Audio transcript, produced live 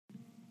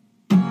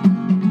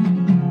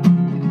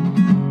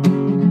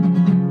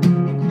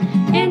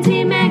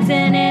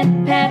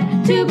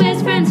Two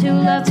best friends who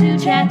love to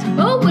chat.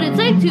 Oh, what it's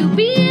like to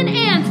be an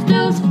ant.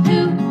 Those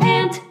who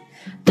ant.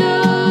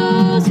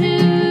 Those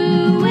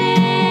who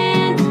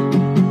ant.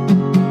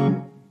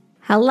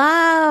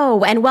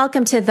 Hello, and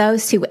welcome to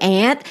Those Who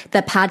Ant,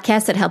 the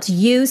podcast that helps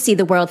you see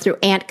the world through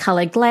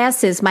ant-colored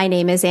glasses. My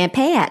name is Aunt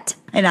Pat.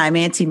 And I'm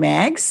Auntie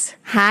Mags.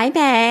 Hi,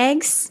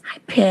 Mags. Hi,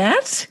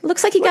 Pat.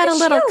 Looks like you got a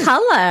little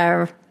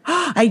color.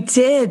 I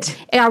did.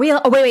 Are we?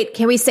 Oh, wait.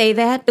 Can we say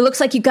that? It looks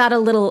like you got a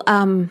little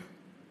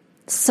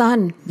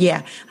sun.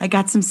 Yeah, I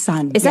got some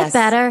sun. Is that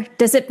better?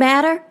 Does it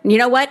matter? You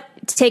know what?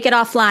 Take it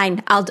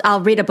offline.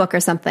 I'll read a book or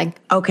something.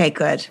 Okay,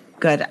 good.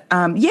 Good.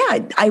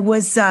 I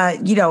was,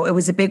 it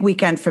was a big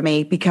weekend for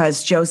me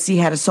because Josie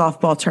had a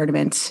softball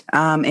tournament,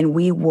 and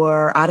we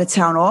were out of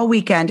town all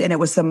weekend, and it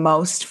was the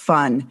most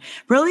fun.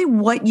 Really,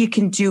 what you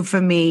can do for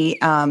me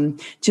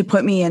to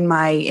put me in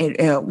my,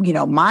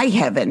 my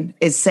heaven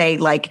is say,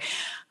 like,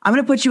 I'm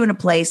going to put you in a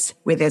place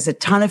where there's a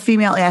ton of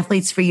female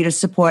athletes for you to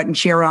support and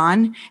cheer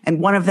on.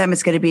 And one of them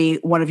is going to be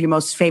one of your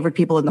most favorite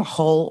people in the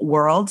whole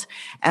world.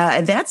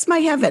 And that's my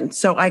heaven.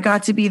 So I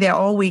got to be there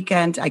all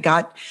weekend. I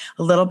got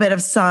a little bit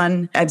of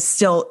sun. I'm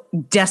still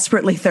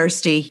desperately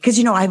thirsty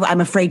because, I'm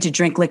afraid to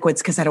drink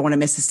liquids because I don't want to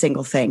miss a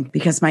single thing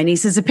because my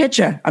niece is a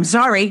pitcher. I'm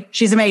sorry.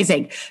 She's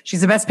amazing. She's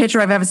the best pitcher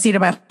I've ever seen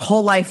in my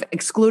whole life,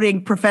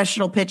 excluding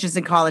professional pitches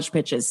and college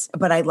pitches.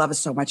 But I love her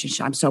so much. And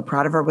I'm so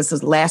proud of her. It was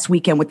his last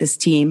weekend with this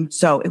team.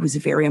 So it was a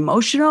very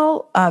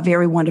emotional,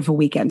 very wonderful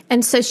weekend.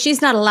 And so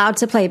she's not allowed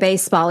to play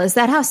baseball. Is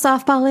that how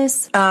softball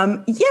is?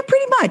 Yeah,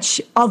 pretty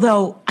much.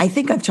 Although I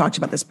think I've talked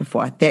about this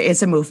before. There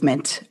is a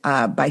movement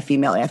by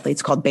female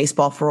athletes called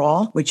Baseball for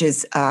All, which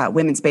is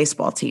women's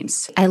baseball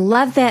teams. I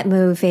love that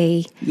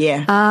movie.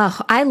 Yeah.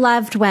 I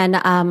loved when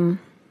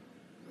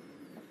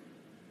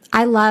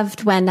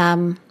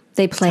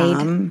they played.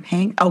 Tom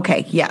Hanks.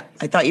 Okay, yeah.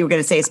 I thought you were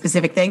going to say a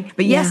specific thing,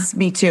 but yes,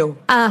 me too.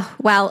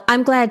 Well,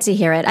 I'm glad to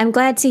hear it. I'm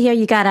glad to hear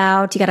you got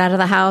out of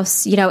the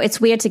house.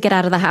 It's weird to get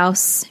out of the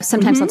house.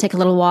 Sometimes I'll take a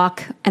little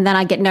walk and then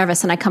I get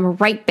nervous and I come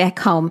right back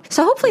home.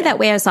 So hopefully that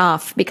wears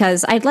off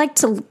because I'd like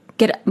to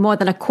get more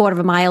than a quarter of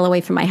a mile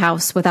away from my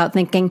house without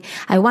thinking,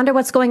 I wonder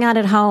what's going on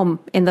at home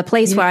in the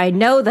place where I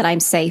know that I'm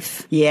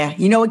safe. Yeah.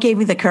 You know what gave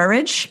me the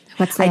courage?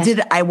 What's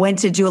that? I went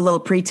to do a little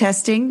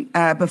pre-testing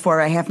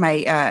before I have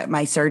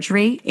my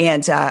surgery,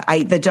 and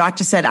the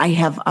doctor said I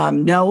have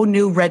no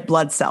new red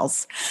blood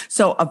cells.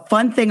 So a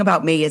fun thing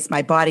about me is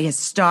my body has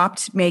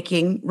stopped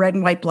making red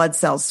and white blood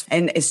cells,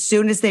 and as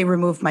soon as they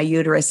remove my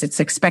uterus,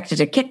 it's expected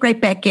to kick right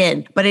back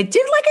in. But it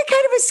did like a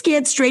kind of a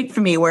scared straight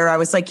for me, where I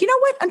was like, you know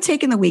what? I'm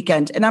taking the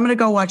weekend, and I'm going to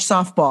go watch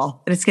softball,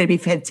 and it's going to be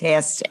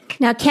fantastic.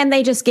 Now, can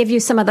they just give you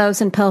some of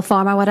those in pill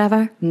form or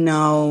whatever?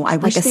 No, I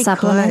wish they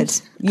supplement?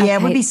 could. Yeah, Okay.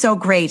 It would be so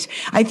great.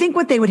 I think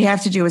what they would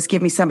have to do is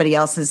give me somebody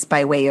else's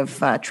by way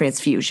of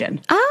transfusion.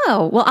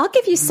 Oh, well, I'll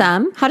give you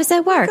some. How does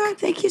that work? God,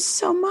 thank you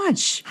so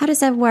much. How does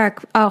that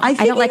work? Oh, I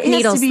don't like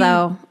needles,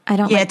 though. I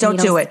don't like Yeah, don't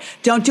needles. do it.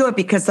 Don't do it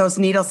because those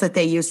needles that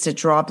they use to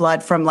draw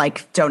blood from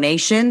like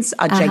donations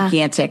are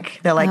gigantic.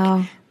 They're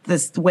like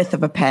this width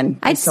of a pen.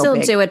 I'd still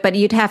do it, but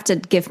you'd have to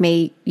give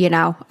me,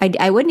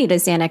 I would need a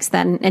Xanax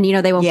then, and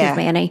they won't give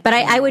me any. But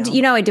I would,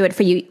 I'd do it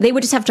for you. They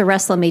would just have to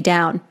wrestle me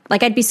down.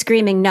 Like I'd be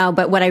screaming no,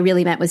 but what I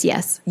really meant was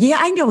yes. Yeah,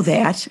 I know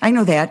that.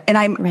 And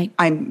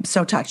I'm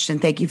so touched,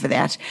 and thank you for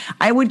that.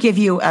 I would give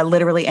you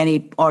literally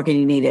any organ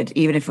you needed,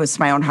 even if it was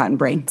my own heart and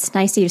brain. It's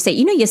nice of you to say.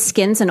 Your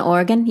skin's an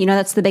organ.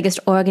 That's the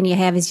biggest organ you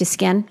have is your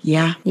skin.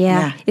 Yeah.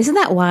 Isn't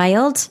that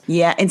wild?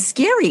 Yeah, and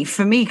scary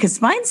for me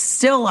because I'm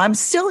still,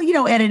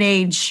 at an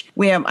age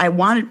where I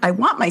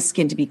want my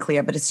skin to be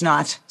clear, but it's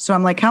not. So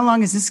I'm like, how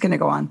long is this going to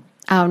go on?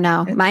 Oh,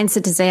 no. Mine's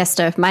a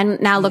disaster. Mine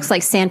now looks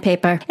like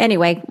sandpaper.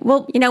 Anyway,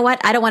 well, you know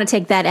what? I don't want to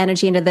take that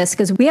energy into this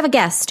because we have a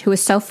guest who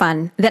is so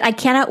fun that I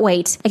cannot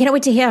wait. I cannot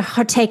wait to hear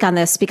her take on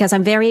this because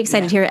I'm very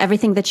excited to hear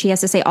everything that she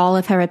has to say, all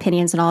of her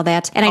opinions and all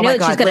that. And I know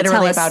that she's going to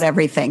tell us about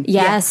everything.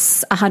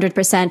 Yes,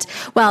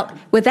 100%. Well,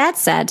 with that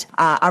said.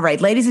 All right,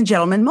 ladies and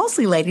gentlemen,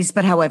 mostly ladies,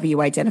 but however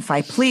you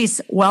identify,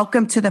 please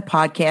welcome to the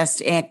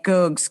podcast, Aunt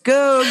Googs.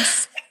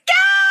 Googs.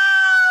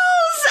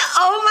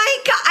 Oh my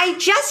God, I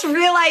just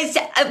realized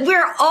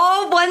we're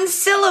all one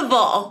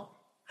syllable.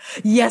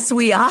 Yes,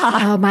 we are.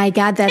 Oh my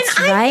God, that's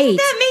and I right. think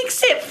that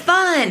makes it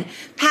fun.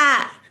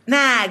 Pat,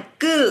 Mag,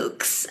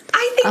 Gooks.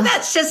 I think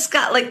that's just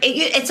got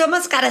it's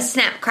almost got a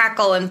snap,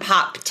 crackle, and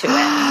pop to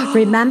it.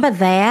 Remember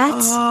that?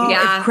 Oh,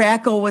 yeah. If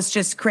crackle was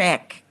just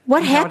crack.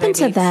 What happened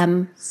to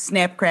them?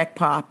 Snap, crack,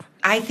 pop.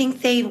 I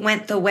think they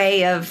went the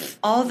way of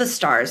all the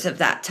stars of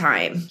that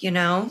time,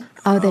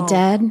 Oh, they're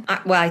dead?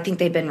 I think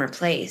they've been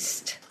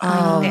replaced.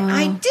 Oh.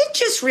 I did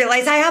just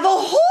realize I have a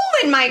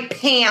hole in my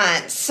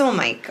pants. Oh,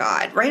 my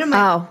God. Right on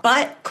my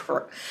butt.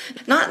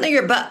 Not in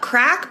your butt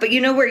crack, but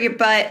where your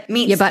butt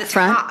meets your butt the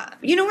front? top.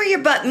 Where your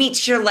butt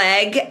meets your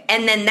leg,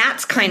 and then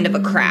that's kind of a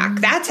crack.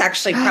 That's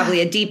actually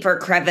probably a deeper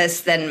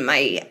crevice than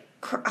my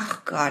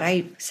Oh God,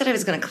 I said I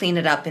was going to clean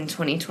it up in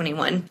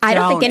 2021. I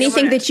don't think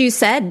anything that you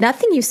said,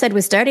 nothing you said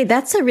was dirty.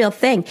 That's a real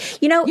thing.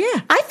 You know,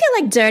 I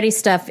feel like dirty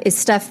stuff is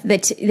stuff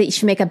that you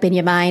should make up in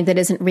your mind that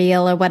isn't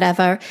real or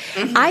whatever.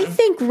 I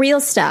think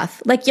real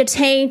stuff, like your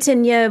taint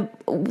and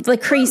the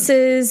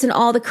creases and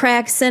all the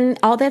cracks and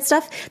all that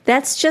stuff,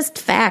 that's just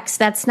facts.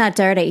 That's not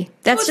dirty.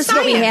 That's just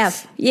science. What we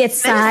have.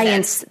 It's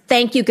science.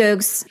 Thank you,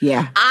 Googs.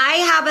 Yeah. I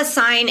have a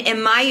sign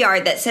in my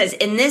yard that says,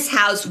 in this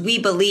house, we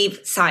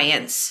believe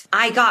science.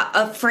 I got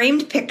a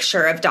framed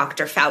picture of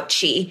Dr.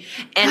 Fauci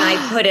and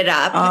I put it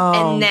up.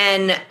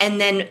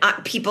 And then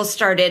people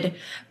started,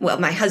 well,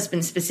 my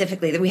husband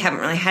specifically, that we haven't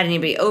really had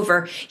anybody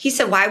over. He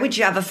said, why would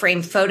you have a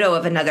framed photo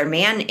of another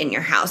man in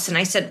your house? And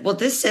I said, well,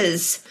 this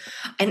is,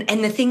 and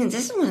the thing is,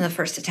 this is one of the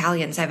first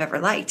Italians I've ever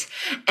liked.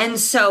 And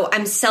so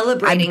I'm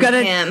celebrating him. I'm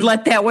going to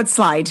let that one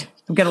slide.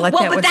 I'm going to let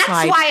that one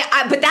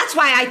slide. But that's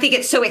why I think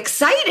it's so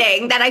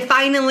exciting that I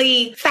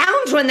finally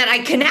found one that I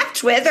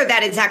connect with, or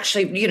that is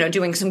actually, you know,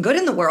 doing some good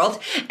in the world.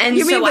 And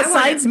you mean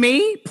besides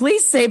me?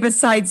 Please say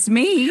besides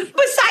me.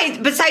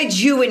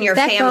 Besides you and your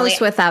family. That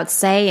goes without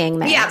saying,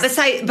 man. Yeah,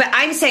 but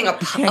I'm saying a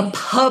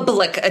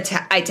public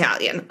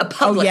Italian, a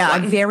public one.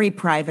 I'm very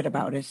private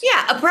about it.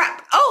 Yeah,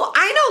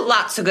 I know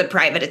lots of good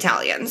private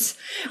Italians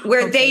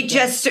where they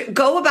just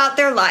go about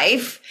their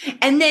life,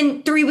 and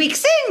then 3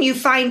 weeks in, you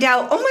find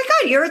out, oh my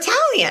God, you're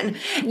Italian.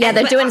 Yeah,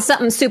 they're doing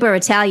something super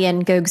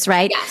Italian, Googs,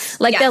 right? Yes.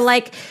 Like they're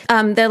like,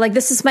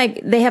 this is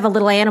they have a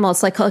little animal.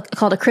 It's like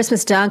called a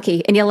Christmas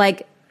donkey, and you're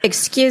like,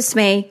 excuse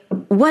me,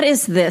 what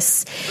is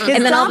this?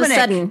 And then all of a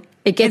sudden,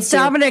 it gets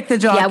Dominic the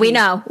donkey. Yeah, we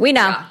know.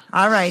 Yeah.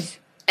 All right.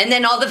 And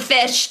then all the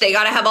fish, they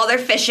got to have all their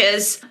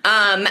fishes.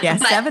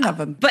 7 of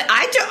them. But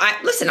I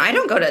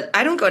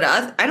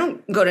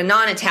don't go to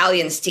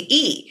non-Italians to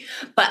eat.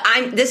 But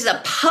this is a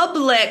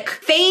public,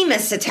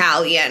 famous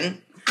Italian.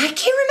 I can't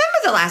remember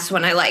the last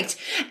one I liked.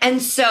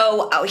 And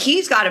so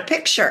he's got a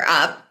picture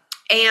up.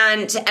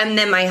 And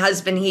then my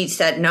husband, he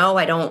said, no,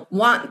 I don't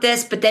want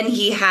this. But then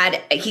he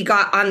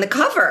got on the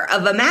cover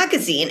of a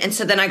magazine. And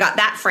so then I got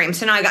that frame.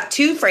 So now I got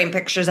 2 framed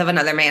pictures of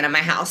another man in my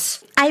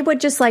house. I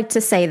would just like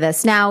to say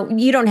this. Now,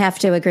 you don't have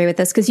to agree with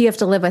this because you have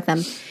to live with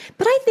him.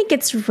 But I think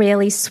it's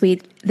really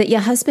sweet that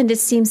your husband, it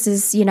seems,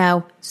 is, you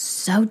know,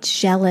 so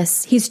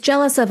jealous. He's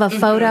jealous of a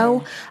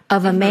photo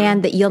of a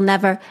man that you'll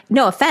never,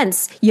 no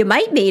offense, you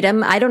might meet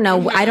him. I don't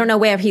know. I don't know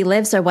where he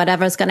lives or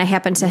whatever is going to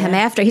happen to him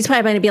after. He's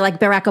probably going to be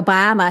like Barack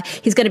Obama.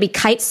 He's going to be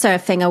kite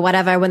surfing or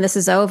whatever when this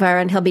is over,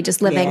 and he'll be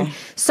just living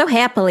so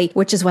happily,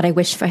 which is what I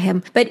wish for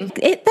him. But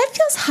that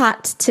feels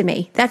hot to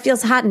me. That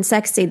feels hot and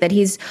sexy that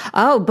he's,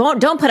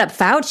 don't put up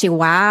Fauci.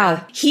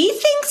 Wow. He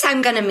thinks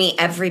I'm going to meet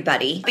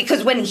everybody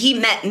because when he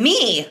met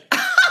me,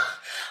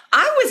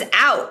 I was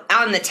out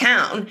on the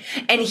town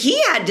and he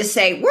had to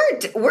say,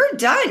 we're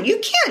done. You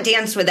can't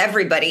dance with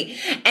everybody.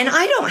 And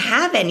I don't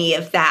have any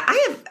of that.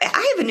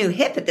 I have a new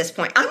hip at this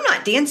point. I'm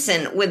not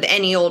dancing with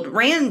any old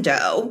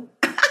rando.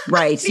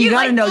 Right. You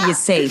got to know you're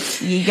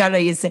safe. You got to know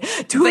you're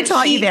safe. Who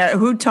taught you that?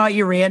 Who taught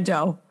you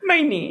rando? My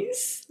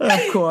niece.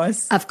 Of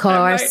course. Of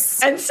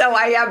course. And so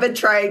I have been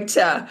trying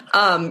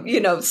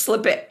to,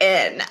 slip it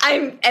in.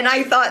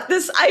 I thought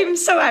I'm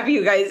so happy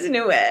you guys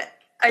knew it.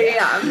 I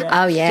am.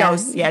 Yeah. Oh,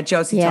 yeah.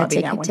 Josie taught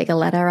me that one. Take a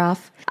letter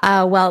off.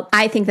 Well,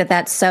 I think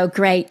that's so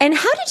great. And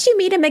how did you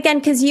meet him again?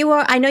 Because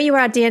I know you were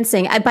out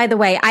dancing. By the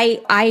way,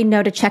 I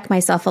know to check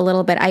myself a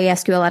little bit. I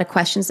ask you a lot of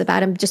questions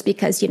about him just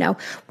because,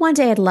 one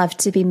day I'd love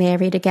to be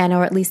married again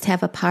or at least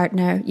have a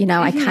partner.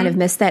 I kind of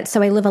miss that.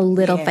 So I live a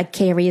little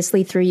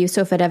vicariously through you.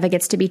 So if it ever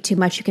gets to be too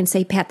much, you can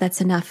say, Pat, that's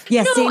enough.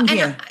 Yeah, same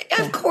here.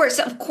 Of course.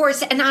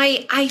 And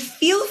I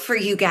feel for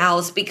you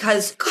gals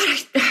because, God,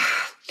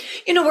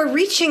 we're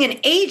reaching an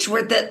age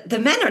where the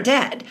men are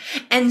dead.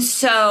 And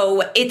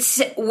so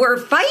we're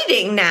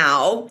fighting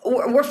now.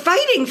 We're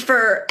fighting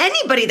for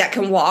anybody that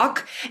can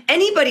walk,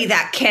 anybody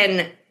that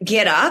can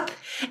get up,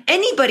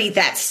 anybody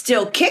that's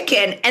still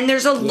kicking. And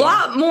there's a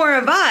lot more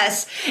of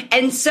us.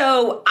 And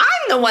so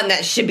I'm the one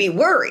that should be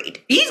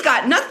worried. He's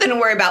got nothing to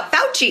worry about.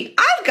 Fauci,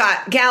 I've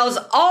got gals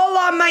all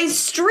on my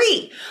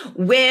street.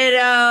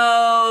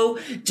 Widow,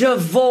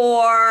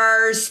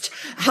 divorced,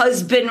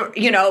 husband,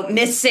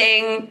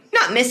 missing.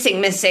 Not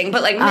missing,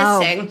 but like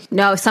missing.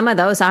 No, some of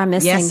those are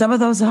missing. Yeah, some of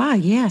those are.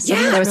 Yes.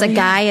 Yeah. There was a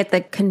guy at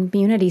the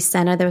community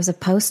center. There was a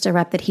poster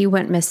up that he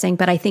went missing,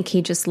 but I think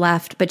he just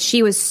left. But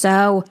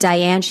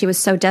Diane, she was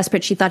so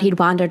desperate. She thought he'd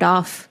wandered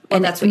off. Well,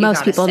 and that's what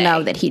most people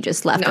know that he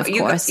just left, of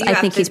course. I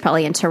think he's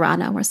probably in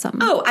Toronto or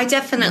something. Oh, I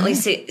definitely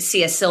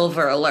see a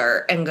silver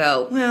alert and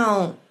go,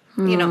 well,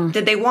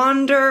 did they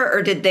wander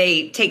or did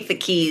they take the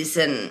keys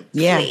and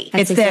flee?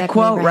 It's that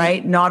quote,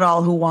 right? Not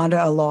all who wander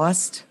are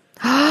lost.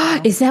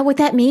 Is that what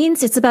that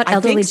means? It's about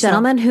elderly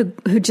gentlemen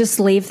who just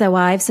leave their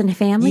wives and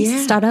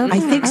families, start over? I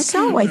think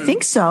so.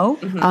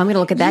 Mm-hmm. Oh, I'm going to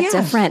look at that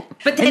different.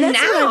 But then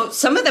now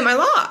some of them are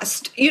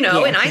lost, and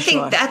I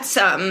think that's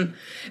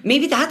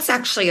maybe that's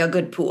actually a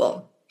good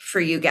pool for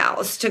you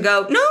gals to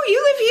go, no,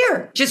 you live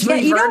here. Just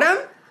revert them.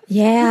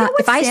 Yeah.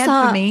 If I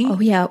saw, for me?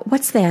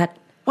 what's that?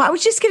 Well, I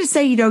was just going to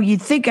say,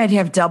 you'd think I'd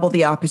have double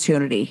the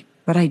opportunity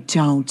but I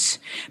don't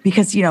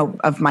because,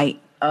 of my,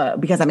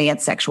 because I'm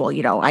asexual,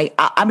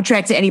 I'm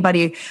attracted to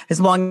anybody as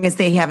long as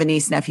they have a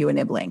niece, nephew, and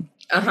nibbling.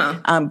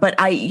 But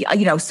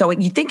so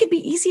you think it'd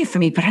be easier for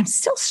me, but I'm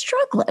still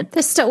struggling.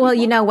 There's still,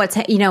 well,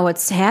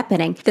 what's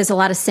happening. There's a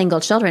lot of single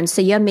children.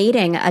 So you're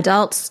meeting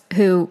adults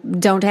who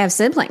don't have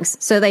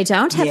siblings. So they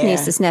don't have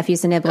nieces,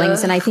 nephews, and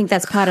nibblings. And I think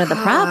that's part of the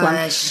problem.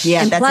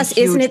 Yeah, and that's plus, a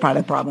huge isn't it, part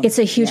of the problem. It's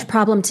a huge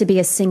problem to be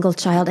a single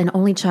child and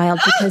only child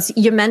because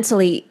you're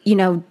mentally,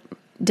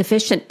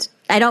 deficient.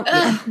 I don't,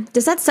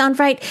 does that sound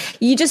right?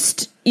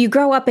 You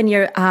grow up and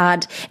you're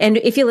odd. And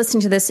if you listen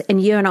to this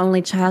and you're an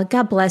only child,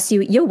 God bless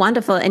you. You're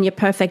wonderful and you're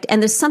perfect.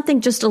 And there's something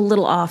just a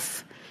little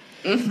off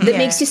that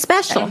makes you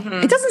special.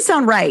 It doesn't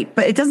sound right,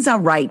 but it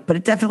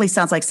definitely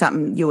sounds like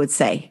something you would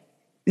say.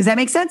 Does that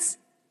make sense?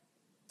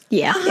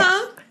 Yeah.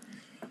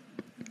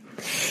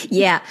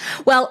 Yeah.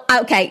 Well,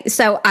 okay.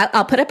 So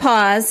I'll put a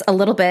pause a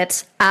little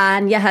bit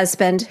on your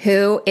husband,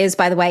 who is,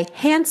 by the way,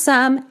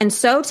 handsome and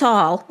so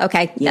tall.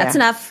 Okay. That's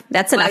enough.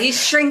 That's enough.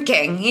 He's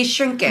shrinking.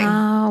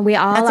 Oh, we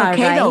all That's are,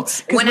 okay,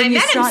 right? though. When I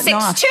met him,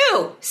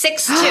 6'2".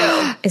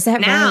 6'2". Is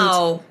that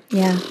now, right?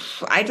 Yeah.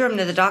 I drove him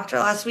to the doctor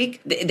last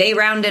week. They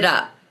rounded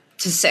up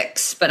to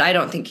 6, but I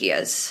don't think he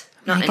is.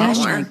 Not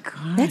anymore.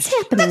 That's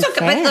happening That's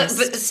okay,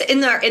 fast.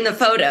 but in the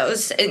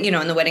photos, in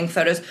the wedding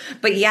photos.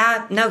 But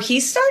yeah, no,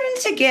 he's starting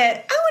to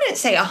get, I wouldn't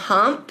say a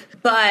hump,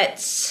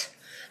 but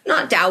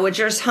not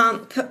dowager's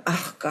hump.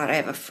 Oh God, I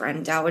have a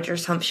friend,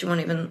 dowager's hump. She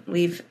won't even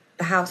leave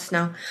the house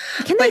now.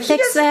 Can they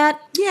fix that?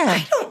 Yeah.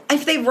 I don't.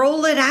 If they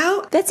roll it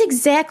out, That's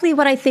exactly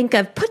what I think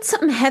of. Put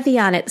something heavy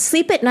on it.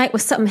 Sleep at night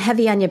with something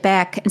heavy on your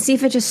back and see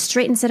if it just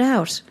straightens it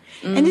out.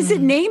 And is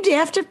it named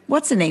after,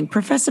 what's the name?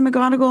 Professor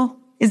McGonagall?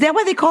 Is that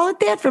why they call it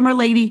that from Her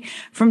Lady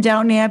from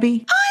Downton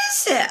Abbey?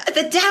 is it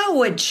the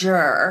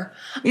dowager?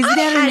 Isn't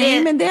that her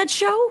name in that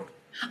show?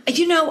 I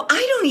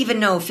don't even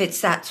know if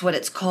that's what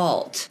it's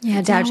called.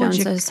 Yeah, Dow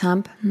Jones's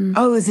hump.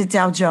 Oh, is it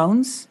Dow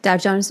Jones? Dow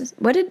Jones.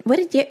 What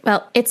did you?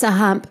 Well, it's a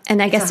hump,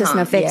 and I guess there's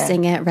no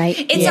fixing it, right?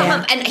 It's a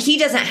hump, and he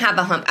doesn't have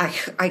a hump.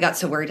 I got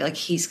so worried, like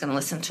he's going to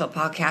listen to a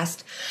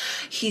podcast.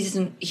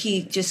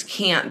 He just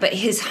can't. But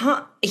his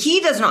hump, he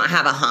does not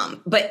have a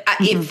hump, but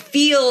it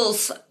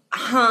feels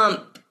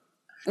hump.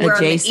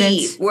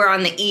 Adjacent. We're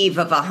on the eve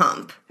of a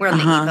hump. We're on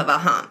the eve of a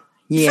hump.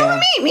 Yeah. So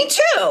are me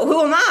too.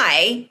 Who am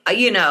I?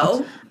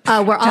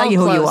 We're all Tell you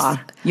close. who you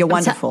are. You're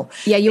wonderful.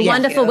 You're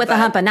wonderful with a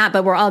hump or not,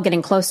 but we're all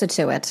getting closer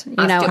to it.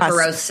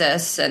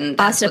 Osteoporosis and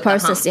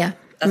osteoporosis.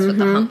 That's what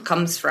the hump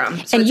comes from.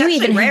 So And it's you actually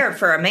even rare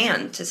for a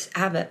man to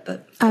have it.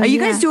 But Are you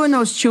guys doing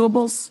those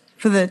chewables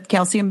for the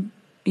calcium?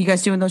 Are you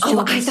guys doing those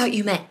chewables?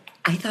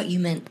 I thought you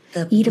meant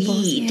the eatables?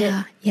 weed.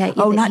 Yeah.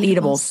 Oh, not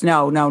eatables.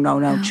 No.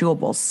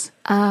 Chewables.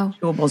 Oh,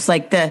 Chewables.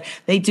 Like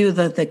they do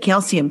the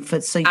calcium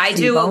for. So I for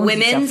do your a bones and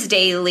women's stuff.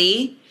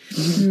 daily.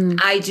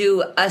 I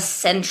do a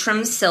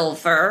Centrum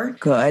Silver.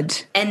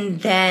 Good. And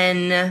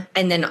then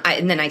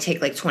I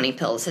take like 20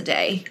 pills a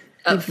day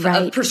of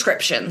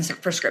prescriptions.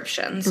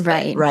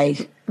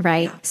 Right.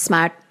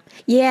 Smart.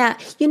 Yeah.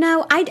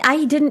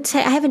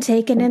 I haven't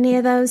taken any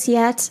of those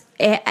yet.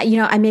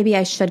 Maybe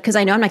I should, because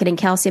I know I'm not getting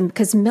calcium,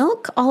 because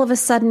milk all of a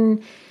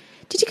sudden,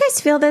 did you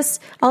guys feel this?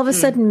 All of a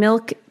sudden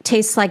milk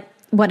tastes like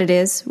what it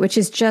is, which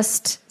is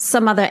just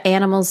some other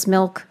animal's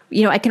milk.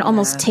 I can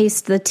almost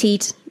taste the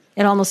teat.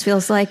 It almost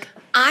feels like.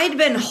 I'd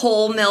been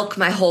whole milk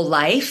my whole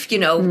life, gosh,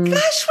 when the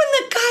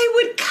guy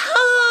would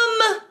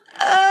come.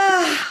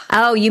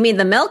 Oh, you mean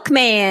the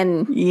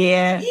milkman?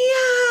 Yeah.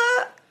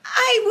 Yeah,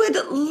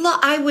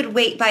 I would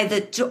wait by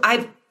the door.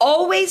 I've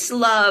always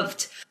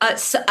loved,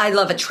 I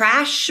love a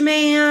trash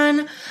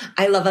man.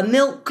 I love a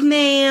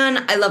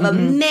milkman. I love a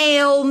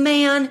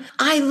mailman.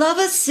 I love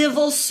a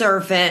civil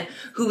servant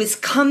who is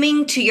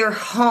coming to your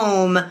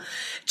home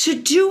to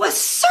do a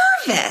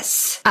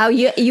service. Oh,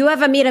 you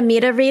ever meet a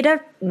meter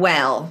reader?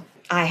 Well,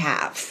 I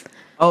have.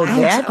 Oh,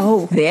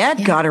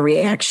 that got a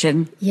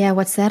reaction. Yeah,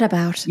 what's that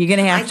about? You're going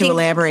to have to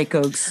elaborate,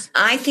 Googs.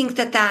 I think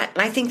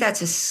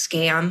that's a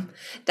scam.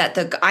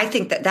 I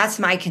think that's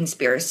my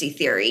conspiracy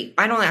theory.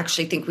 I don't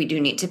actually think we do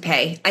need to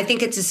pay. I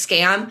think it's a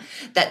scam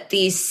that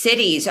these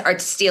cities are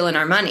stealing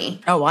our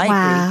money. Oh, I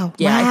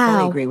agree. Yeah, I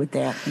fully agree with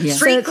that. Yeah.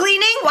 Street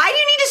cleaning? Why do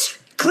you need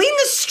to clean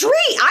the street?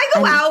 I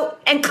go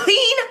out and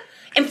clean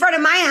in front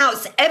of my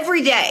house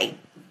every day.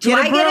 Do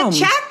I get a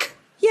check?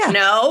 Yeah.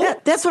 No.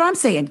 That's what I'm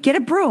saying. Get a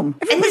broom.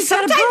 Everybody's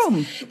got a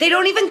broom. They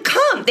don't even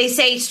come. They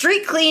say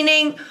street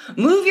cleaning,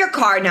 move your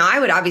car. Now, I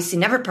would obviously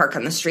never park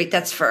on the street.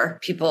 That's for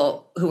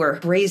people who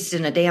were raised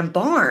in a damn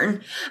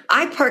barn.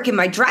 I park in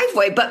my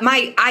driveway, but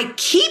I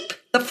keep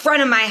the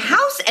front of my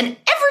house, and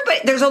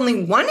there's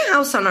only one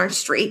house on our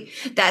street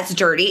that's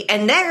dirty,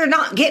 and they're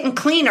not getting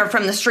cleaner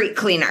from the street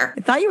cleaner.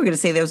 I thought you were going to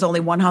say there was only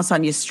one house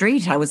on your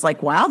street. I was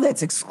like, wow,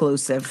 that's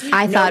exclusive.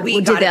 I thought,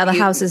 did the other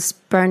houses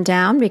burn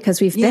down?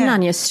 Because we've been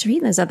on your street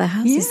and there's other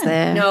houses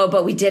there. No,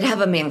 but we did have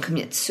a man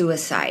commit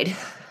suicide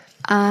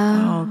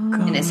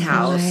God. in his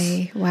house.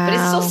 Wow. But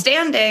it's still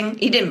standing.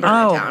 He didn't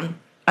burn it down.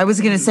 I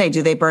was going to say,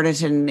 do they burn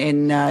it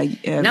in No,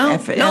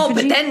 but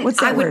effigy? then What's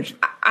that word?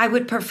 I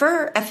would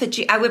prefer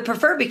effigy. I would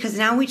prefer because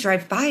now we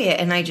drive by it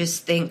and I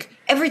just think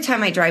every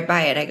time I drive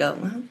by it, I go,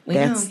 well,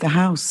 That's the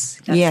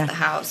house. That's yeah. the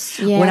house.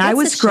 Yeah, When I that's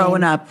was a shame.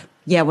 growing up,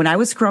 when I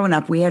was growing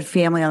up, we had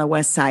family on the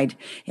west side,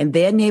 and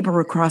their neighbor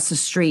across the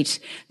street,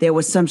 there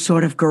was some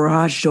sort of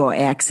garage door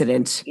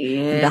accident.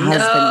 The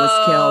husband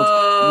was killed.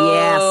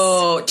 Yes.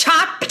 Oh,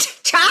 chopped.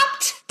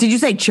 Did you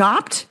say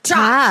chopped?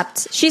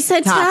 Topped. She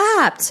said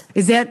topped.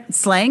 Is that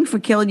slang for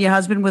killing your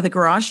husband with a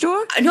garage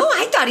door? No,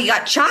 I thought he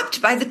got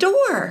chopped by the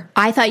door.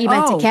 I thought you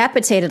meant Oh.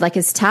 decapitated, like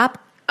his top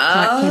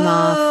part came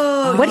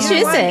off. Which you know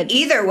is what? it?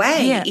 Either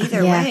way. Yeah.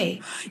 Either Yeah.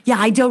 way. Yeah,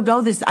 I don't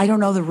know this. I don't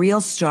know the real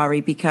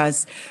story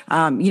because,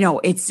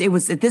 it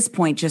was at this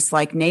point just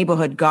like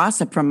neighborhood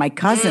gossip from my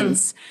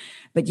cousins.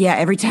 But yeah,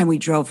 every time we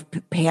drove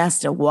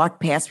past or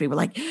walked past, we were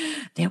like,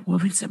 that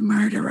woman's a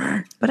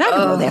murderer. But I don't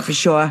know that for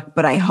sure.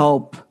 But I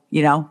hope,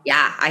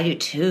 Yeah, I do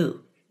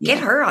too. Get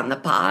her on the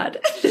pod.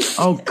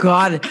 Oh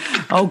God.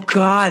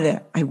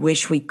 I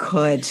wish we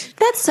could.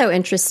 That's so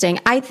interesting.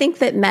 I think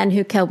that men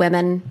who kill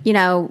women,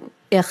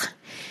 ugh.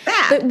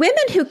 Bad. But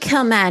women who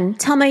kill men,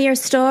 tell me your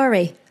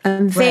story.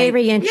 I'm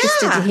very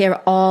interested to hear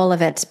all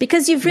of it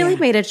because you've really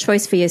made a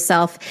choice for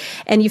yourself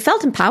and you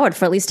felt empowered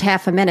for at least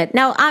half a minute.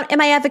 Now,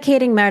 am I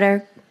advocating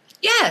murder?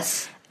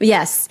 Yes.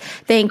 Yes.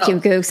 Thank you,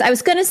 Goose. I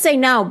was going to say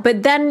no,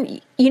 but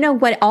then you know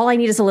what? All I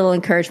need is a little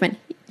encouragement.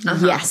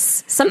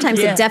 Yes. Sometimes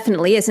it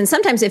definitely is. And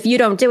sometimes if you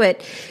don't do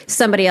it,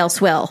 somebody else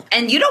will.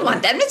 And you don't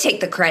want them to take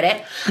the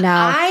credit. No.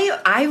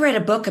 I read a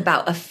book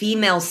about a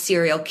female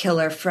serial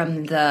killer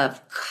from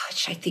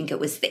I think it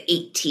was the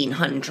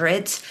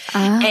 1800s.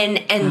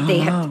 And they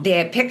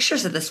had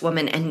pictures of this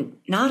woman and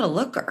not a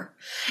looker.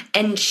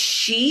 And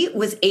she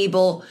was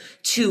able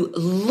to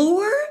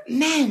lure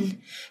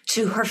men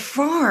to her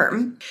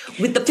farm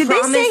with the Did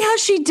promise. they say how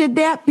she did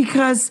that?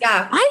 Because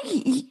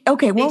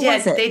what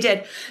was it? They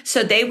did.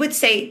 So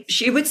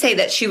she would say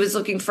that she was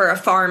looking for a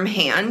farm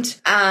hand.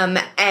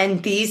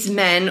 And these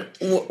men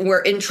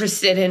were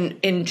interested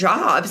in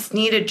jobs,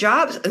 needed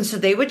jobs. And so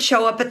they would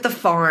show up at the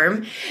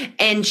farm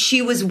and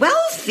she was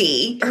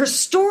wealthy. Her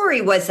story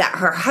was that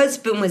her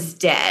husband was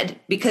dead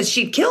because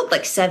she'd killed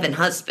like 7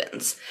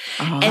 husbands.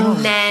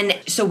 And then,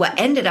 so what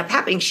ended up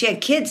happening, she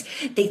had kids.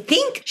 They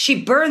think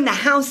she burned the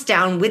house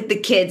down with the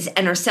kids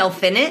and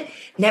herself in it.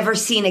 Never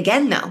seen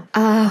again, though.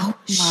 Oh,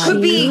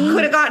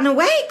 Could have gotten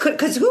away.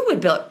 Because who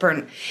would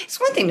burn? It's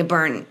one thing to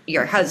burn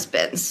your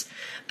husbands,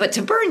 but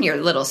to burn your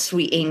little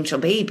sweet angel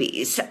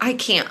babies, I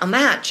can't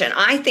imagine.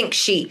 I think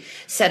she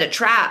set a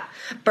trap,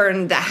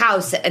 burned the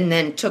house, and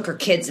then took her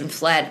kids and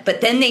fled.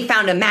 But then they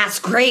found a mass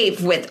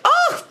grave with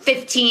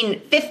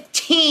 15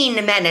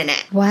 men in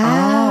it.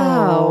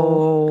 wow.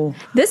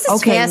 This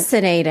is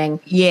fascinating.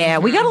 Yeah,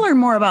 we got to learn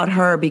more about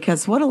her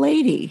because what a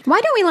lady. Why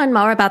don't we learn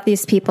more about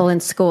these people in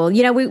school?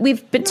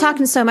 We've been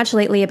talking so much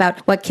lately about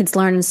what kids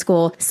learn in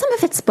school. Some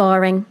of it's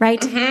boring,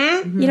 right?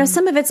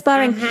 Some of it's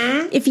boring.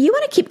 If you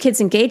want to keep kids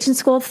engaged in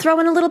school, throw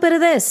in a little bit of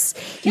this.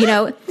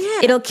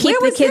 It'll keep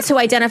the kids who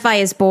identify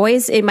as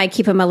boys. It might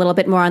keep them a little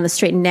bit more on the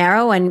straight and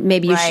narrow, and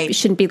maybe you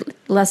shouldn't be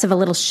less of a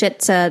little shit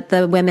to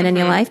the women in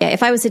your life. Yeah,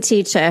 if I was a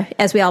teacher,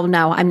 as we all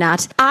know, I'm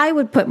not, I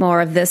would put more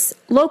of this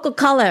local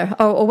color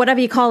or whatever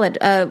you call it,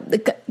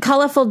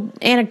 colorful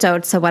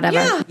anecdotes or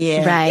whatever.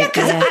 Yeah. Right. Yeah,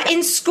 because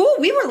in school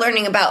we were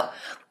learning about,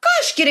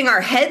 getting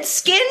our heads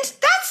skinned.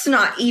 That's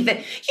not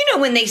even,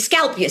 when they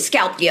scalp you.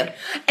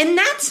 And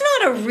that's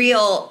not a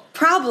real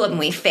problem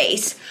we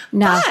face.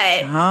 No.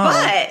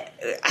 But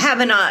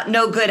having a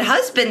no good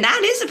husband,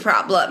 that is a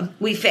problem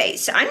we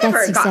face.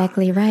 That's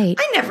exactly right.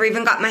 I never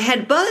even got my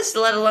head buzzed,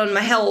 let alone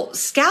my whole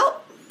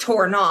scalp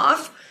torn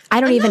off. I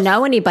don't even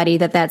know anybody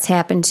that's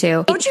happened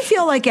to. Don't you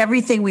feel like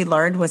everything we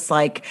learned was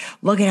like,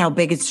 look at how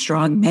big and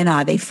strong men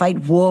are. They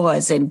fight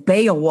wars and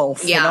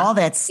Beowulf and all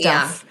that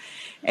stuff.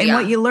 And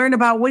what do you learn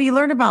about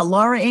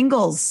Laura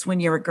Ingalls when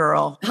you're a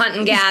girl? Hunt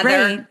and She's gather.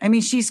 great. I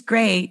mean, she's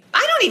great.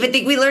 I don't even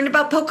think we learned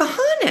about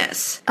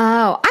Pocahontas.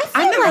 Oh,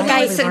 I remember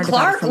like Lewis and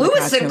Clark.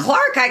 Lewis and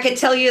Clark, I could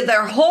tell you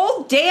their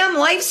whole damn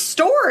life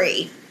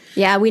story.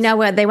 Yeah, we know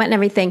where they went and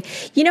everything.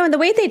 And the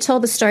way they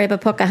told the story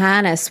about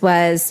Pocahontas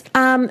was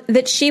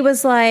that she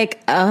was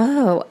like,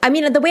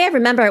 the way I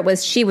remember it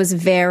was she was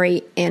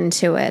very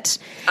into it.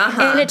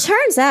 And it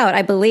turns out,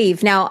 I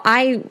believe, now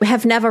I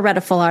have never read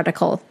a full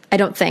article, I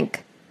don't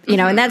think.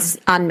 And that's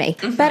on me.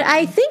 But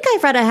I think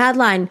I've read a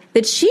headline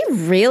that she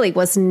really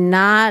was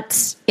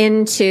not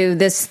into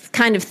this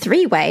kind of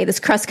three-way, this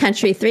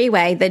cross-country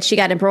three-way that she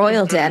got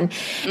embroiled in,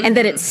 and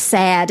that it's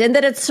sad, and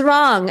that it's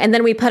wrong, and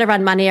then we put her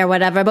on money or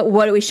whatever. But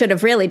what we should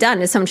have really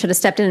done is someone should have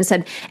stepped in and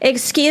said,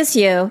 excuse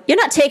you, you're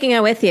not taking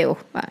her with you.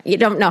 You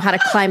don't know how to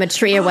climb a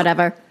tree or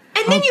whatever.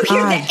 And then you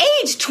hear the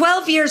age,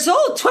 12 years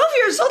old. 12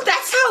 years old,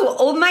 that's how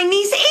old my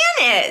niece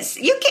Anne is.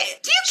 You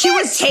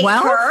can't take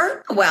 12?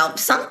 her. Well,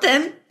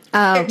 something.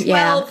 Oh,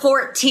 12,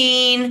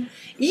 14,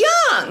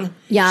 young.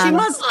 She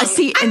must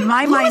see in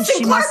my mind. Lewis She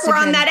and Clark must were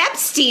have on been. that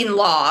Epstein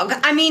log.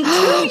 I mean, too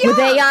young. Were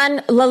they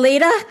on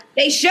Lolita?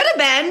 They should have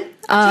been.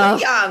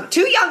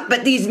 Too young.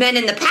 But these men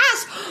in the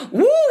past,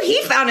 woo,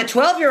 he found a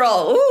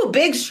 12-year-old. Ooh,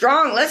 big,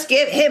 strong. Let's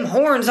give him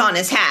horns on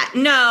his hat.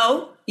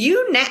 No,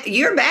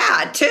 you're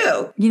bad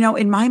too. You know,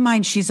 in my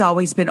mind, she's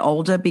always been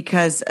older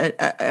because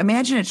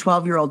imagine a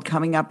 12-year-old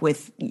coming up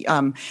with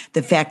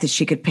the fact that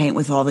she could paint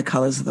with all the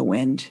colors of the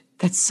wind.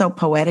 That's so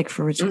poetic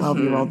for a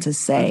 12-year-old to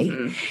say.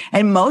 Mm-hmm.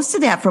 And most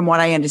of that, from what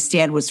I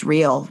understand, was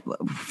real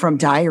from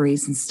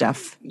diaries and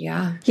stuff.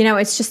 Yeah. You know,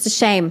 it's just a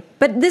shame.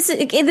 But this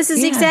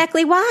is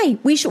exactly why.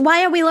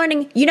 Why are we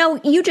learning? You know,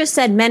 you just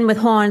said men with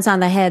horns on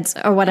their heads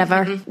or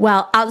whatever. Mm-hmm.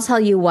 Well, I'll tell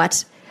you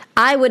what.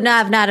 I would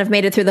not have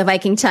made it through the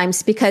Viking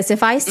times, because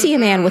if I see a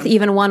man with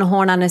even one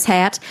horn on his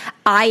hat,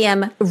 I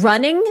am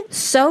running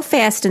so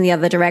fast in the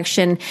other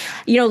direction.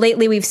 You know,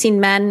 lately we've seen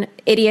men,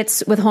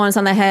 idiots with horns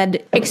on their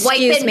head.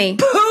 Excuse me.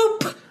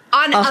 Poop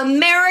on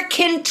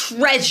American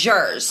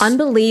treasures.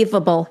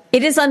 Unbelievable.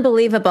 It is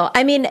unbelievable.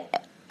 I mean,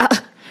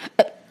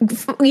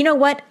 you know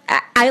what?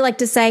 I like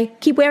to say,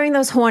 keep wearing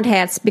those horned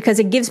hats, because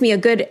it gives me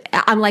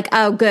I'm like,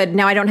 oh, good.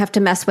 Now I don't have to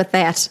mess with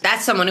that.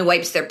 That's someone who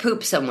wipes their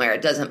poop somewhere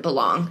it doesn't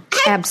belong.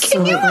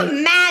 Absolutely. Can you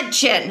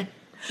imagine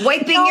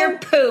wiping your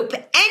poop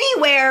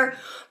anywhere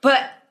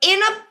but in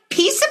a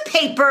piece of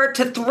paper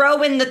to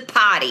throw in the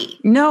potty?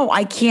 No,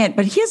 I can't.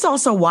 But here's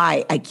also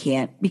why I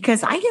can't.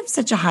 Because I have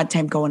such a hard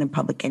time going in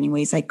public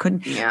anyways. I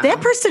couldn't. Yeah. That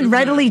person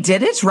readily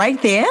did it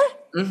right there.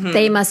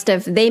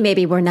 Mm-hmm. They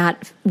maybe were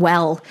not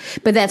well,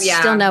 but that's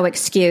still no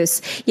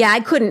excuse. Yeah, I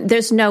couldn't.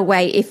 There's no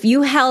way. If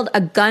you held a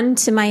gun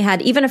to my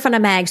head, even in front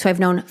of Mags, who I've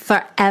known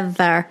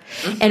forever,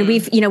 and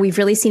we've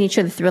really seen each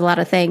other through a lot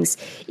of things.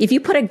 If you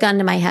put a gun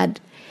to my head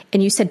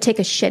and you said, take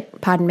a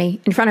shit, pardon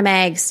me, in front of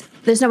Mags,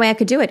 there's no way I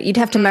could do it. You'd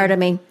have to murder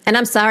me. And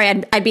I'm sorry,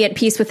 I'd be at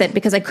peace with it,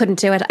 because I couldn't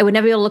do it. I would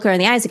never be able to look her in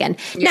the eyes again.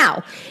 Yeah.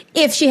 Now,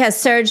 if she has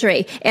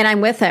surgery and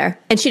I'm with her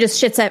and she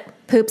just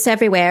poops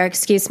everywhere,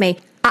 excuse me,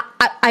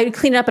 I'd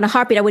clean it up in a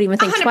heartbeat. I wouldn't even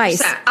think 100%,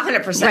 twice.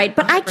 100%. Right.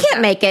 But 100%. I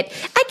can't make it.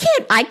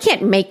 I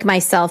can't make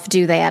myself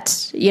do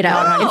that, in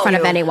front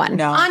of anyone.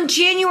 No. On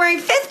January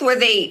 5th, were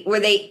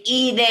they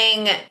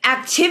eating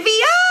Activia?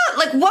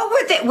 Like, what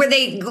were they? Were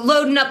they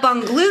loading up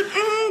on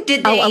gluten?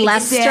 Did they?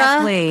 Olestra?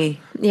 Exactly.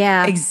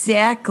 Yeah.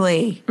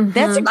 Exactly.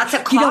 Mm-hmm. Lots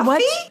of coffee? You know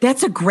what?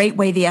 That's a great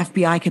way the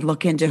FBI could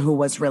look into who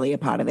was really a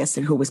part of this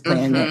and who was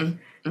planning it.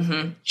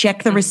 Mm-hmm.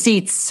 Check the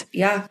receipts.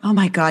 Yeah. Oh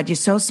my God, you're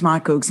so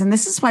smart, Googs. And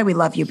this is why we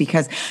love you,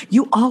 because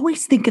you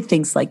always think of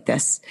things like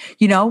this.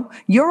 You know,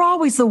 you're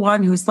always the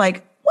one who's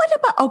like, what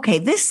about, okay,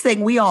 this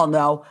thing we all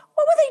know.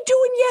 What were they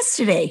doing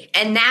yesterday?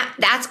 And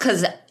that's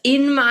because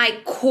in my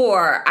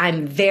core,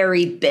 I'm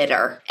very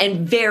bitter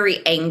and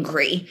very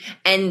angry.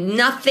 And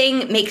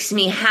nothing makes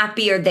me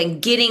happier than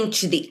getting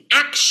to the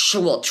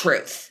actual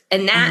truth.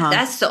 And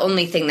that's the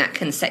only thing that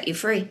can set you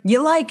free.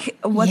 You like,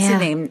 what's her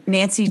name?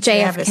 Nancy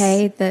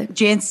JFK,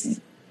 Travis.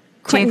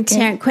 Quentin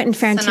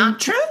Tarantino.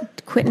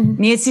 Sinatra?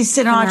 Nancy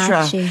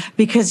Sinatra,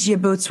 because your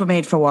boots were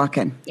made for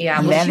walking.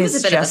 Yeah, well, she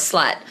was a bit of a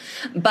slut.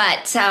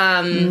 But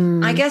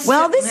I guess.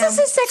 Well, this is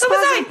a sex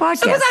positive podcast.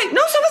 So was I.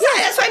 No, so was I.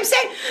 That's what I'm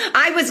saying.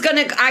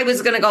 I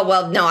was gonna go.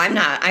 Well, no, I'm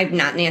not. I'm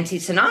not Nancy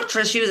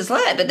Sinatra. She was a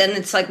slut. But then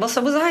it's like, well,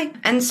 so was I.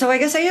 And so I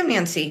guess I am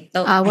Nancy.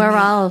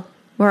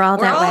 We're all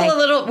that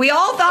way. We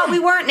all thought we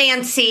weren't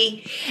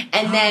Nancy,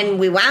 and then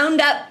we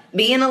wound up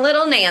being a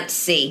little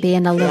Nancy.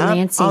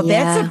 Nancy, Oh,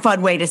 that's a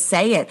fun way to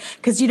say it.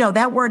 Because,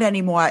 that word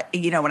anymore,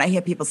 when I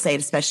hear people say it,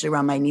 especially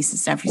around my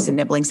nieces, nephews, and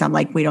nibblings, I'm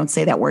like, we don't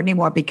say that word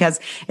anymore because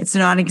it's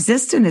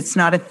non-existent. It's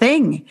not a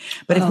thing.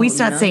 But if we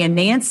start saying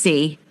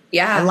Nancy,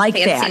 I like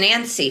that.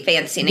 Fancy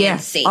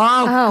Nancy. Yeah.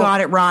 Oh,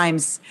 God, it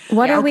rhymes.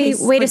 What are we?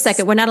 Wait a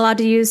second. We're not allowed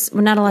to name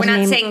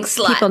saying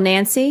slut. People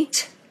Nancy?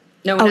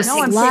 No, we're not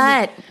saying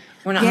slut.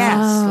 We're not saying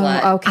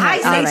slut. Okay.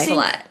 I say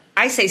slut.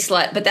 I say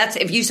slut, but that's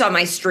if you saw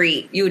my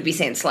street, you would be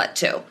saying slut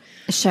too.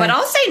 Sure. But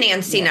I'll say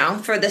Nancy now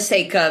for the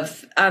sake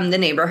of the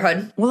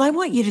neighborhood. Well, I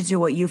want you to do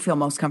what you feel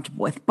most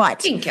comfortable with.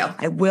 But thank you.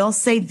 I will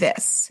say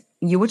this.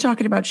 You were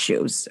talking about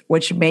shoes,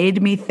 which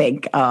made me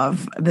think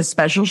of the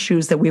special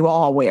shoes that we were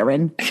all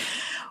wearing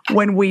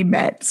when we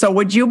met. So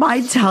would you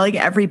mind telling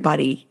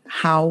everybody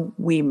how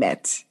we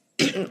met?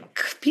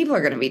 People are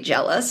going to be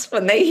jealous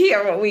when they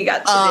hear what we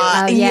got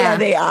to do. Yeah,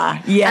 they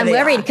are. Yeah, I'm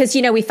worried because,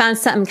 we found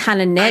something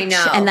kind of niche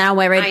and now I'm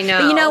worried. I know.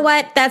 But you know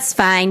what? That's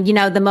fine.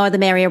 The more the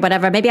merrier,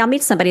 whatever. Maybe I'll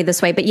meet somebody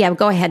this way. But yeah,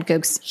 go ahead,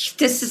 Googs.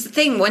 This is the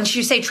thing. Once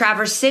you say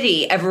Traverse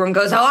City, everyone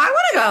goes, oh, I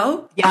want to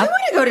go. Yep. I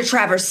want to go to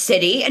Traverse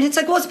City. And it's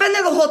like, well, it's been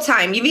there the whole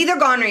time. You've either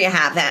gone or you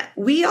haven't.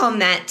 We all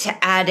met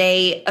at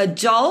a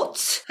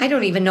adult. I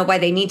don't even know why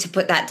they need to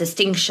put that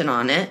distinction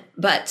on it.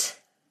 But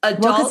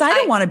adult. Well, because I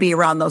don't want to be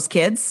around those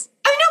kids.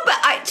 I know, but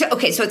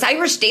okay, so it's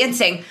Irish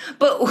dancing,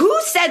 but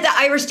who said that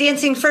Irish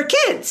dancing for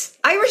kids?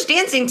 Irish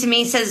dancing to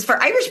me says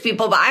for Irish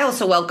people, but I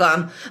also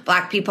welcome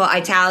Black people,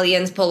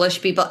 Italians,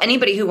 Polish people,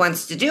 anybody who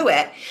wants to do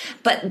it.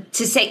 But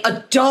to say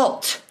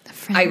adult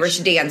Irish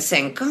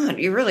dancing, God,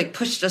 you really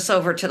pushed us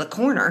over to the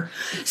corner.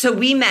 So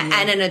we met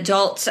at an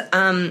adult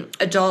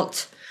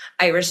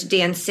Irish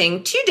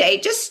dancing 2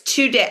 days, just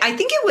 2 days. I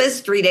think it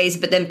was 3 days,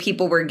 but then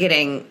people were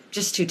getting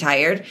just too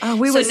tired. Oh,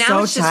 we were so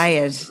it's just-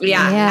 tired.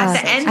 Yeah, at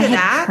the end I of had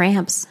that,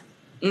 cramps.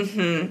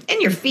 and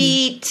your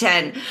feet,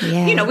 and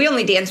Yeah. we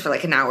only dance for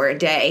like an hour a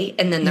day,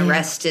 and then the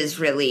rest is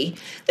really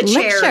the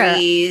Lecture.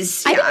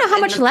 cherries. I didn't know how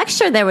and much the-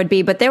 lecture there would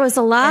be, but there was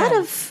a lot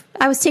of.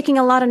 I was taking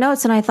a lot of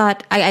notes, and I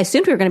thought I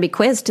assumed we were going to be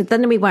quizzed.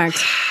 Then we weren't.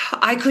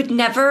 I could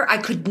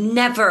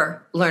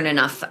never learn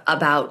enough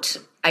about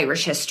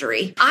Irish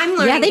history. I'm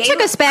learning. Yeah, they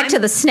took us back to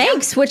the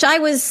snakes, which I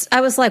was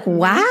like,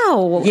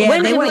 wow. Yeah,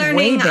 When they did went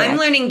way back. I'm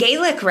learning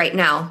Gaelic right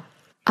now.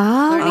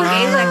 Oh, Learning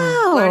Gaelic,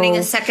 wow. learning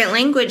a second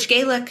language,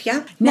 Gaelic.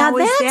 Yeah, Now, Now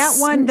is that's-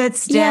 that one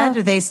that's dead? yeah. Or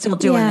are they still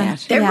doing Yeah.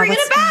 that? they're Yeah, bringing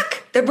let's- it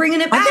back. They're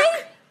bringing it back.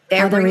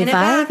 They're Oh, they're bringing it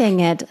back. reviving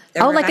it.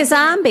 They're Oh, like a reviving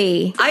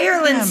zombie.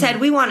 Ireland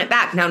said we want it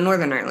back. Now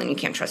Northern Ireland, you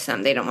can't trust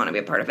them. They don't want to be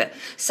a part of it.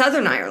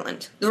 Southern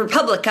Ireland, the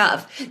Republic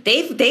of,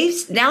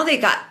 now they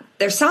got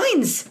their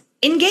signs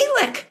in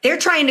Gaelic. They're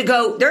trying to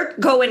go. They're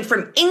going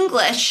from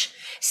English.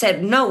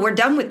 Said no, we're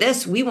done with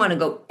this. We want to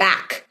go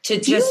back to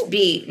just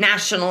be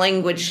national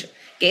language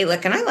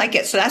Gaelic, and I like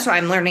it. So that's why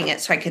I'm learning it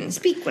so I can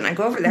speak when I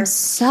go over there.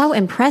 So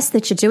impressed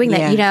that you're doing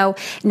that. Yeah.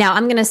 Now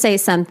I'm going to say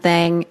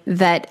something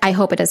that I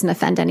hope it doesn't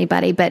offend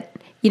anybody, but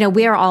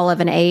we're all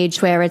of an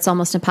age where it's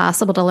almost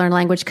impossible to learn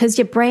language because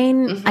your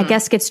brain, I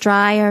guess, gets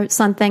dry or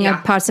something, or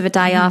parts of it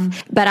die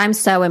off. But I'm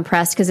so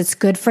impressed because it's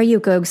good for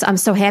you, Googs. I'm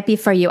so happy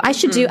for you. I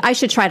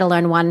should try to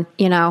learn one,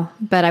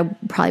 but I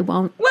probably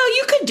won't. Well,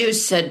 you could do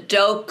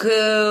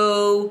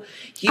Sudoku.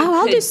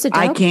 I'll do Sudoku.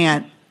 I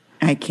can't.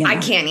 I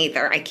can't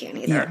either.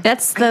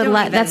 That's I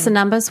don't that's the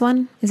numbers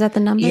one. Is that the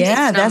numbers?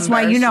 Yeah, It's that's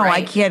why numbers, I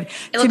right. can't.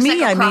 It looks like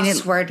a I mean,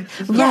 crossword.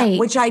 Right.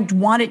 which I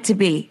want it to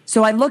be.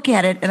 So I look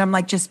at it and I'm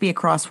like, just be a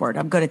crossword.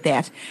 I'm good at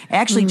that.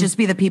 Actually, just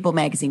be the People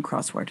Magazine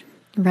crossword.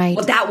 Right.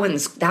 Well,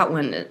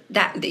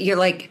 that you're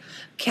like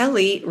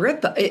Kelly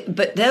Ripa,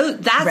 but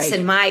that's Right.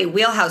 in my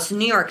wheelhouse.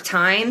 New York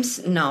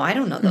Times. No, I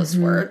don't know those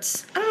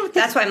words. I don't know.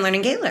 That's why I'm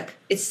learning Gaelic.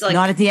 It's like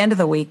Not at the end of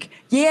the week.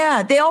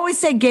 Yeah, they always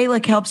say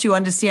Gaelic helps you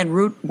understand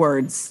root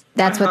words.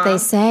 That's what they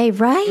say,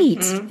 right?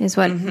 Is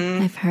what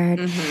I've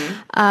heard.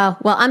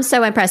 Well, I'm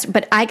so impressed.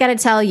 But I got to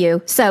tell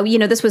you, so,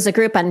 this was a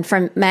group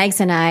from Mags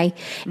and I,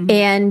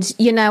 and,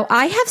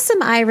 I have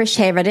some Irish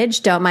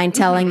heritage, don't mind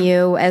telling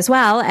you as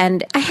well.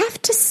 And I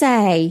have to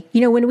say,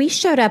 when we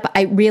showed up,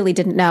 I really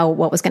didn't know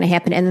what was going to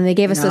happen. And then they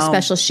gave us those No.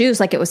 special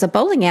shoes like it was a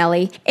bowling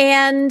alley.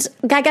 And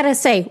I got to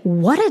say,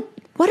 what a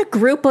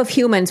group of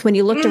humans when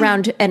you looked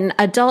around an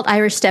adult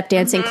Irish step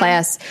dancing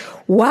class.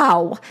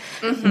 Wow.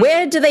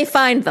 Where do they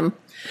find them?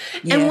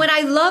 And what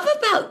I love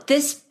about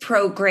this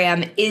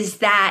program is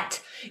that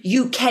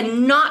you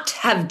cannot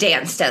have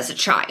danced as a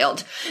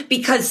child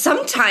because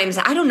sometimes,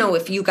 I don't know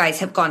if you guys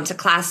have gone to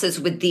classes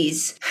with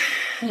these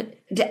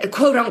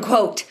quote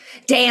unquote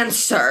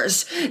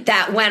dancers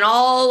that went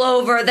all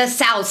over the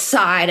South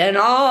Side and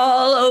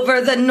all over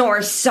the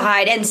North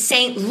Side and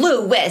St.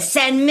 Louis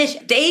and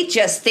they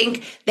just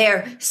think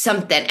they're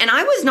something. And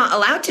I was not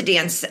allowed to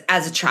dance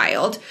as a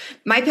child.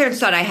 My parents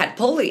thought I had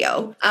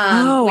polio.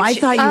 I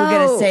thought you were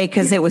going to say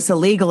because it was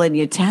illegal in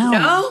your town.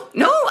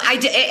 No,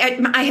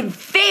 I have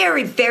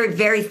very, very,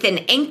 very thin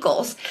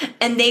ankles,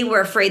 and they were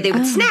afraid they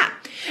would snap.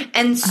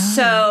 And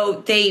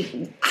so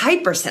they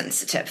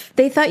hypersensitive.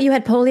 They thought you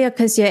had polio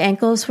because your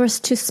ankles were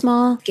too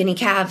small. Skinny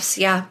calves,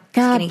 yeah.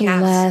 God Skinny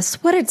calves. bless.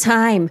 What a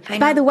time. I know.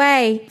 By the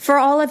way, for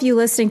all of you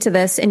listening to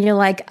this and you're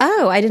like,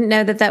 oh, I didn't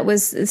know that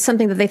was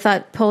something that they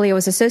thought polio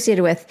was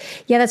associated with.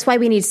 Yeah, that's why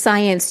we need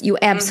science, you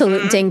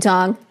absolute ding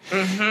dong.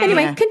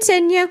 Anyway,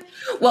 continue.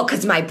 Well,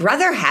 because my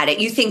brother had it.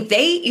 You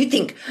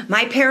think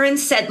my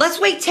parents said, let's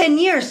wait 10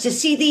 years to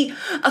see the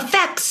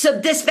effects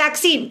of this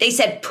vaccine. They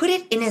said, put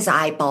it in his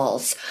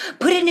eyeballs,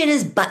 put it in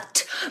his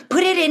butt,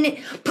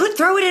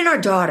 throw it in our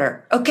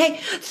daughter. Okay.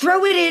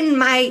 Throw it in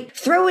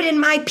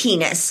my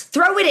penis,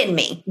 throw it in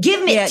me,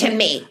 give it to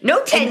me.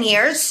 No 10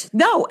 years.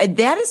 No, and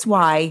that is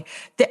why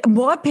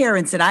more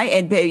parents Pat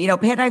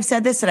and I've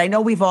said this, and I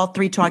know we've all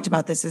three talked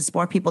about this, is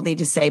more people need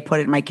to say, put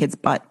it in my kid's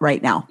butt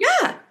right now.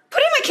 Yeah. Put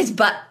it in my kid's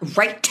butt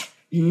right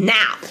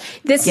now.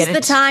 This Get is the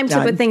it time to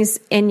done. put things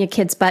in your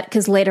kid's butt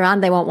because later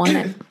on they won't want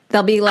it.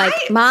 They'll be like,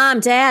 Mom,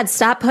 Dad,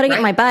 stop putting it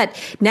in my butt.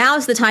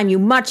 Now's the time you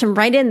march them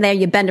right in there,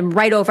 you bend them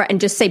right over and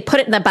just say, put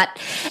it in the butt.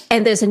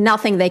 And there's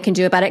nothing they can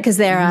do about it because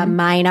they're a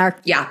minor.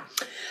 Yeah.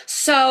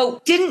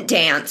 So didn't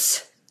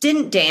dance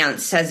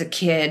as a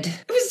kid.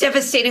 It was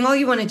devastating. All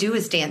you want to do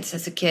is dance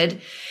as a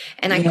kid.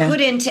 And I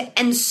couldn't.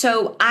 And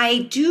so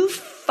I do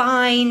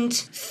find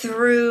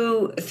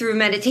through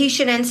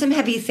meditation and some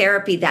heavy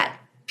therapy that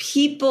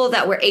people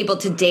that were able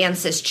to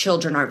dance as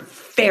children are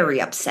very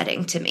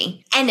upsetting to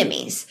me.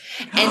 Enemies.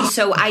 And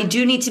so I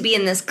do need to be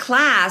in this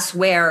class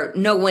where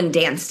no one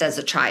danced as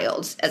a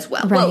child as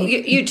well. Right. Well,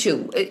 you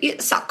too,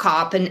 sock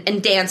hop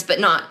and dance, but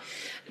not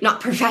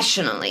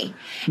professionally.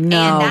 No.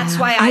 And that's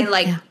why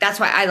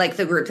I like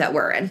the group that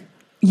we're in.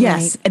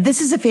 Yes,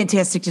 this is a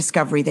fantastic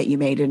discovery that you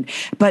made,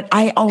 but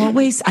I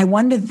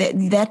wondered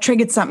that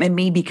triggered something in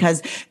me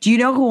because do you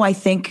know who I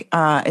think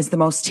is the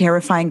most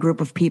terrifying group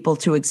of people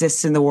to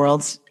exist in the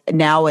world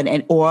now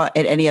and or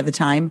at any other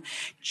time?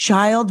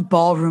 Child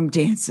ballroom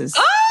dancers.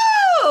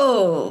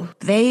 Oh,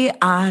 they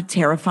are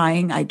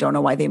terrifying. I don't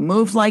know why they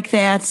move like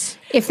that.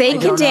 If they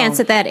can dance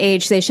at that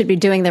age, they should be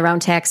doing their own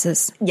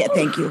taxes. Yeah,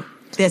 thank you.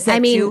 There's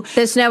that too.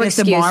 There's no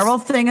excuse. The moral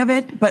thing of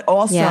it, but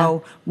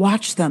also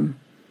watch them.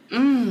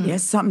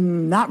 There's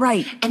something not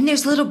right. And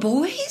there's little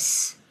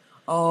boys?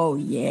 Oh,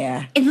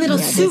 yeah. In little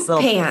suit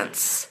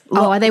pants.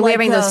 Oh, are they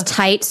wearing those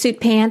tight suit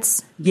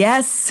pants?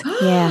 Yes.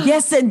 Yeah.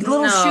 Yes, and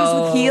little shoes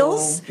with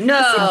heels. No.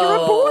 It's like you're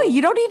a boy.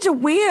 You don't need to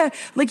wear,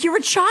 like you're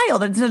a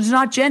child. It's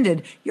not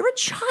gendered. You're a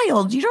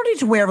child. You don't need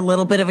to wear a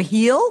little bit of a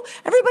heel.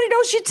 Everybody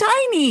knows you're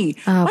tiny.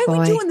 Oh, Why are we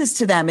boy. doing this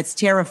to them? It's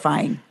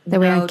terrifying.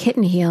 They're wearing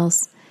kitten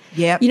heels.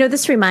 Yep. You know,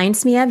 this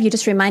reminds me of, you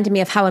just reminded me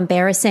of how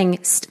embarrassing,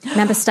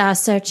 remember Star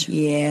Search?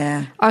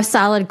 Yeah. Or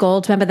Solid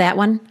Gold, remember that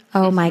one?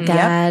 Oh my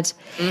God.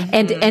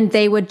 And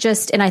they would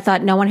just, and I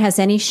thought no one has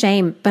any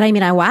shame. But I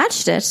mean, I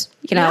watched it,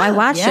 I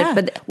watched it,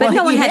 but Well,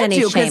 no one you had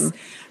any 'cause shame.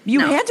 You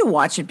had to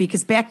watch it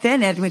because back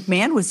then Ed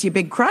McMahon was your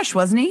big crush,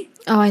 wasn't he?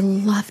 Oh, I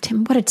loved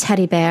him. What a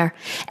teddy bear.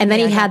 And then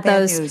he had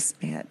those. News,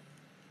 Pat.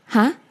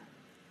 Huh?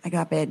 I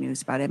got bad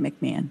news about Ed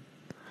McMahon.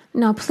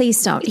 No,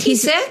 please don't. Is he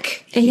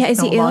sick? Yeah, is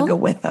no he ill? longer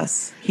with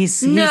us.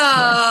 He's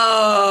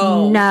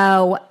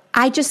No,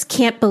 I just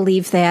can't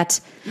believe that.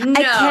 No.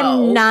 I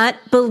cannot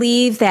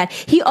believe that.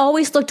 He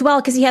always looked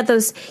well because he had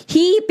those,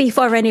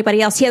 before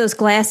anybody else, he had those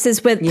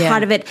glasses with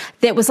part of it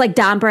that was like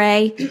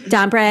Dombre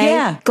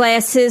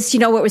glasses,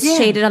 where it was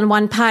shaded on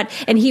one part.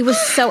 And he was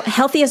so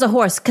healthy as a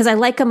horse because I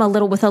like him a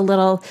little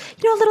little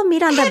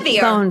meat on Heavier. the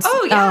bones.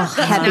 Oh, yeah.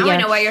 Heavier. Now I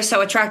know why you're so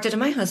attracted to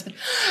my husband.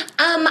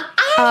 I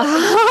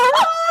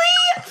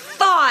really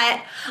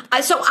thought,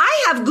 so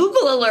I have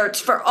Google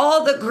alerts for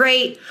all the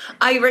great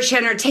Irish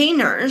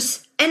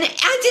entertainers, and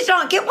I did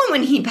not get one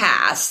when he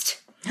passed.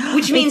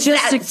 Which means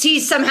that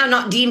he's somehow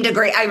not deemed a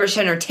great Irish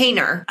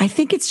entertainer. I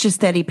think it's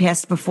just that he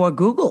passed before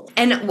Google.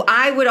 And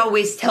I would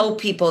always tell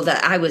people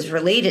that I was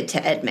related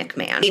to Ed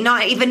McMahon,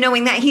 not even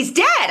knowing that he's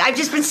dead. I've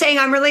just been saying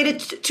I'm related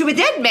to a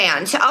dead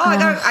man. So,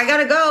 I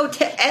gotta go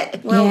to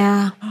Ed. Well,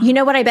 yeah. You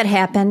know what I bet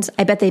happened?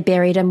 I bet they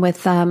buried him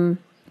with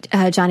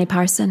Johnny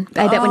Parson.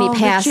 I bet when he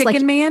passed, the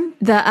Chicken Man?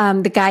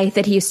 the guy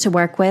that he used to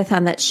work with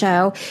on that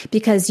show,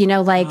 because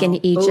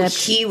in Egypt,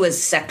 he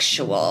was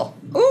sexual.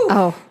 Ooh.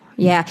 Oh.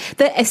 Yeah,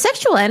 the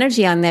sexual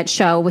energy on that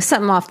show was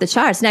something off the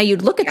charts. Now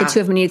you'd look at the two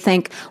of them and you'd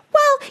think,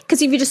 well,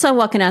 because if you just saw them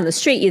walking down the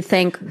street, you'd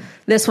think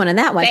this one and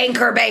that one.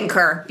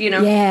 Banker,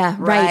 Yeah,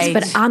 right.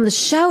 But on the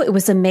show, it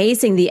was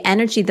amazing the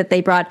energy that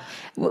they brought.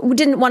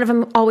 Didn't one of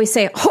them always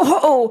say, ho, ho,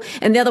 ho,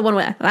 and the other one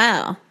went,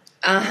 wow.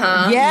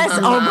 Yes.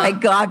 Oh my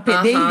God.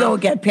 Pat, there you go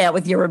again, Pat,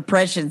 with your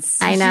impressions.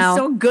 I know.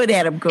 She's so good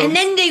at them. And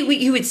then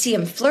you would see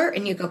him flirt,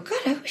 and you go,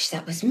 God, I wish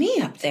that was me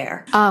up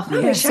there. Oh, I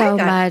wish so I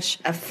got much.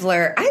 a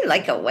flirt. I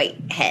like a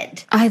white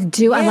head. I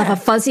do. I love a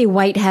fuzzy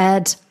white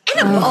head.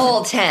 And a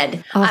bald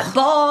head.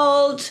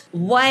 Bald,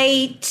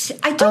 white.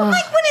 I don't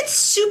like when it's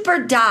super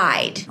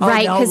dyed. Oh,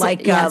 right. No,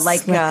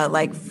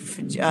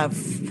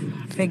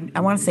 Fig, I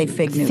want to say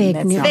Fig Newton. Fig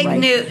That's Newton. not Fig right.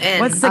 Newton.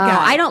 What's the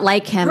guy? I don't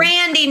like him.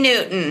 Randy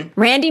Newton.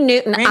 Randy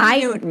Newton.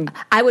 Newton.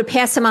 I would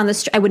pass him on the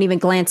street. I wouldn't even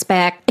glance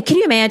back. Can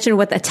you imagine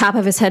what the top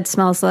of his head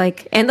smells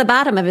like and the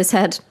bottom of his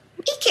head?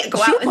 He can't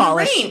go Shoe out in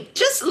polish. the rain.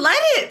 Just let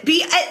it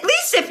be. At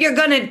least if you're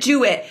going to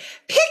do it,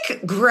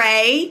 pick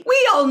gray.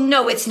 We all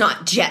know it's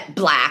not jet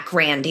black,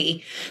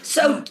 Randy.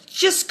 So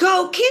just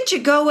go. Can't you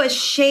go a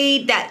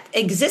shade that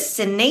exists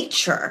in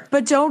nature?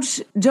 But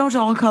don't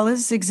all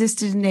colors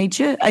exist in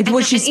nature?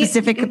 Was she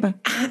specific about?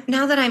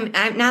 Now that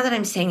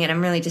I'm saying it,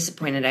 I'm really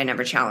disappointed I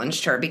never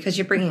challenged her because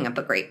you're bringing up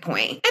a great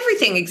point.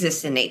 Everything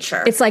exists in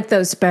nature. It's like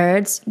those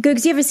birds.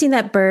 Googs, you ever seen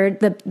that bird,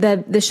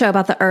 the show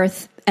about the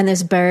earth? And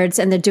there's birds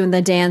and they're doing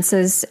the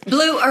dances.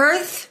 Blue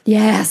Earth?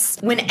 Yes.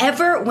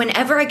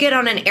 Whenever I get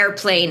on an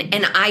airplane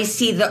and I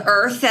see the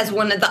Earth as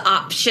one of the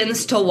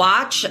options to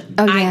watch,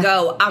 I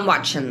go, I'm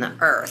watching the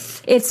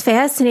Earth. It's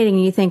fascinating.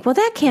 And you think, well,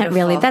 that can't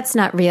really, that's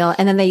not real.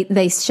 And then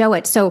they show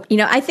it. So,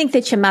 I think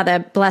that your mother,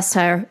 bless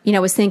her,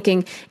 was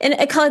thinking, and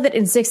a color that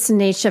exists in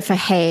nature for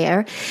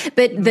hair.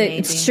 But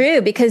it's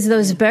true because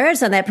those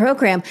birds on that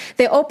program,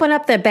 they open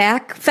up their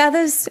back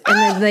feathers and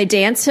then they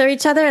dance for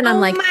each other. And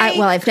I'm like,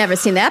 I've never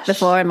seen that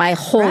before in my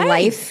whole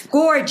life.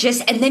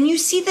 Gorgeous. And then you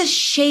see the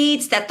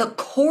shades that the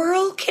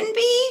coral can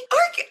be.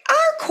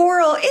 Our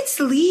coral, it's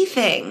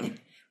leaving.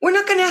 We're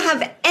not going to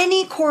have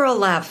any coral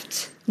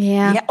left.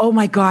 Yeah. Oh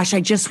my gosh.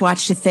 I just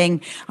watched a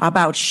thing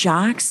about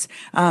sharks.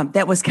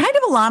 That was kind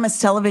of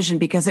alarmist television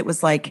because it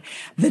was like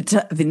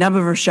the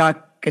number of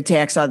shark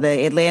attacks on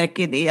the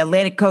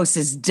Atlantic coast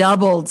has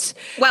doubled.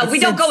 Well, we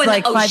don't go in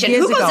the ocean.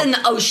 Who goes ago. in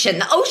the ocean?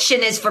 The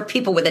ocean is for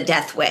people with a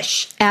death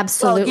wish.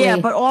 Absolutely. Well,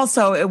 yeah, but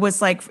also it was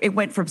like it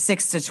went from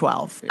 6 to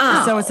 12.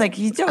 So it's like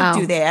you don't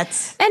do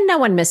that. And no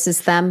one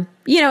misses them.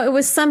 It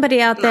was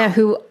somebody out there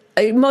who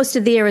most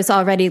of the year is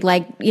already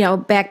like,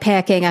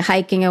 backpacking or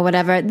hiking or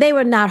whatever. They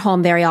were not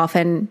home very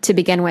often to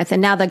begin with,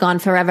 and now they're gone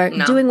forever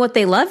doing what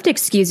they loved.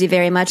 Excuse you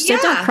very much. So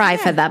don't cry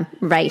for them,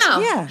 right? No.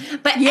 Yeah.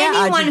 But Yeah,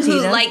 anyone who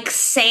Argentina. likes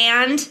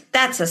sand,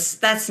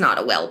 that's not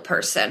a well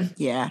person.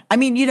 Yeah. I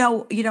mean,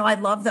 I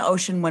love the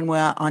ocean when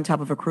we're on top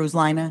of a cruise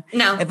liner.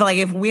 No.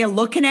 If we're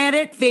looking at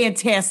it,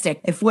 fantastic.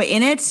 If we're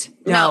in it,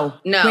 no.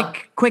 No.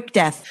 Quick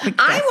death. Quick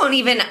I death. won't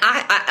even.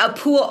 A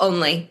pool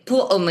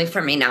only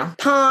for me now.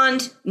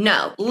 Pond,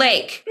 no.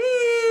 Lake.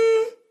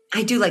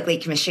 I do like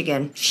Lake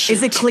Michigan.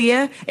 Is it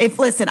clear?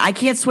 Listen, I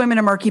can't swim in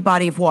a murky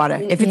body of water.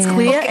 If it's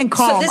clear and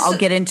calm, this I'll is-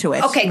 get into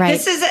it. Okay, Right.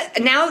 this is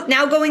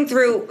now going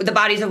through the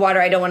bodies of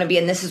water I don't want to be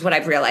in. This is what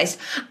I've realized.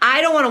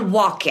 I don't want to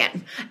walk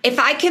in. If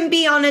I can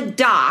be on a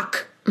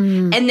dock.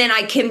 And then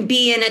I can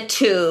be in a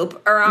tube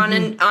or on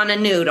a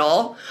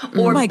noodle,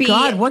 or Oh my be,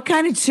 God, what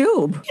kind of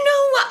tube?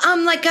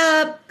 like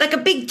a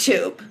big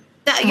tube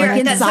that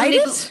inside somebody,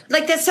 it?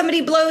 like that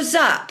somebody blows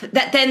up.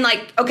 That then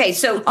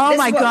so Oh this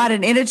my is what- God,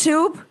 an inner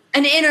tube?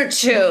 an inner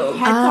tube,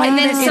 thought and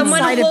you then meant someone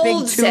inside a big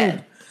holds tube.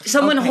 it.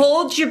 Someone Okay.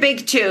 holds your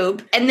big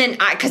tube, and then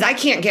because I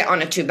can't get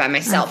on a tube by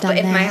myself, I've done but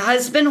if my that.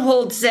 husband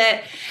holds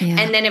it, Yeah.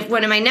 and then if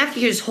one of my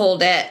nephews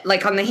hold it,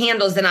 like on the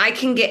handles, then I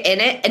can get in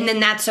it, and then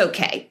that's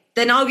okay.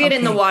 Then I'll get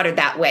in the water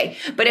that way.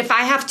 But if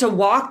I have to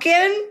walk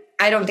in,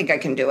 I don't think I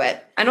can do it.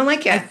 I don't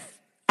like it.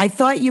 I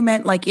thought you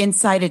meant like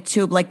inside a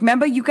tube. Like,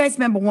 you guys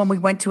remember when we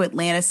went to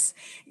Atlantis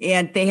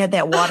and they had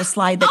that water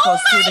slide that goes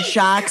through the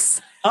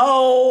sharks?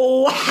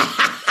 Oh.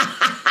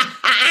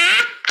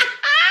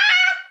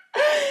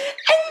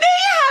 And they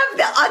have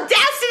the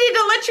audacity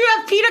to let you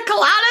have pina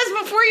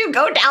coladas before you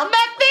go down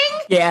that thing?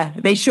 Yeah,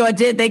 they sure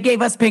did. They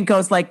gave us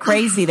pinkos like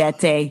crazy that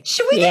day.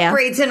 Should we Yeah. get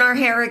braids in our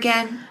hair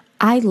again?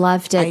 I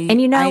loved it.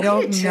 And I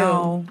don't too.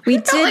 know. we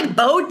I felt did. like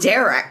Bo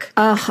Derek.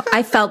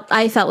 I felt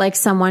like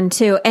someone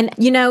too. And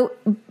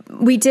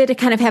we did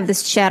kind of have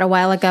this chat a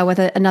while ago with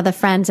another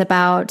friend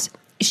about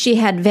she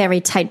had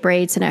very tight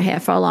braids in her hair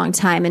for a long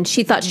time, and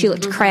she thought she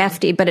looked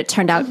crafty, but it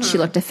turned out she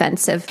looked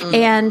offensive.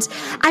 And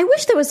I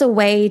wish there was a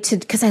way to,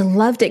 because I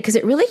loved it, because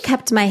it really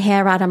kept my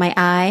hair out of my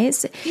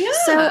eyes. Yeah.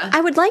 So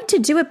I would like to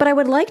do it, but I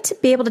would like to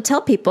be able to tell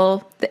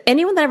people,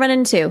 anyone that I run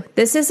into,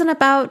 this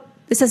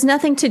has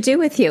nothing to do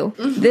with you.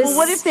 This, Well,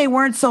 what if they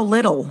weren't so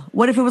little?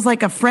 What if it was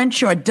like a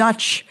French or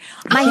Dutch?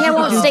 my hair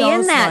won't Do stay in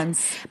those that.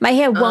 ones. My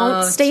hair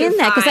won't stay too in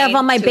that because I have fine,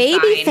 all my too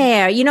baby fine.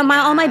 hair.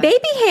 All my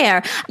baby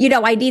hair.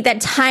 I need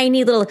that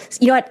tiny little.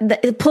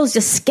 It pulls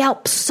your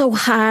scalp so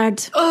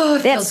hard. Oh,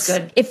 it feels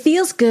good. It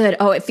feels good.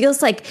 Oh, it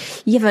feels like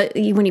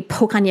when you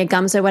poke on your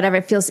gums or whatever.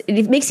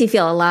 It makes you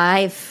feel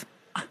alive.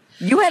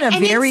 You had a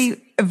And very,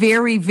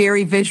 very,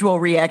 very visual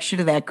reaction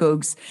to that,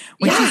 Googs.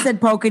 When she Yeah. said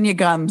poking your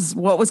gums,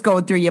 what was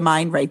going through your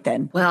mind right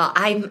then? Well,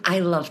 I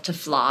love to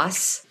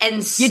floss.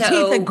 And so Your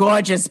teeth are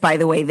gorgeous, by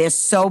the way. They're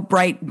so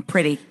bright and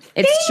pretty.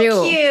 It's Thank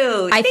true.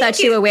 you. I Thank thought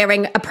you you. were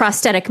wearing a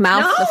prosthetic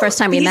mouth the first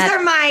time we these met.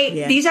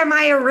 These are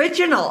my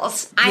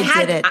originals. You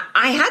did it.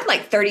 I had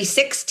like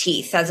 36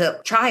 teeth as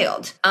a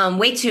child.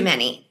 Way too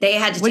many. They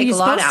had to What are take you a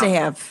lot supposed out. to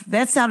have?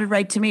 That sounded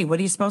right to me. What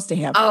are you supposed to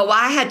have? Oh, well,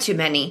 I had too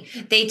many.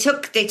 They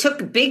took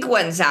big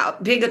ones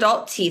out, big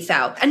adult teeth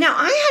out. And now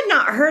I had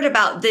not heard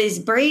about these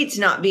braids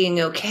not being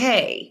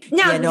okay.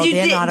 Now, Yeah, no,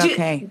 they're not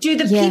okay. Do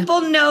the Yeah.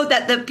 people know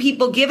that the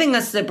people giving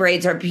us the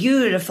braids are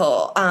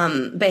beautiful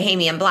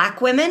Bahamian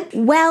black women?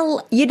 Well,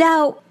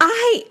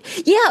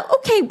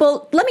 okay.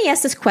 Well, let me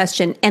ask this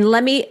question, and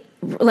let me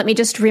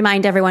just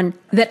remind everyone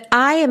that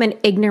I am an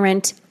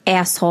ignorant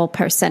asshole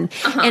person,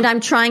 and I'm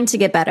trying to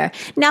get better.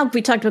 Now,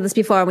 we talked about this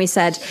before, and we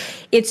said,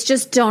 it's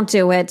just don't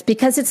do it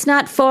because it's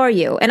not for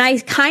you. And I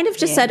kind of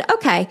just said,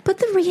 okay, but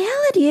the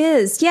reality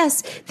is,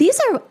 yes, these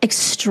are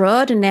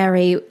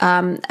extraordinary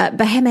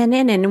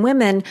Bahamian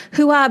women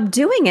who are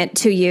doing it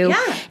to you.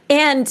 Yeah.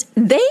 And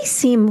they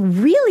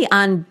seem really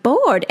on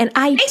board, and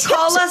I tipped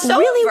call us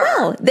really over.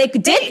 well. They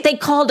did. They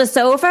called us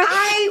over.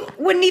 I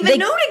wouldn't even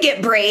know to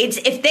get braids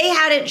if they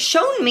hadn't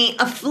shown me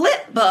a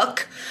flip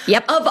book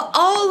Yep. of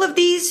all of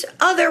these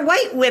other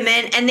white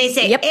women, and they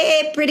say, Yep.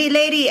 "Hey, pretty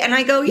lady," and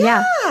I go,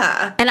 "Yeah."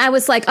 And I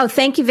was like, oh,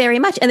 thank you very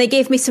much. And they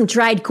gave me some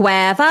dried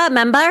guava,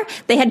 remember?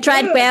 They had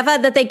dried guava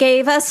that they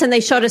gave us, and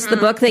they showed us the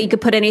book that you could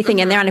put anything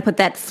in there, and I put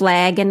that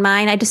flag in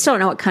mine. I just don't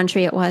know what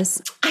country it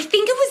was. I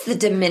think it was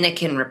the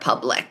Dominican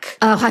Republic.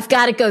 Oh, I've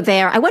got to go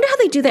there. I wonder how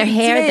they do their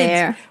hair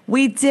there.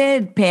 We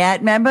did, Pat.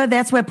 Remember?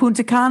 That's where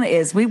Punta Cana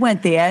is. We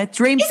went there.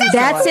 Dreams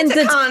That's in the-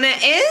 Tacana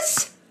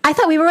is. I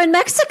thought we were in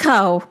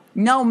Mexico.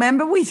 No,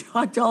 remember we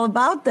talked all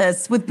about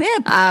this with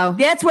Pip. Oh.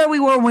 That's where we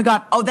were when we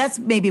got, that's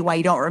maybe why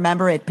you don't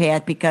remember it,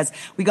 Pat, because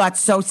we got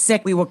so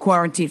sick we were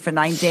quarantined for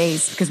 9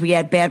 days because we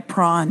had bad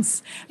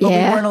prawns. But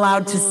Yeah. we weren't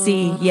allowed to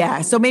see.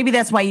 Yeah. So maybe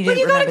that's why you But didn't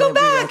you got to remember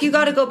go that we were- back. You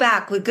got to go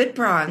back with good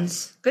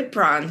prawns. Good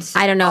prawns.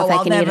 I don't know if I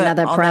I'll can eat never-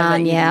 another I'll prawn.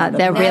 never eat Yeah, another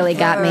that prawn. really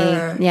got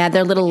Never. me. Yeah,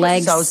 their little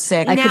legs. so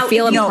sick. I now, could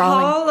feel if them you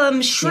crawling. call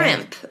them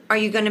shrimp, are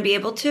you going to be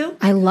able to?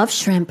 I love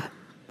shrimp.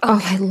 Oh,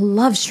 I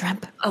love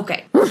shrimp.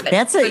 Okay.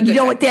 That's it. You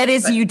know what that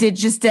is? You did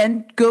just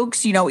then,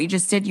 Gooks? You know what you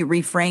just did? You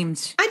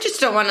reframed. I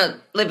just don't want to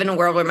live in a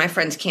world where my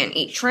friends can't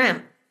eat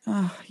shrimp.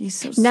 Oh, he's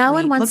so sweet. No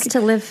one wants to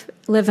live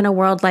in a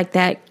world like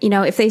that. You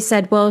know, if they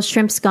said, well,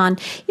 shrimp's gone,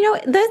 you know,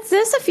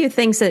 there's a few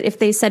things that if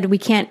they said we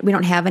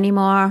don't have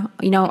anymore,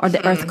 you know, or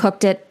the earth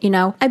cooked it, you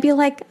know, I'd be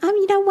like,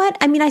 you know what?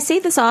 I mean, I say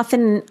this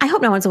often. I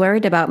hope no one's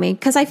worried about me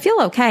because I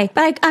feel okay,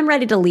 but I'm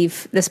ready to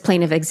leave this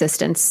plane of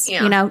existence.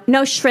 Yeah. You know,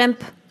 no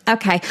shrimp.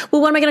 Okay.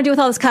 Well, what am I going to do with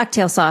all this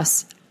cocktail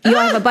sauce? You know,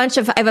 I have a bunch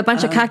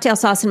of cocktail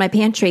sauce in my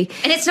pantry.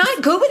 And it's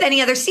not good with any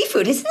other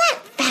seafood. Isn't that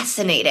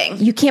fascinating?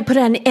 You can't put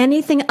it on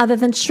anything other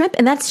than shrimp,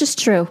 and that's just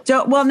true.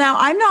 So, well, now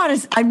I'm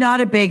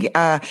not a big.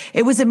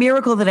 It was a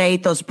miracle that I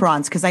ate those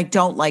prawns because I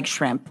don't like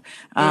shrimp.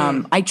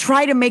 I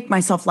try to make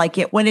myself like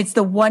it when it's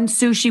the one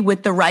sushi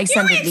with the rice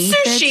You underneath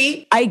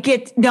eat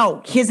sushi?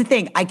 No, here's the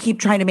thing. I keep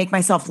trying to make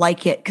myself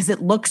like it because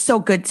it looks so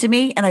good to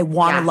me, and I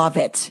want to love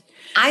it.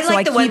 I So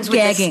like the keep ones with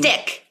gagging. the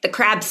stick, the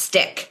crab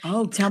stick.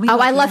 Oh, tell me. Oh,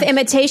 about I love that.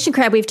 imitation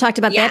crab. We've talked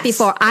about Yes. that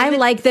before. I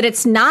like that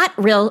it's not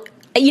real.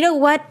 You know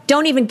what?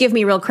 Don't even give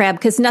me real crab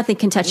because nothing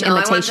can touch No, I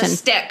want imitation. the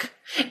stick.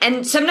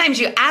 And sometimes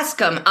you ask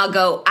them, I'll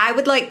go, I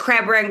would like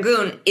crab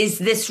rangoon. Is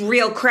this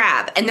real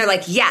crab? And they're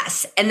like,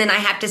 yes. And then I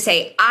have to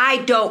say, I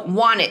don't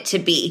want it to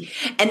be.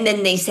 And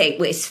then they say,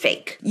 well, it's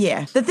fake.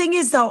 Yeah. The thing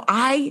is, though,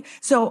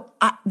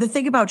 the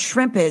thing about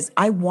shrimp is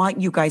I want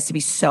you guys to be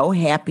so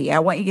happy. I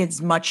want you to get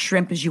as much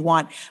shrimp as you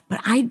want,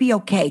 but I'd be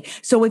okay.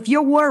 So if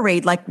you're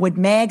worried, like, would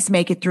Mags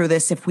make it through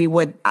this if we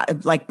would,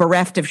 like,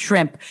 bereft of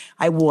shrimp?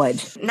 I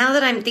would. Now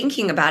that I'm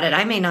thinking about it,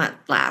 I may not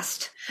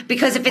last.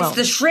 Because if it's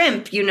the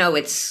shrimp, you know,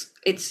 it's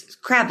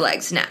crab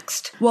legs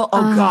next. Well,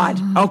 oh God.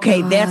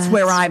 Okay, that's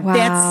where I'm.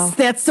 Wow.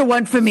 That's the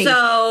one for me.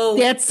 So-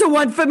 that's the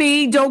one for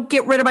me. Don't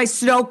get rid of my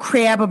snow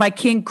crab or my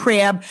king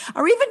crab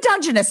or even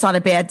Dungeness on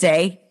a bad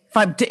day.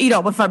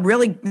 If I'm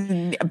really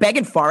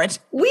begging for it.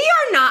 We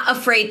are not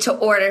afraid to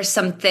order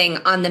something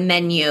on the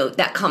menu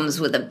that comes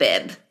with a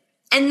bib.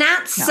 And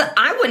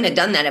I wouldn't have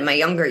done that in my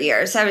younger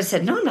years. I would have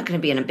said, no, I'm not going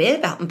to be in a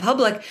bib out in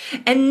public.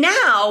 And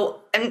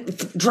now, and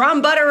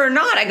drawn butter or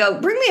not, I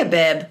go, bring me a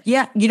bib.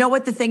 Yeah, you know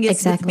what the thing is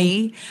Exactly. with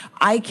me?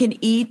 I can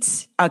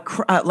eat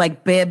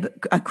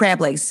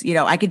crab legs. You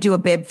know, I could do a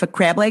bib for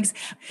crab legs.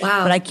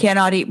 Wow. But I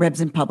cannot eat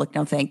ribs in public.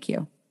 No, thank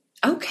you.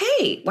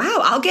 Okay. Wow.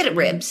 I'll get it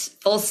ribs,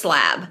 full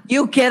slab.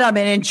 You get them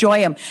and enjoy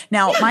them.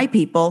 Now, my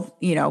people,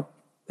 you know,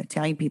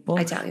 Italians,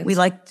 Italians.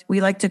 we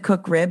like to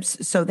cook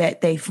ribs so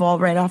that they fall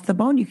right off the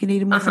bone. You can eat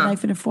them with a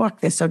knife and a fork.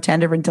 They're so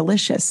tender and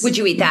delicious. Would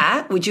you eat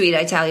that? Would you eat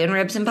Italian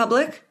ribs in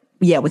public?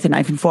 Yeah, with a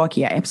knife and fork.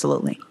 Yeah,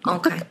 absolutely.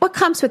 Okay. What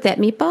comes with that,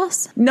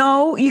 meatballs?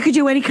 No, you could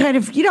do any kind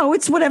of, you know,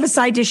 it's whatever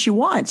side dish you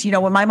want. You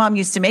know, when my mom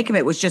used to make them,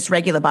 it was just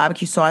regular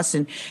barbecue sauce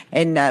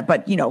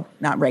but, you know,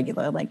 not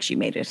regular, like she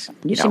made it.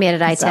 She made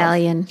it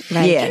Italian.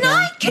 Right?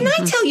 Yeah. Can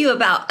I tell you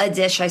about a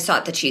dish I saw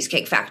at the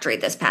Cheesecake Factory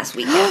this past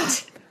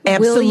weekend?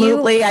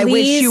 Absolutely. I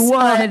wish you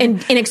would. In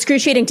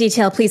excruciating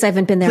detail, please. I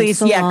haven't been there. Please,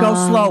 so yeah, go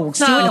long.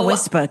 slow. Do it in a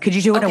whisper. Could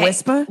you do it in a Okay.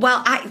 whisper?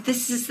 Well,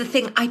 this is the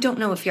thing. I don't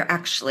know if you're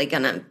actually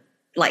going to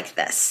like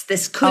this.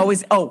 This could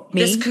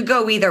me? This could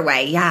go either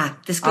way. Yeah,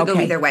 this could go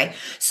Okay. either way.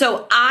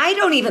 So I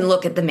don't even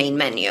look at the main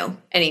menu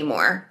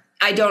anymore.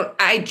 I go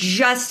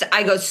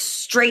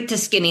straight to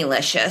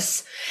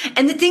Skinnylicious.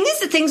 And the thing is,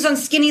 the things on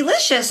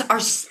Skinnylicious are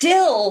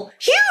still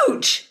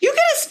huge. You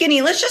get a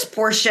Skinnylicious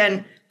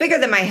portion bigger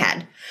than my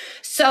head.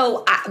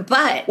 So,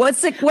 but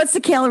What's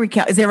the calorie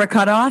count? Is there a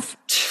cutoff?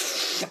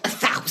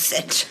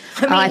 1,000.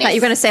 I thought you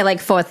were going to say like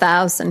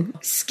 4,000.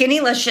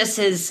 Skinnylicious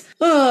is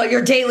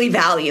your daily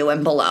value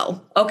and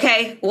below.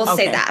 Okay? We'll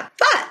say Okay. that.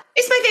 But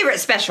it's my favorite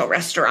special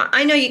restaurant.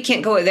 I know you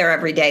can't go there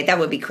every day. That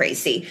would be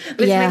crazy.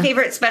 But Yeah. it's my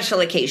favorite special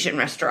occasion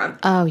restaurant.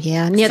 Oh,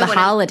 yeah. Near So the when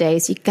I-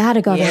 holidays. You got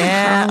to go to the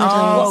Yeah.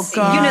 holidays. Oh,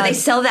 God. You know, they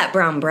sell that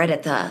brown bread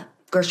at the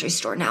grocery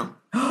store now.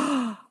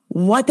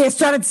 What? They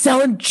started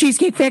selling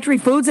Cheesecake Factory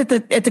foods at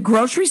the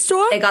grocery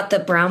store? They got the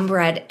brown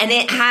bread and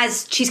it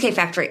has Cheesecake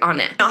Factory on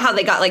it. You know how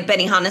they got like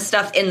Benihana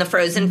stuff in the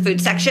frozen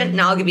food section?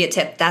 Now I'll give you a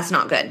tip. That's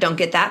not good. Don't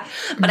get that.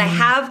 But I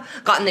have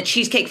gotten the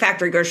Cheesecake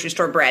Factory grocery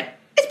store bread.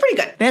 It's pretty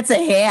good. That's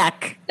a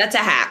hack. That's a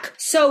hack.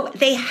 So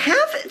they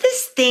have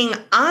this thing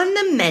on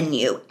the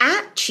menu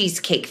at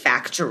Cheesecake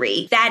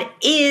Factory that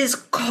is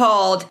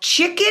called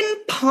chicken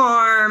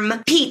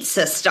parm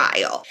pizza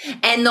style.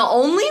 And the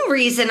only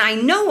reason I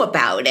know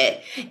about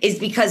it is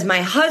because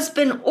my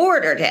husband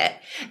ordered it.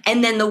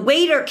 And then the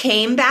waiter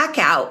came back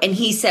out and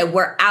he said,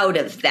 we're out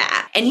of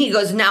that. And he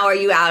goes, now are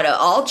you out of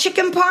all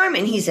chicken parm?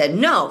 And he said,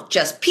 no,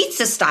 just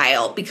pizza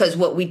style. Because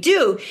what we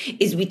do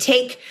is we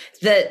take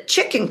the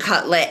chicken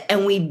cutlet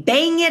and we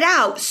bang it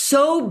out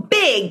so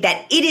big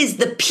that it is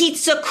the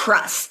pizza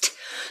crust.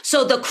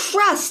 So the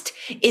crust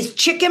is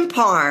chicken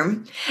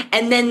parm,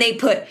 and then they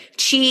put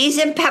cheese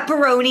and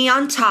pepperoni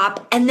on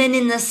top, and then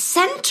in the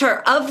center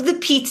of the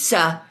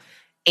pizza,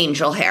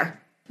 angel hair.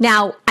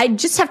 Now, I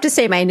just have to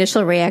say my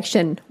initial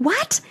reaction,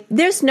 what?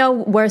 There's no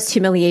worse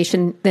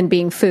humiliation than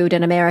being food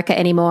in America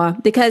anymore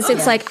because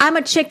it's like, I'm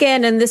a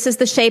chicken and this is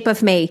the shape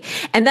of me.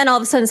 And then all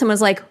of a sudden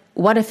someone's like,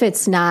 what if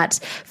it's not?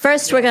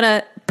 First, we're going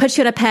to put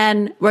you in a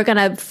pen. We're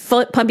going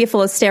to pump you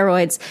full of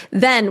steroids.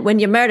 Then when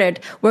you're murdered,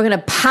 we're going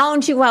to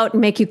pound you out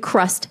and make you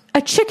crust.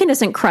 A chicken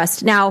isn't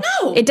crust. Now,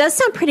 No. it does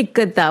sound pretty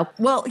good, though.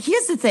 Well,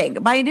 here's the thing.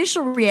 My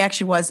initial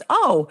reaction was,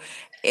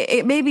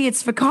 maybe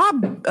it's for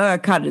cob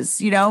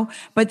cutters,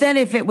 But then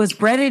if it was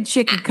breaded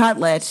chicken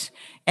cutlet,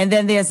 and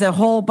then there's a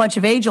whole bunch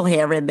of angel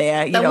hair in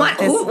there, Then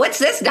what's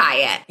this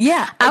diet?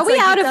 Yeah. Are it's we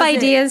like out it of doesn't-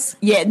 ideas?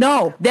 Yeah,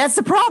 no, that's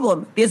the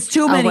problem. There's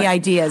too many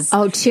ideas.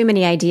 Oh, too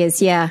many ideas.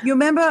 Yeah. You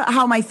remember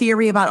how my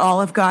theory about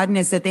Olive Garden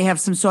is that they have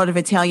some sort of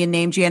Italian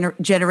name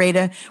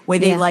generator where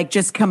they Yeah.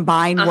 just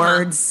combine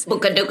words,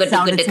 Buka-duka-duka-duka.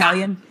 sound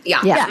Italian? Yeah.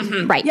 Yeah.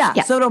 Mhm. Right.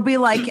 Yeah. So it'll be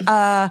like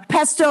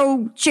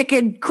pesto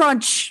chicken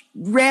crunch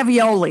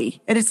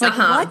ravioli. And it's like,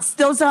 what?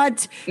 Those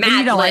aren't,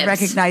 Mad I Libs.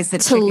 recognize the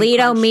chicken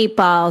Toledo crunch.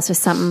 meatballs or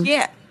something.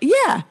 Yeah.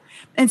 Yeah.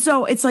 And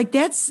so it's like,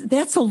 that's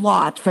a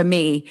lot for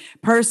me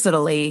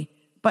personally.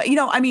 But,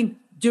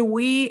 do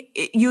we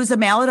use a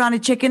mallet on a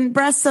chicken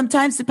breast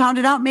sometimes to pound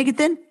it out and make it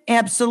thin?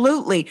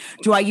 Absolutely.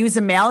 Do I use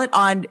a mallet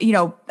on,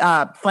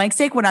 flank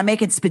steak when I'm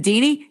making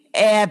spadini?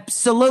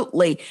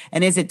 Absolutely.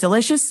 And is it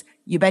delicious?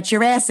 You bet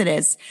your ass it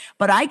is.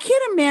 But I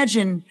can't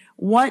imagine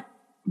what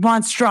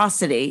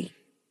monstrosity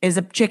is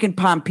a chicken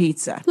palm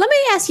pizza. Let me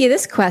ask you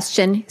this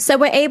question. So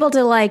we're able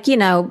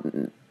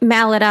to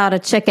mallet out a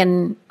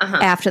chicken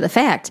after the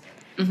fact.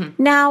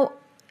 Now,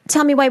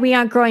 tell me why we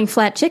aren't growing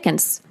flat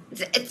chickens.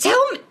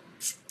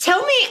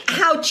 Tell me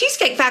how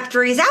Cheesecake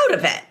Factory is out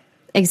of it.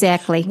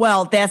 Exactly.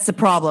 Well, that's the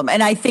problem.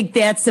 And I think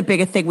that's the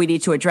bigger thing we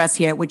need to address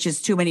here, which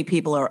is too many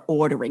people are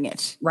ordering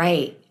it.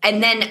 Right.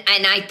 And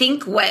I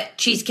think what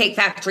Cheesecake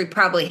Factory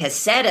probably has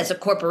said as a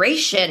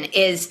corporation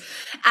is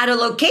at a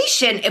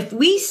location, if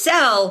we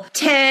sell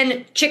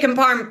 10 chicken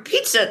parm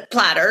pizza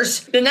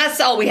platters, then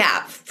that's all we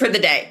have for the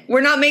day.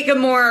 We're not making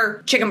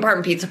more chicken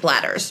parm pizza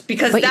platters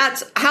because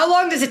how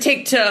long does it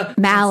take to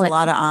mallet? A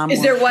lot of omelets.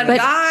 Is there one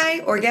guy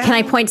or gal? Can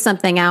I point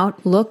something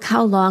out? Look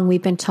how long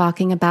we've been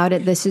talking about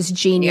it. This is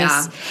genius.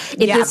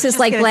 Yeah, This I is was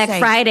like just Black gonna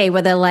say. Friday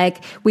where they're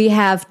like, we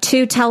have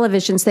 2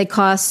 televisions. They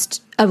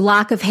cost a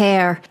lock of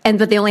hair,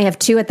 but they only have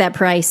 2 at that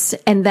price.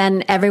 And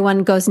then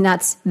everyone goes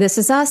nuts. This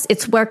is us.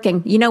 It's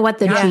working. You know what?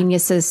 They're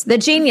geniuses. They're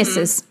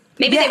geniuses.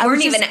 Maybe Yeah, they I was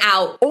weren't even just-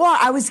 out. Or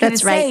I was going to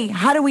That's say, right.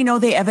 how do we know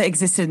they ever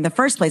existed in the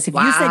first place? If you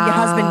said your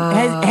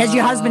husband, has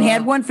your husband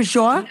had one for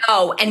sure?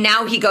 Oh, and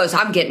now he goes,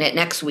 I'm getting it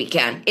next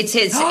weekend. It's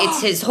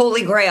his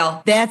holy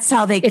grail. That's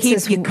how they keep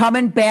his- you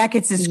coming back.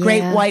 It's this great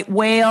Yeah. white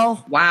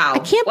whale. Wow. I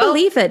can't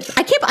believe it.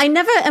 I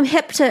never am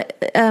hip to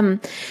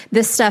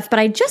this stuff, but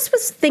I just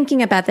was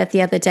thinking about that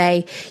the other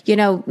day,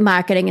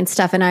 marketing and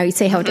stuff. And I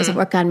say how it doesn't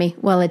work on me.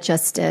 Well, it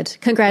just did.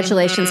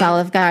 Congratulations,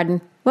 Olive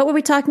Garden. What were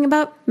we talking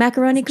about?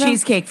 Macaroni Grill?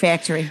 Cheesecake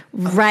Factory.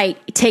 Right.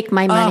 Take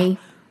my money.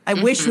 I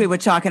wish we were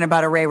talking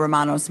about a Ray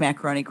Romano's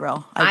macaroni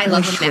grill. I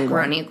love wish a we were.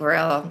 macaroni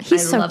grill.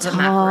 He's I so love a tall.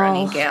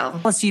 macaroni grill.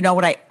 Plus, you know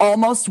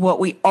what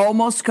we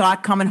almost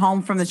got coming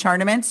home from the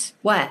tournament?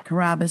 What?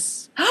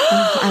 Carrabba's.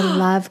 I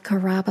love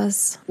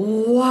Carrabba's.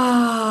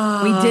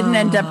 Wow. We didn't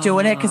end up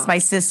doing it because my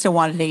sister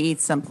wanted to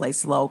eat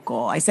someplace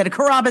local. I said,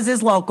 Carrabba's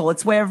is local.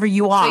 It's wherever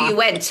you are. So you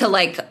went to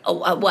like a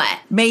what?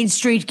 Main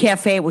Street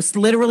Cafe. It was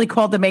literally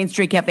called the Main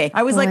Street Cafe.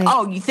 I was like, Right.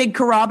 oh, you think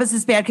Carrabba's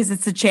is bad because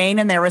it's a chain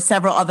and there are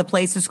several other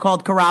places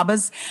called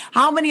Carrabba's?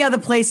 How many other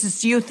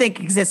places do you think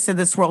exist in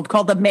this world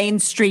called the Main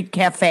Street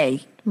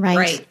Cafe? Right.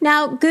 Right.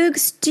 Now,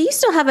 Googs, do you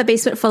still have a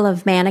basement full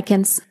of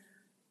mannequins?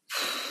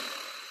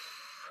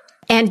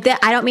 And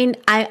I don't mean,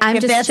 I'm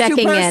If just that's too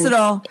checking in.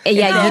 personal.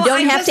 Yeah, No, you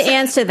don't I'm have to just-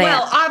 answer that.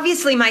 Well,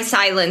 obviously my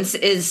silence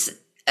is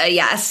a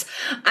yes.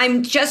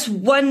 I'm just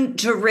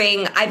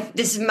wondering,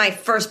 this is my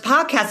first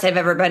podcast I've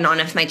ever been on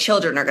if my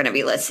children are going to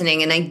be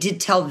listening. And I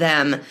did tell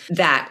them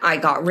that I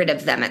got rid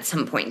of them at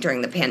some point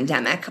during the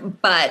pandemic.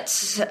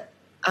 But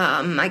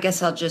I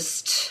guess I'll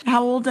just...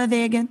 How old are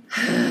they again?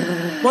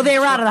 Well,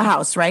 they're out of the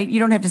house, right? You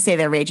don't have to say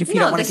their age if you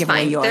don't want that's to give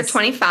away fine. yours. They're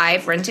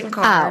 25, renting Oh,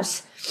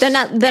 cars. they're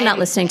not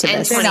listening to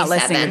and this. They're not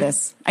listening to 27.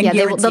 this. I Yeah,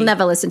 they'll guarantee.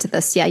 never listen to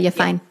this. Yeah, you're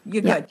fine.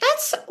 You're Yeah. good.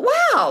 That's...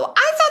 Wow.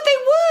 I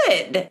thought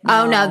they would.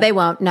 Oh, no, they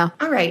won't. No.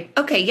 All right.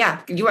 Okay, yeah.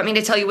 You want me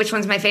to tell you which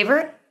one's my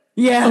favorite?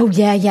 Yeah. Oh,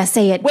 yeah,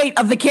 say it. Wait,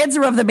 of the kids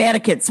or of the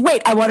mannequins?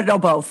 Wait, I want to know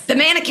both. The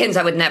mannequins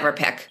I would never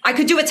pick. I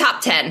could do a top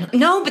 10.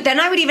 No, but then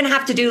I would even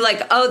have to do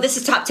like, oh, this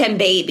is top 10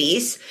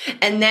 babies.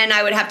 And then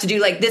I would have to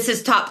do like, this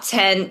is top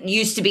 10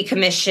 used to be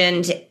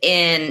commissioned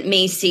in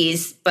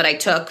Macy's, but I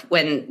took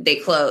when they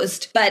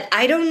closed. But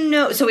I don't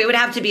know. So it would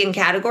have to be in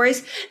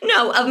categories.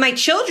 No, of my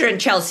children,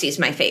 Chelsea's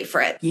my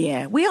favorite.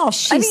 Yeah, we all.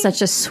 She's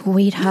such a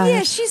sweetheart.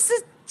 Yeah, she's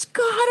the.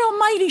 God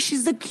almighty,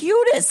 she's the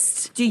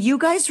cutest. Do you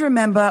guys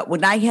remember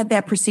when I had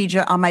that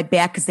procedure on my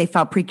back because they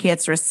found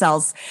precancerous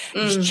cells?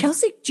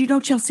 Chelsea, do you know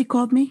Chelsea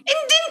called me? And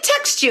didn't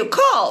text you,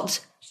 called.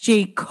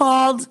 She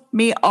called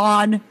me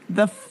on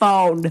the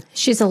phone.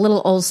 She's a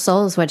little old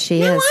soul is what she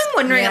Now is. I'm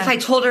wondering Yeah. if I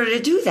told her to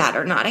do that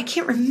or not. I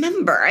can't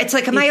remember. It's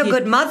like, am I a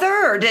good mother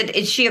or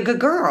is she a good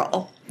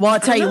girl? Well, I'll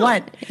tell you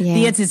what, Yeah.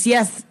 the answer is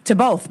yes to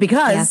both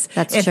because Yes,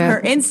 that's if true. her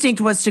instinct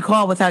was to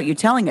call without you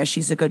telling her,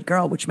 she's a good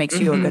girl, which makes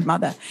you a good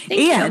mother.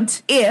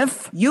 And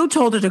if you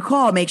told her to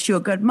call, makes you a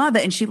good mother,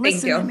 and she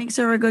listened, you. it makes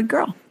her a good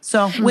girl.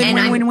 So win, And win,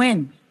 I'm- win,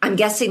 win. I'm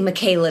guessing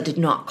Michaela did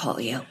not call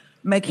you.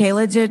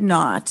 Michaela did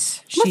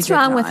not. What's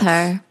wrong with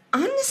her?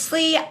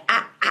 Honestly,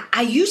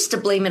 I used to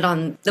blame it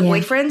on the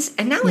boyfriends,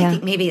 and now I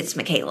think maybe it's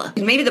Michaela.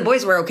 Maybe the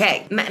boys were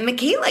okay.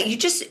 Michaela,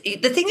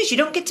 the thing is, you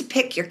don't get to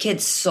pick your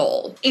kid's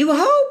soul. You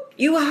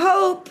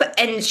hope,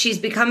 and she's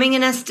becoming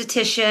an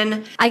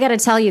esthetician. I got to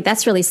tell you,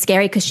 that's really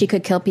scary because she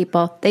could kill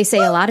people. They say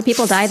a lot of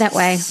people die that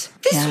way.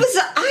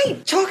 I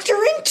talked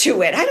her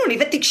into it. I don't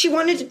even think she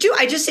wanted to do.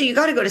 I just said, you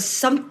got to go to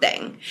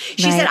something.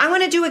 She said, I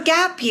want to do a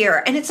Gap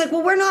year. And it's like,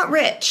 well, we're not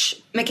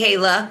rich,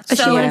 Michaela. So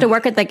she wanted to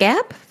work at the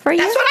Gap for you?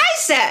 That's what I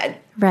said.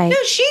 Right. No,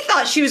 she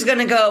thought she was going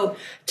to go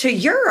to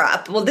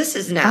Europe. Well, this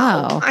is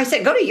now. Oh. I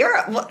said, go to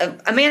Europe. Well,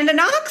 Amanda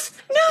Knox?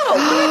 No, we're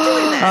not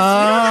doing this.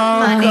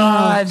 Oh,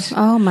 God.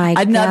 Oh, my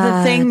God.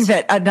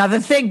 Another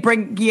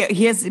thing.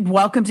 Here's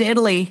welcome to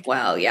Italy.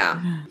 Well,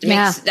 yeah.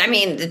 Yeah.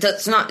 It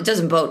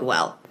doesn't bode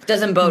well. It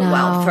doesn't bode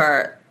well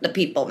for the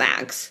people,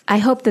 Mags. I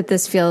hope that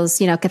this feels,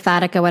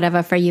 cathartic or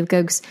whatever for you,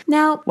 Googs.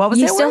 Now, what was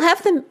you that still word?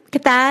 have the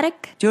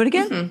cathartic? Do it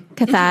again.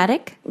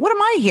 Cathartic? What am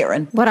I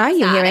hearing? What are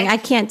you hearing? I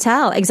can't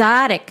tell.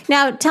 Exotic.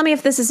 Now, tell me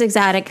if this is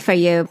exotic for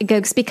you,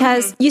 Googs,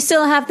 because you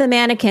still have the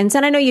mannequins,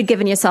 and I know you'd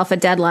given yourself a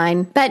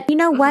deadline, but you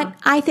know what?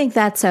 I think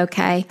that's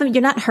okay. I mean,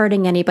 you're not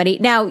hurting anybody.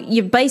 Now,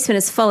 your basement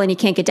is full and you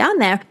can't get down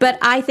there, but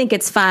I think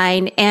it's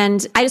fine,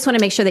 and I just want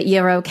to make sure that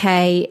you're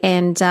okay,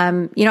 and,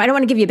 I don't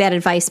want to give you bad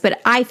advice, but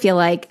I feel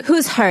like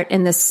who's hurt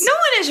in this? No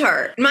one is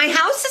hurt. My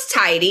house is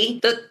tidy,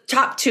 the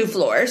top 2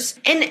 floors,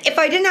 and if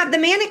I didn't have the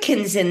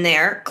mannequins in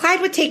there,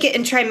 Clyde would take it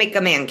and try and make a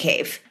man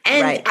cave.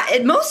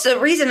 And most of the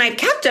reason I've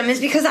kept him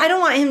is because I don't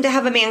want him to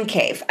have a man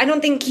cave. I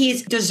don't think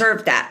he's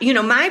deserved that.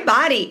 My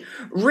body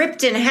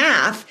ripped in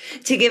half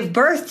to give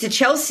birth to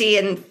Chelsea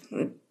and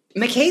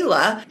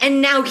Michaela,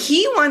 and now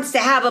he wants to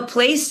have a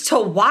place to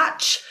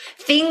watch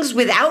things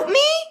without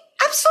me?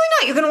 Absolutely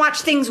not. You're going to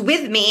watch things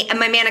with me, and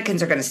my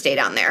mannequins are going to stay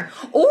down there.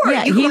 Or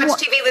you can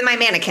watch TV with my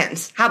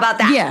mannequins. How about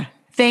that? Yeah.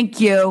 Thank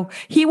you.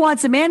 He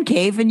wants a man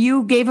cave, and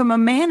you gave him a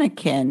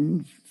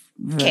mannequin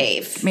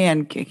cave.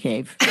 Man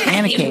cave. I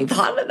hadn't even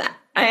thought of that.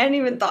 I hadn't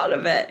even thought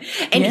of it.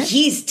 And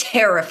he's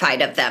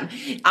terrified of them.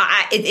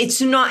 It's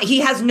not,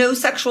 he has no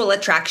sexual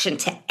attraction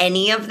to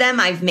any of them.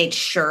 I've made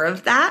sure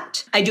of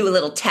that. I do a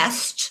little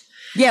test.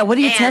 Yeah, what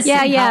are you testing?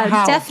 Yeah,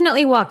 How?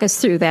 definitely walk us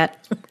through that.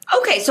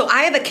 Okay, so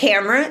I have a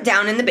camera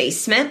down in the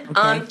basement,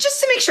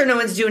 just to make sure no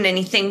one's doing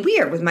anything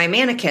weird with my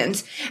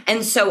mannequins.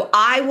 And so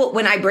I will,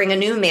 when I bring a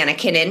new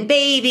mannequin in,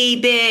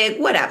 baby,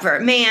 big, whatever,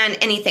 man,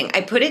 anything,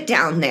 I put it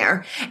down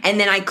there. And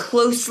then I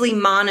closely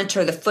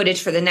monitor the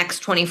footage for the next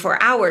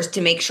 24 hours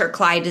to make sure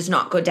Clyde does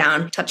not go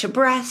down, touch a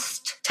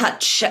breast,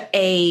 touch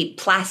a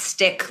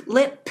plastic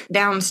lip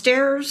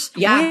downstairs.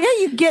 Yeah. Where are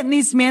you getting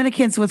these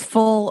mannequins with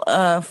full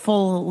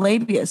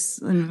labius?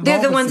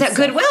 They're the ones at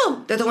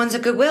Goodwill. They're the ones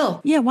at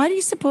Goodwill. Yeah, why do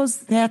you suppose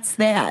that's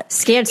that?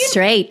 Scared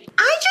straight.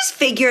 I just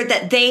figured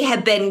that they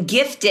have been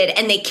gifted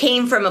and they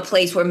came from a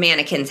place where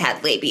mannequins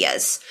had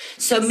labias.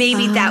 So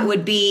maybe that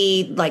would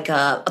be like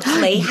a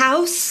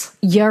playhouse.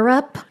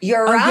 Europe?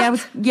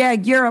 Oh, yeah,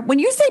 Europe. When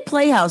you say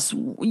playhouse,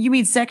 you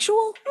mean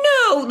sexual?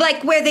 No,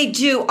 like where they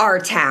do Our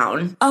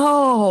Town.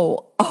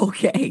 Oh,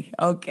 okay.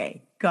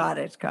 Got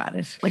it.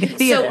 Like a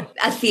theater.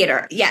 So, a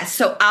theater, yes.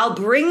 So I'll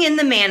bring in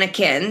the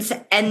mannequins,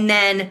 and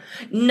then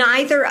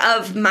neither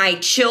of my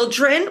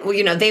children,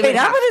 they would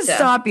have I'm going to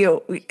stop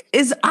you.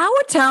 Is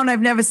Our Town, I've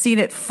never seen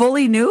it,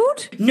 fully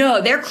nude?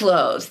 No, they're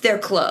closed.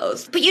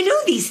 But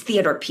these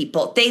theater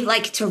people, they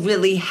like to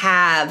really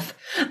have...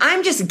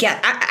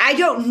 I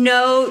don't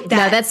know that.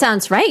 No, that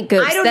sounds right,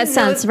 Googs. That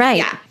sounds right.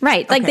 Yeah.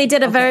 Right. Like they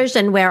did a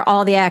version where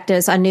all the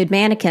actors are nude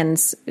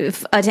mannequins,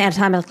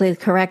 anatomically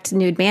correct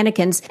nude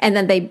mannequins. And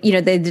then they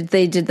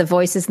did the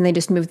voices and they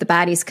just moved the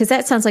bodies. Cause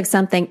that sounds like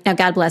something. Now,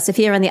 God bless. If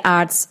you're in the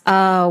arts,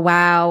 oh,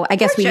 wow. I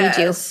guess we need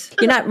you.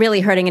 You're not really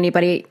hurting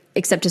anybody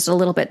except just a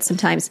little bit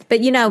sometimes.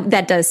 But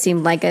that does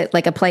seem like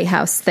a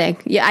playhouse thing.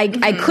 Yeah,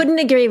 I couldn't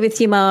agree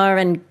with you more,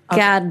 and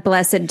God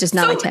bless it, just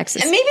not like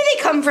Texas. And maybe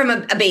they come from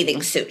a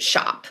bathing suit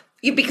shop.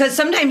 Because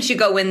sometimes you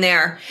go in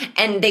there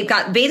and they've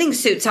got bathing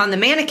suits on the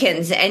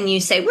mannequins and you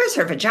say, where's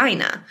her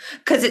vagina?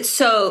 Because it's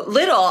so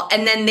little.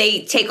 And then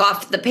they take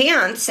off the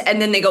pants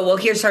and then they go, well,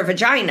 here's her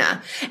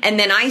vagina. And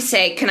then I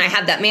say, can I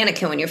have that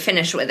mannequin when you're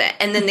finished with it?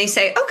 And then they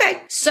say,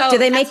 okay. So do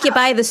they make you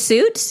buy the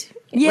suit?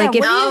 Yeah, what do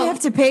you have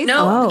to pay for?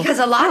 No, because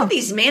a lot of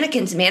these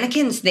mannequins,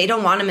 they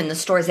don't want them in the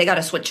stores. They got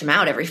to switch them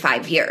out every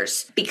 5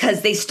 years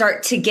because they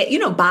start to get,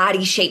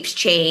 body shapes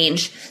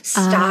change,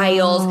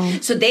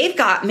 styles. So they've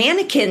got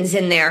mannequins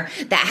in there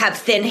that have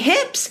thin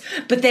hips,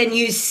 but then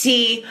you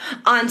see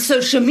on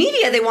social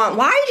media, they want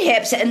wide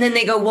hips. And then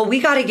they go, well, we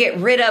got to get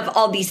rid of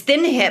all these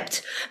thin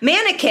hipped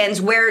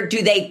mannequins. Where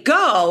do they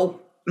go?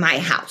 my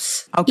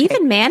house. Okay.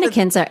 Even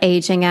mannequins are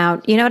aging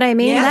out. You know what I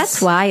mean? Yes.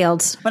 That's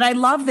wild. But I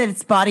love that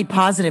it's body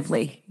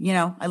positively. You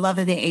know, I love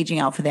that they're aging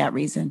out for that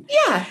reason.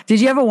 Yeah.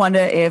 Did you ever wonder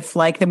if,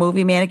 like the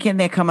movie Mannequin,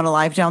 they're coming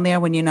alive down there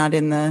when you're not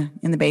in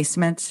the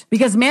basement?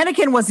 Because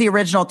Mannequin was the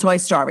original Toy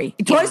Story.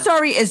 Toy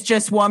Story is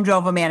just warmed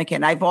over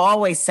Mannequin. I've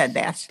always said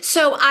that.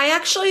 So I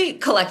actually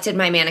collected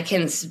my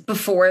mannequins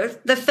before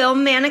the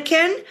film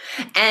Mannequin.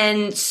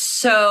 And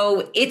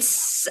so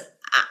it's,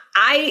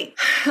 I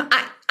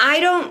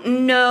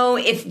don't know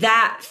if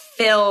that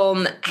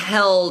film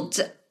held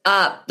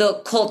up the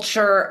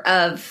culture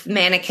of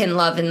mannequin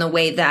love in the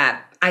way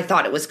that I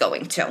thought it was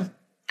going to.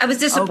 I was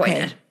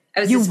disappointed. Okay. I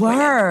was You disappointed.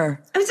 were.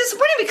 I was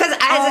disappointed because, as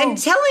I'm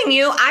telling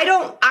you,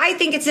 I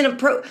think it's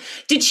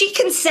did she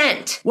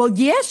consent? Well,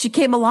 yes, she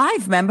came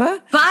alive,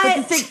 remember? But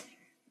the thing-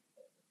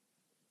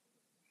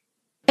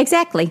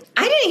 Exactly.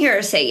 I didn't hear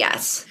her say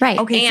yes. Right.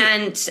 Okay.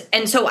 And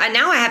so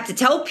now I have to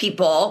tell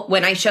people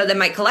when I show them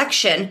my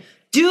collection,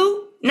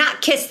 do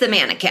not kiss the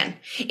mannequin.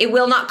 It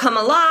will not come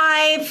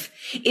alive.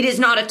 It is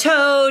not a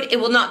toad. It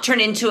will not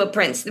turn into a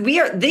prince.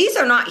 These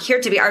are not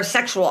here to be our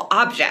sexual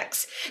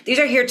objects. These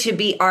are here to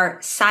be our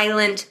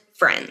silent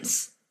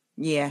friends.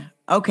 Yeah.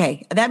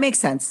 Okay. That makes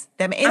sense.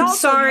 I'm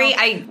sorry.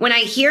 When I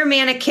hear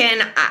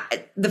Mannequin,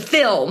 the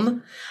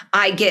film,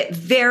 I get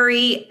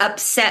very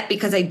upset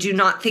because I do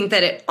not think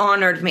that it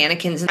honored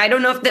mannequins. I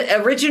don't know if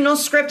the original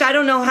script, I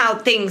don't know how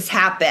things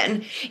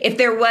happen. If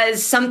there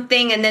was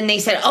something and then they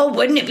said, oh,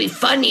 wouldn't it be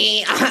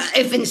funny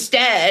if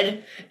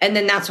instead, and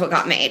then that's what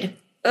got made.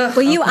 Ugh.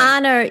 Well, you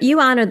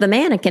honor the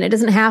mannequin. It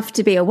doesn't have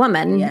to be a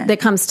woman that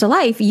comes to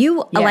life.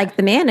 You like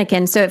the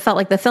mannequin, so it felt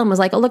like the film was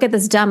like, oh, look at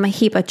this dumb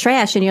heap of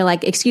trash, and you're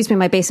like, excuse me,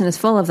 my basin is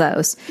full of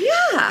those.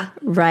 Yeah.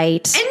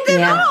 Right. And they're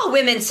not all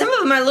women. Some of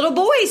them are little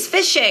boys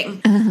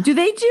fishing. Do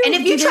they do? And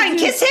if you try and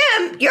kiss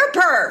him, you're a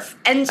perv.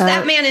 And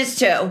that man is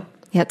too.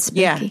 Yeah, it's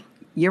spooky. Yeah.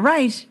 You're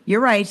right. You're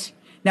right.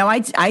 Now,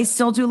 I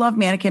still do love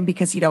Mannequin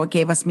because, you know, it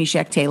gave us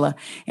Meshach Taylor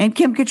and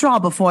Kim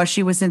Cattrall before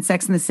she was in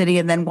Sex and the City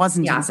and then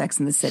wasn't in Sex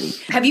and the City.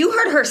 Have you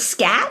heard her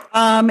scat?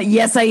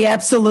 Yes, I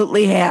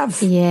absolutely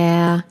have.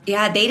 Yeah.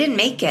 Yeah, they didn't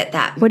make it.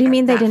 What do you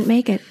mean they didn't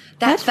make it?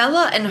 That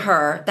fella and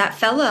her, her The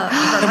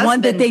husband,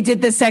 one that they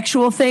did the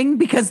sexual thing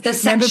because the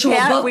remember, sexual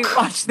Pat? book. We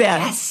watched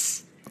that. Yes.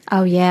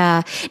 Oh,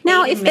 yeah.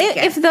 Now, didn't make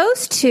it. if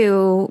those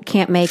two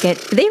can't make it,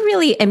 they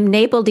really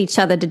enabled each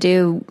other to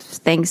do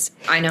things.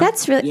 I know.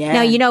 That's really, Yeah.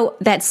 now, you know,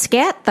 that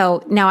scat,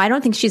 though, now I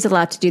don't think she's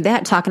allowed to do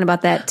that, talking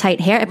about that tight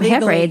hair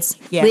braids.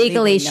 Yeah, legally,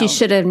 legally, she no.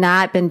 should have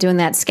not been doing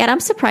that scat.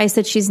 I'm surprised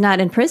that she's not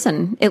in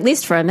prison, at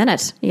least for a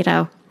minute, you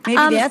know.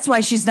 Maybe that's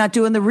why she's not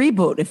doing the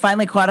reboot. It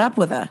finally caught up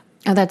with her.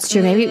 Oh, that's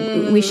true.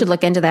 Maybe we should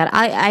look into that.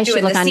 I should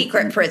Doing look the on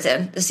secret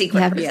prison. The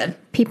secret prison.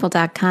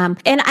 people.com.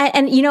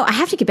 And you know, I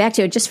have to get back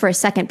to it just for a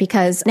second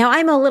because now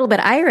I'm a little bit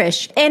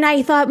Irish and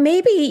I thought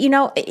maybe, you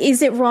know,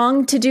 is it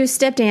wrong to do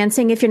step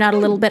dancing if you're not a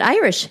little bit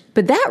Irish?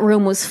 But that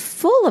room was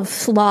full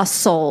of lost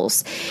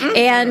souls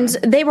and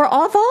they were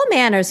of all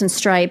manners and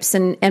stripes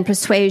and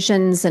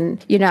persuasions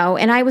and, you know,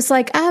 and I was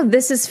like, oh,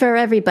 this is for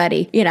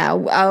everybody, you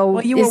know. Oh,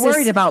 Well, you were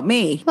worried about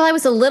me. Well, I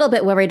was a little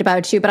bit worried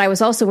about you, but I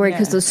was also worried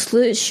because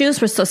those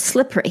shoes were so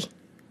slippery.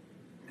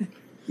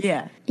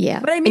 Yeah. Yeah.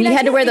 But I mean, and you I had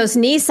to think wear those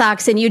knee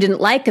socks and you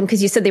didn't like them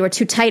because you said they were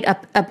too tight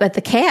up at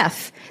the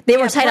calf. They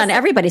were tight plus- on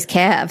everybody's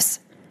calves.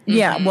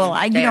 Yeah, well,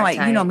 They are you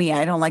tight. know me.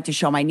 I don't like to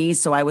show my knees,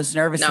 so I was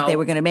nervous that No. they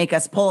were going to make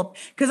us pull up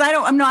because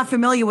I'm not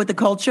familiar with the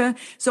culture.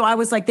 So I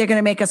was like, they're going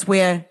to make us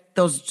wear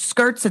those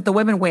skirts that the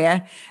women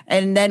wear,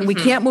 and then we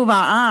can't move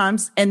our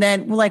arms, and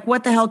then we're like,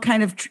 what the hell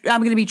kind of? I'm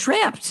going to be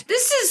trapped.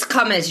 This is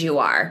Come As You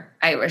Are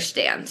Irish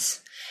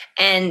dance.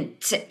 And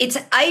it's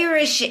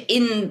Irish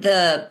in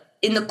the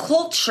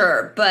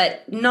culture,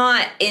 but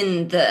not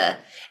in the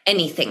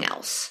anything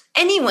else.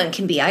 Anyone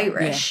can be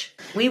Irish.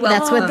 We welcome.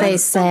 That's what they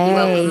say. We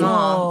welcome them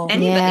all.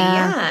 Anybody,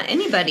 Yeah.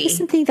 anybody.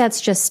 I think that's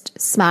just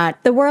smart.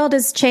 The world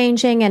is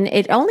changing and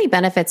it only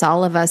benefits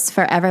all of us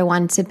for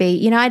everyone to be,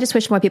 you know, I just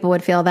wish more people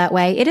would feel that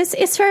way.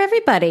 It's for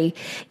everybody.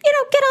 You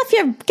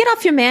know, get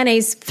off your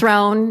mayonnaise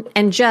throne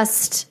and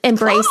just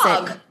embrace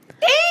Clog. it.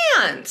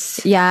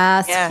 Dance.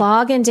 Yes, Yeah.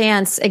 clog and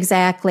dance.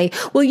 Exactly.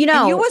 Well, you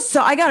know, You were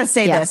so. I got to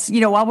say this.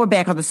 You know, while we're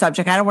back on the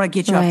subject, I don't want to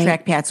get you off Right.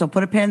 track, Pat. So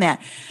put a pin in that.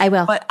 I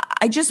will. But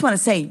I just want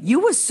to say, you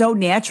were so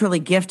naturally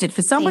gifted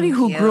for somebody Thank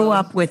who you. grew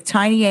up with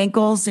tiny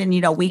ankles and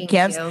weak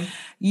calves. you.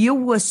 You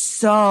were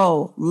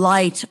so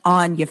light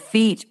on your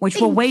feet, which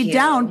were Thank weighed you.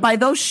 down by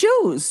those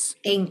shoes.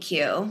 Thank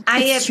you.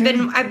 It's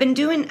true. I've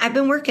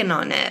been working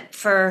on it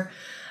for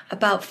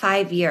about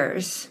 5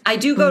 years. I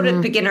do go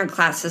to beginner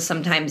classes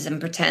sometimes and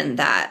pretend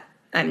that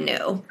I'm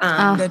new.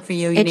 Good for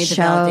you. You it need the shows.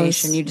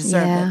 validation. You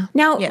deserve Yeah. it.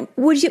 Now, Yeah.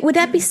 would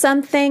that be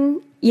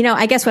something? You know,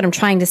 I guess what I'm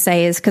trying to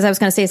say is because I was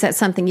going to say, is that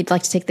something you'd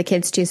like to take the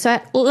kids to? So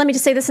let me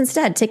just say this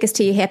instead: take us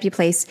to your happy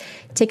place.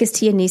 Take us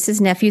to your nieces,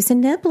 nephews,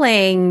 and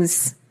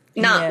nibblings.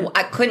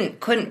 I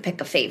couldn't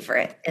pick a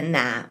favorite in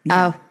that.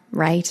 Oh,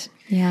 right.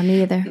 Yeah,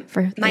 me either.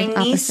 For My the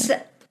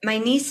opposite.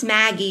 niece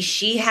Maggie,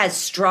 she has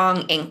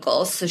strong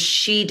ankles, so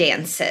she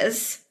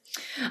dances.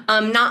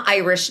 Not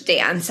Irish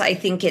dance. I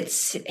think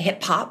it's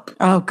hip hop.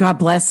 Oh, God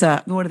bless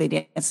her. What do they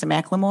dance to?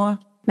 Macklemore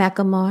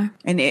Macklemore,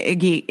 and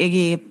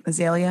Iggy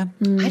Azalea.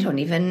 I don't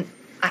even.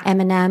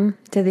 Eminem.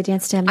 Did they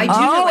dance to Eminem? I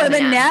do know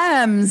Eminem.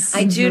 M&M's.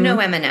 I do know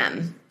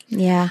Eminem.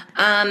 Yeah.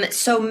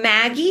 So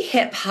Maggie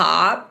hip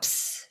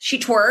hops. She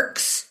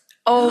twerks.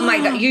 Oh my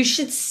God, you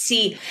should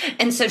see.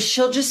 And so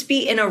she'll just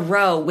be in a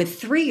row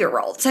with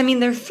 3-year-olds. I mean,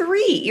 they're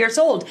 3 years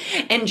old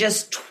and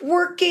just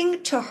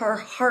twerking to her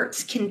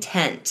heart's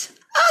content.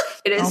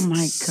 It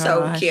is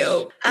so cute.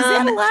 Is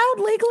that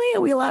allowed legally?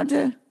 Are we allowed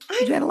to?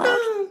 Is that allowed?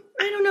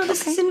 I don't know.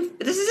 This is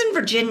in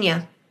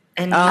Virginia.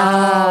 And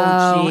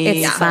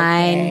It's geez.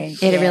 fine.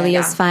 Okay. It really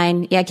is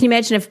fine. Yeah. Can you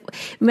imagine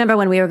remember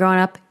when we were growing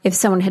up, if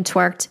someone had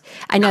twerked,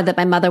 I know that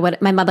my mother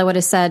would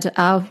have said,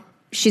 oh,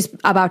 she's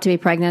about to be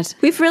pregnant.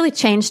 We've really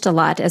changed a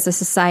lot as a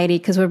society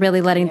because we're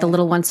really letting the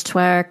little ones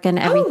twerk and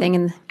everything.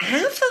 And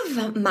half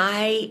of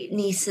my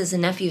nieces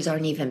and nephews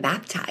aren't even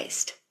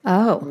baptized.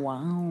 oh,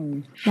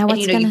 Wow. now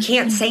what's And you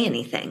can't say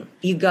anything.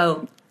 You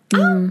go,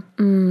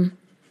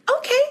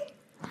 okay.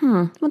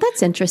 Well,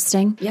 that's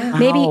interesting. Yeah.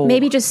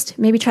 Maybe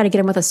try to get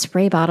him with a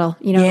spray bottle.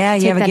 You know, Yeah,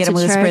 you take ever that get to him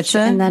with a church spritzer?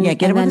 and then Yeah,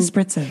 get him and with a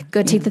then spritzer.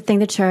 Go take the thing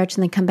to church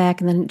and then come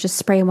back and then just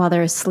spray them while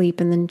they're asleep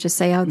and then just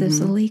say, "Oh, there's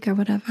a leak" or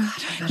whatever.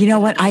 You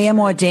know what? I am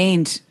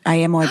ordained.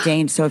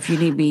 So if you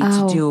need me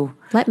to do,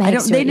 let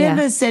Max do They it, yeah.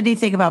 never said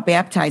anything about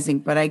baptizing,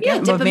 but I guess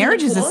dip 'em in the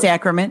marriage is a pool.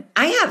 sacrament.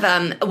 I have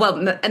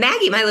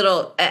Maggie, my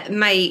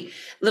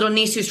little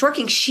niece who's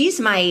working. She's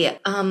my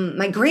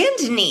my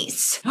grand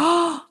niece.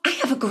 I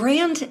have a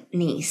grand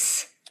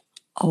niece.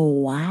 Oh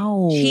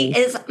wow! She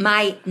is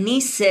my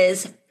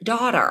niece's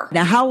daughter.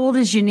 Now, how old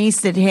is your niece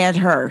that had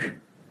her?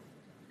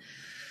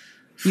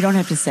 You don't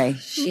have to say.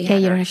 She Okay, had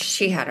you her. don't have to-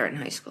 She had her in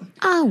high school.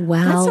 Oh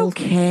well, That's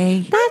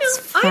okay. That's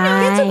fine.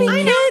 Kids will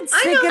be kids.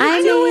 They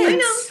can do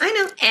it. I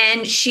know.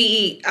 And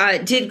she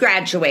did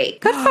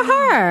graduate. Good for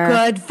her.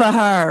 Good for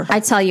her.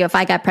 I tell you, if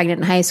I got pregnant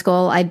in high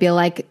school, I'd be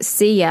like,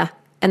 "See ya."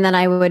 And then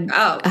I would,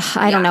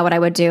 I don't know what I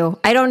would do.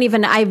 I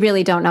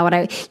really don't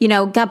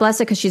know God bless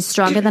her because she's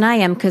stronger than I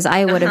am because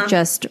I would have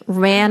just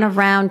ran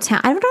around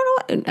town. I don't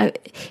know. In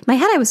my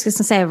head, I was just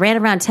going to say I ran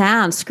around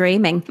town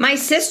screaming. My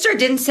sister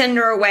didn't send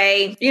her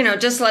away.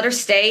 Just let her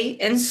stay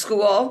in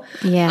school.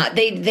 Yeah.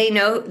 They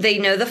know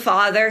the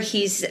father.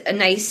 He's a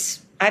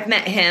nice. I've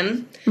met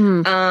him.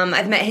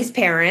 I've met his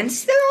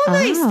parents. They're all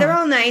nice. They're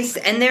all nice,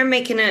 and they're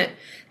making it.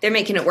 They're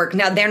making it work.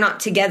 Now they're not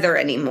together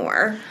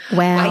anymore.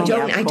 Wow. I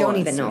don't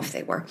even know if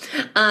they were.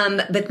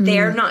 But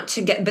they're not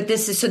together. But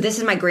this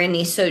is my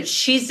grandniece. So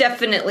she's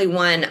definitely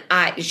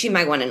she's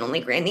my one and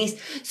only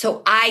grandniece.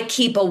 So I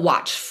keep a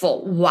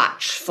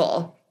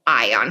watchful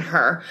eye on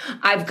her.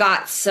 I've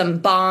got some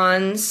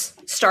bonds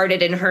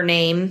started in her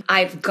name.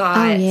 I've got.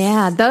 Oh,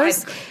 yeah.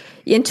 Those,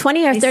 in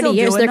 20 or 30 still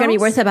years, doing they're going to be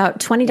those? worth about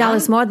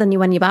 $20 more than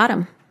when you bought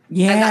them.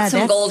 Yeah, I got some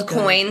that's gold good.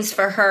 coins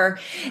for her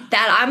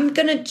that I'm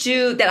going to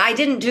do that I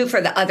didn't do for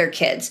the other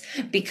kids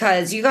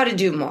because you got to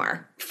do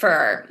more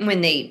for when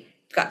they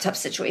got tough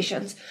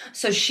situations.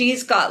 So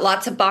she's got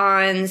lots of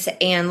bonds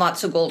and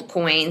lots of gold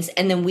coins.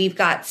 And then we've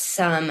got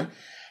some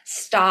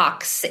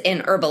stocks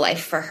in Herbalife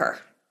for her.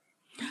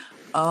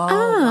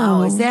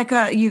 Oh, is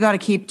that you got to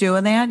keep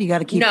doing that? You got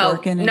to keep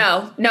working?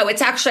 No.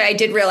 It's actually, I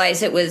did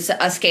realize it was a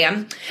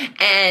scam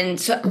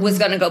and was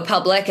going to go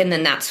public. And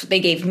then they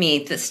gave me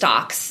the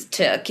stocks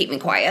to keep me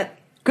quiet.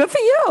 Good for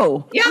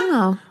you. Yeah.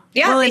 Oh.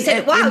 Yeah, Well, they said,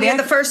 and wow, that- you're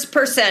the first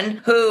person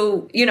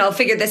who,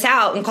 figured this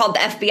out and called the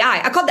FBI.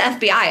 I called the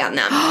FBI on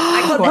them.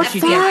 I called the course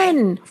you did. FBI.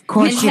 Fun. Of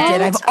course you And-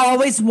 did. I've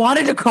always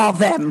wanted to call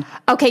them.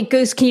 Okay,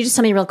 Goose, can you just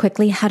tell me real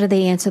quickly, how do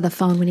they answer the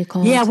phone when you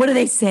call? Yeah, what do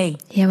they say?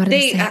 Yeah, what do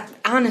they They, say?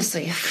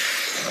 honestly,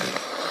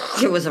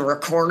 it was a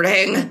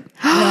recording.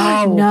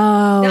 No.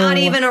 No. Not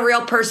even a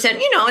real person,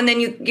 and then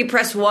you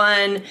press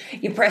 1,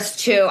 you press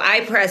 2.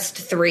 I pressed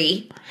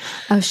 3.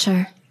 Oh,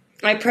 sure.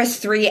 I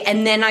pressed 3,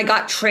 and then I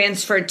got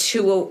transferred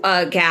to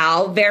a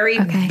gal, very,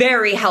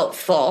 very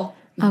helpful.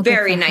 good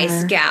Very for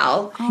nice her.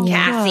 gal,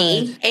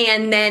 Kathy.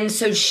 And then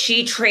so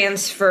she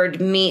transferred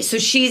me. So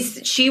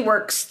she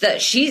works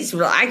she's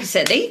like I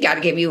said, they got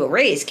to give you a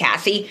raise,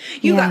 Kathy.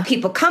 You got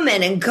people come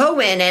in and go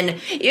in,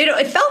 and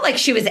it felt like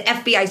she was an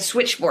FBI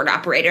switchboard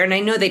operator. And I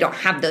know they don't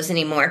have those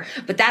anymore,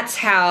 but that's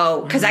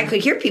how, because I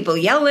could hear people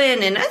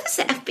yelling and this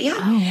is the FBI.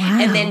 Oh, wow.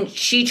 And then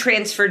she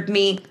transferred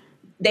me.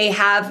 They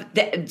have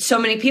so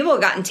many people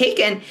have gotten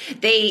taken.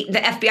 The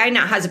FBI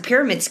now has a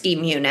pyramid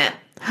scheme unit,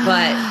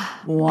 but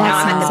now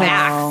I'm at the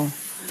back.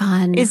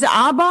 Fun. Is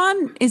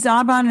Audubon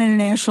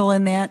International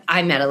in that?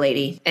 I met a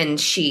lady, and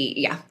she,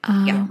 yeah.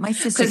 My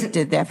sister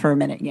did that for a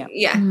minute. Yeah.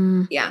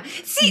 Yeah.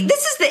 See,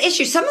 this is the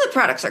issue. Some of the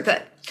products are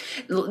good.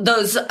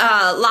 Those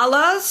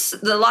Lala's,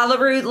 the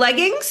LuLaRoe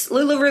leggings,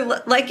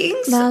 LuLaRoe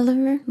leggings.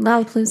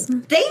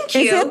 Lollapalooza. Thank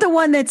you. Is that the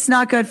one that's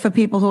not good for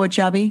people who are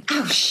chubby?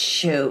 Oh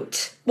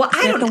shoot! Well,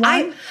 that the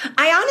one?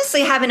 I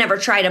honestly haven't ever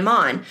tried them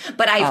on,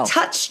 but I've Oh.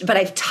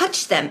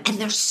 touched them, and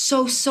they're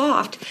so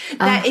soft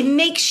that it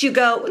makes you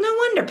go. No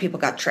wonder people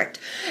got tricked.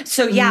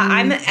 So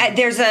yeah,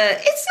 there's a.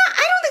 It's not.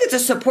 I don't think like it's a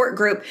support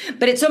group,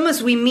 but it's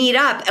almost we meet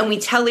up and we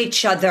tell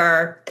each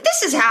other,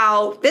 this is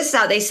how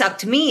they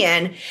sucked me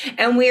in.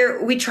 And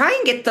we try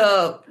and get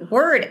the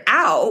word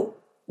out.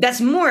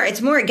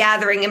 It's more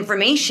gathering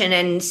information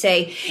and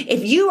say,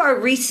 if you are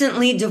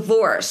recently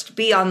divorced,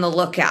 be on the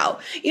lookout.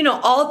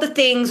 All the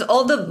things,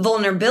 all the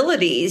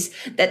vulnerabilities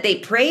that they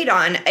preyed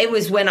on. It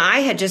was when I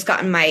had just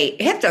gotten my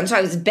hip done. So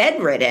I was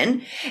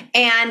bedridden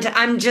and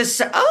I'm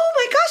just, oh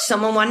my gosh,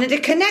 someone wanted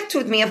to connect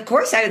with me. Of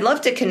course, I would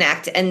love to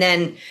connect. And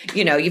then,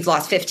 you've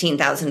lost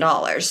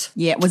 $15,000.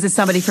 Yeah. Was it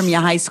somebody from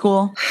your high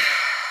school?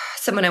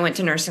 Someone I went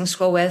to nursing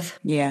school with.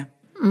 Yeah.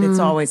 It's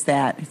always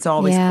that. It's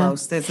always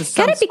close. There's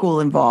some school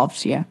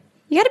involved. Yeah.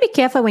 You got to be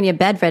careful when you're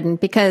bedridden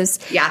because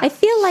I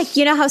feel like,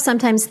 how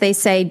sometimes they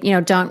say,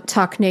 don't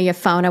talk near your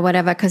phone or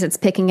whatever because it's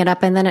picking it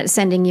up and then it's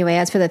sending you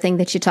ads for the thing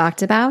that you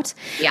talked about.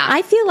 Yeah.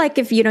 I feel like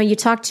if, you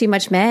talk too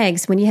much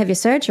mags when you have your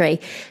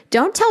surgery,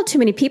 don't tell too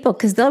many people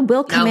because they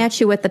will come at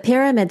you with the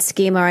pyramid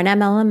scheme or an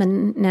MLM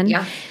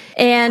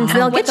and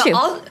they'll get you.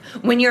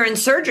 When you're in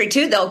surgery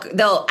too,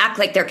 they'll act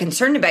like they're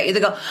concerned about you.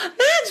 They go,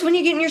 Mags, when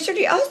you getting your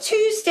surgery? Oh,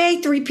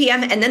 Tuesday, 3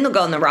 p.m. And then they'll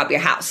go and they'll rob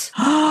your house.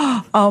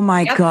 Oh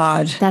my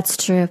God. That's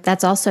true.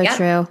 That's also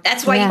true.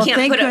 That's why you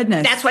can't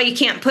that's why you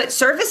can't put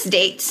service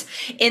dates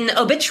in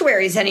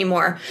obituaries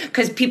anymore.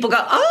 Because people go,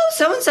 oh,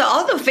 so-and-so,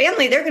 all the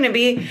family, they're going to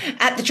be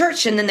at the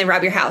church and then they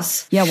rob your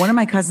house. Yeah. One of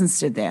my cousins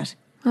did that.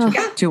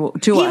 To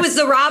us. He was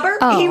the robber?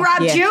 Oh. He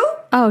robbed you?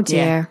 Oh dear.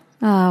 Yeah.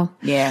 Oh.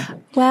 Yeah.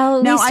 Well,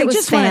 at least it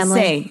was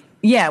family.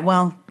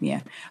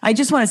 I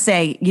just want to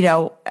say,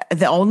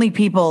 the only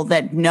people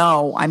that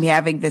know I'm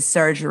having this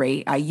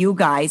surgery are you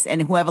guys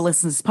and whoever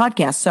listens to this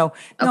podcast. So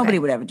nobody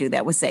would ever do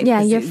that. We're safe.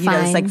 Yeah, you're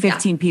fine. It's like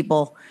 15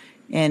 people.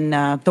 And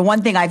the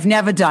one thing I've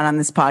never done on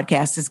this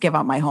podcast is give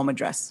out my home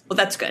address. Well,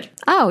 that's good.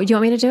 Oh, do you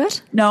want me to do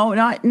it? No,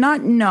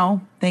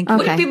 no. Thank you.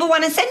 What if people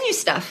want to send you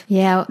stuff?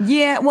 Yeah.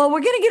 Yeah. Well,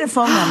 we're going to get a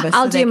phone number.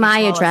 I'll do my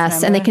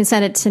address and they can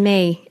send it to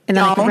me and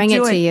then I can bring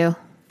it to you.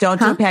 Don't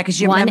do it, Pat,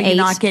 because you're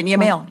not getting your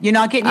mail. You're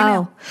not getting your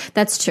mail.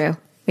 That's true.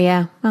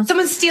 Yeah. Well,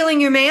 someone's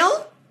stealing your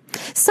mail?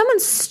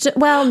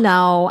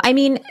 No. I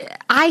mean,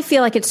 I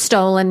feel like it's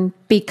stolen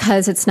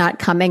because it's not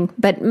coming.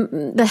 But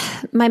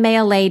my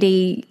mail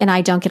lady and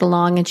I don't get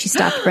along, and she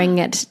stopped bringing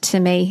it to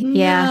me.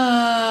 Yeah.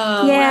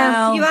 No. Yeah.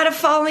 Well, you had a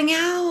falling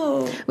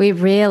out. We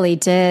really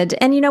did.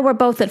 And, we're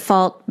both at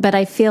fault. But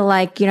I feel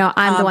like,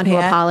 I'm the one who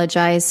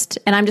apologized.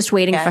 And I'm just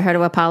waiting for her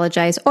to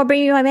apologize or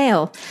bring me my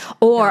mail.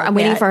 Or I'm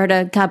waiting for her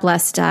to, God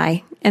bless,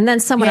 die. And then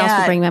someone else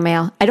will bring my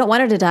mail. I don't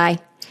want her to die.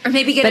 Or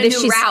maybe get a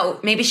new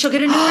route. Maybe she'll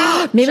get a new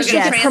route. Maybe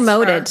she'll get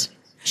promoted.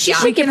 She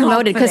should get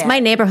promoted because my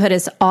neighborhood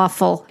is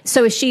awful.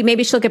 So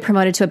maybe she'll get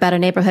promoted to a better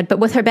neighborhood. But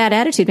with her bad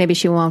attitude, maybe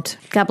she won't.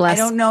 God bless.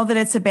 I don't know that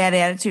it's a bad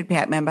attitude,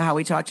 Pat. Remember how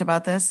we talked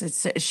about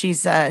this?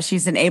 She's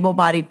an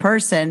able-bodied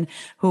person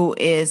who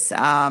is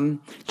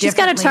she's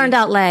got a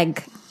turned-out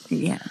leg.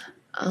 Yeah.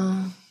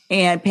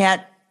 And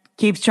Pat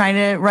keeps trying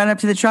to run up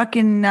to the truck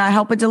and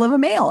help her deliver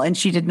mail, and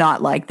she did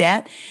not like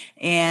that.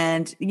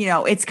 And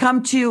it's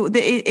come to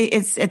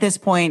it's at this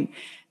point.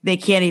 They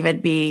can't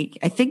even be,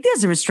 I think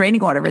there's a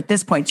restraining order at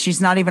this point.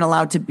 She's not even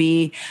allowed to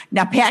be.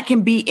 Now, Pat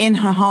can be in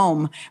her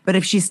home, but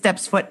if she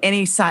steps foot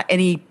any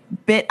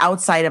bit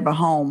outside of a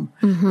home,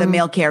 the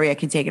mail carrier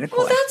can take it to court.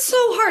 Well, that's so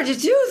hard to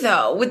do,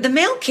 though, with the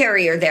mail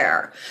carrier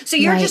there. So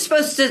you're just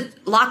supposed to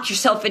lock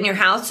yourself in your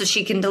house so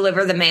she can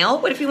deliver the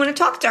mail? What if you want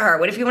to talk to her?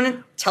 What if you want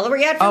to tell her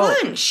what you had for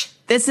lunch?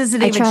 This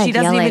isn't even, she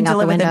doesn't even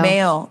deliver the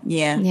mail.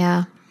 Yeah.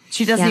 Yeah.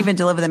 She doesn't even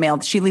deliver the mail.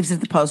 She leaves it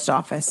at the post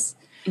office.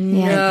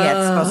 Yeah.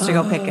 It's supposed to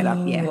go pick it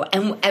up. Yeah.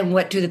 And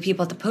what do the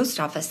people at the post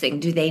office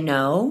think? Do they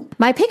know?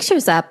 My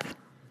picture's up.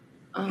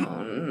 Oh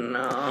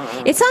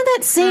no! It's on that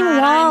same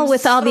wall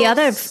with all the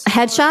other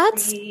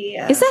headshots.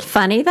 Is that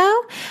funny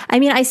though? I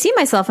mean, I see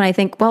myself and I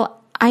think, well,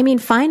 I mean,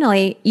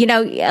 finally,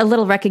 a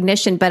little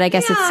recognition, but I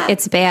guess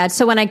it's bad.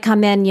 So when I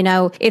come in,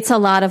 it's a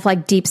lot of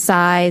like deep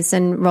sighs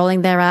and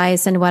rolling their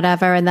eyes and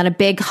whatever, and then a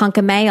big hunk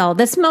of mail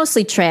that's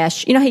mostly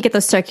trash. How you get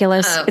those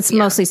circulars? It's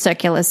mostly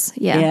circulars.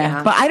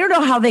 Yeah. But I don't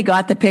know how they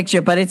got the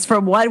picture, but it's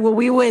from what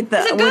we went.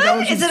 Is it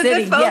good? Is it a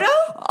good photo? Yeah.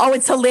 Oh,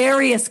 it's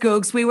hilarious,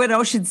 Googs. We went to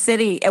Ocean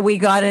City and we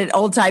got an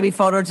old timey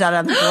photo done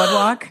on the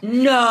boardwalk.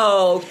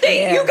 No,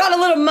 you got a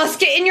little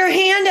musket in your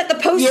hand at the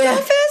post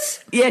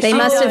office? Yeah, they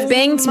must have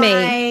binged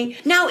me.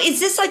 Now, is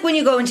this like when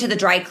you go into the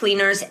dry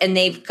cleaners and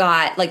they've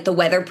got like the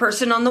weather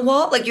person on the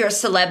wall? Like you're a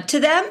celeb to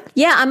them?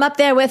 Yeah, I'm up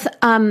there with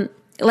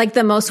like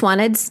the most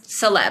wanted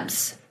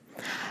celebs.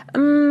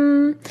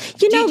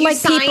 Did you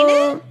sign people,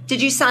 it?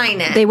 Did you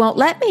sign it? They won't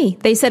let me.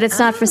 They said it's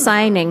not for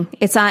signing.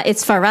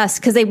 It's for us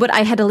because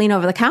I had to lean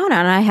over the counter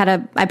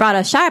and I brought a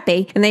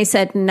Sharpie and they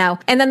said no.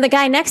 And then the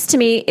guy next to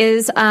me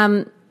is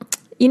an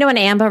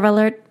Amber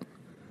Alert.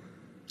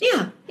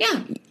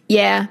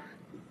 Yeah.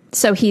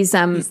 So he's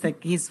one of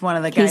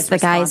the guys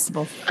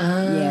responsible.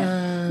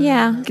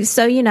 Yeah.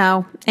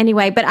 So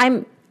anyway, but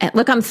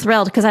I'm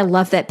thrilled because I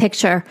love that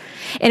picture,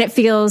 and it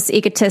feels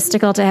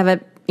egotistical to have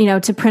it.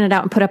 To print it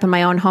out and put up in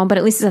my own home, but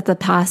at least it's at the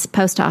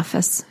post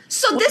office.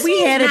 So this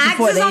means Mags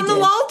is on the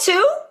wall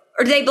too?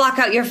 Or do they block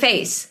out your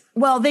face?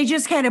 Well, they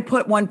just kind of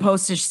put one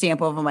postage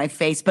stamp over my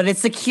face, but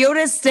it's the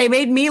cutest. They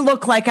made me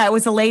look like I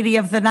was a lady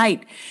of the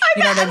night.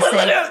 You know what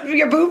I'm saying?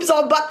 Your boobs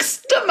all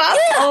buxom up.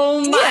 Yeah,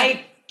 Oh my.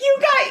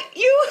 yeah.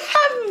 You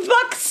have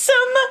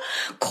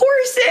buxom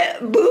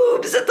corset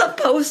boobs at the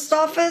post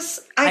office.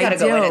 I gotta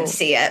go in and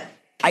see it.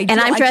 And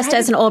I'm dressed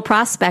as an old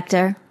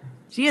prospector.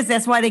 She is.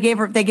 That's why they gave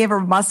her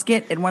a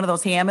musket and one of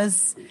those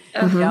hammers.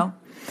 You know?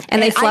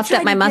 And they I fluffed tried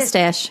up my to get-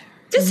 mustache.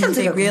 This sounds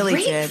They like a really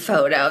great did.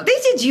 photo. They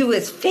did you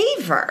a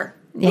favor.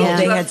 Yeah.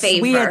 They You a had,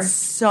 favor. we had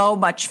so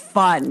much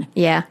fun.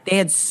 Yeah.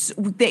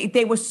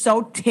 They were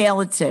so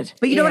talented.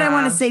 But you know what? I Yeah.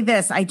 want to say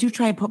this. I do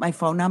try and put my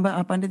phone number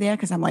up under there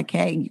because I'm like,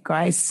 hey, you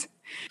guys,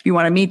 if you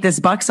want to meet this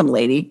buxom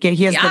lady, here's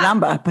the Yeah.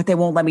 number. But they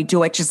won't let me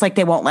do it, just like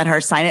they won't let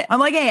her sign it. I'm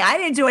like, hey, I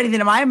didn't do anything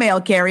to my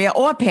mail carrier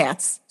or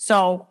Pat's.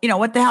 So,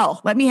 what the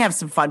hell? Let me have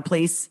some fun,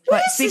 please. What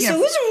But is this? speaking of-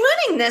 Who's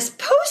running this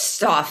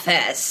post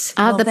office?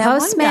 Oh, the that one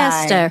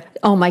postmaster.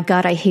 Oh my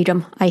God, I hate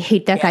him. I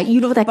hate that guy.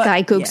 You know that but-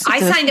 guy, Googs. I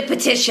signed a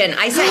petition.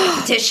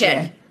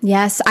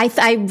 Yes,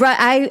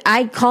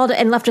 I called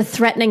and left a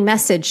threatening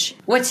message.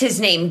 What's his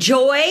name?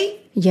 Joy?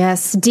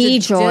 Yes, D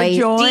Joy.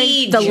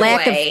 D The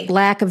Joy.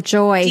 lack of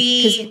joy. 'Cause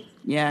D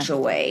Yeah.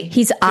 Joy.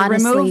 He's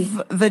honestly.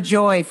 remove the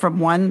joy from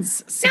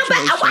one's No,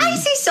 situation. but why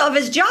does he still have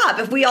his job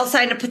if we all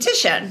signed a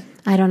petition?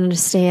 I don't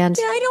understand.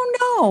 I don't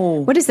know.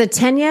 What is the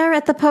tenure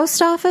at the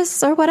post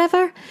office or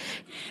whatever?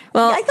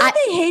 Well, I thought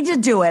they had to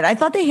do it. I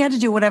thought they had to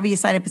do whatever you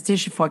sign a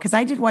petition for because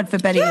I did one for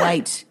Betty Yeah.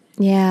 White.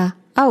 yeah.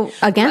 Oh,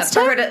 against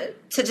For her her?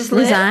 to just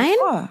live? Resign?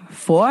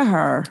 For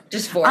her.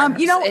 Just for her.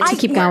 To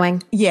keep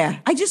going. Yeah,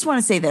 I just want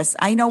to say this.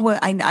 I know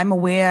I'm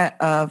aware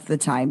of the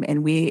time,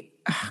 and we've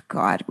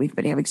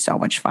been having so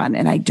much fun,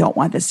 and I don't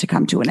want this to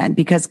come to an end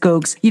because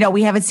Googs,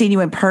 we haven't seen you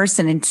in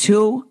person in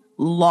too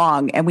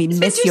long, and we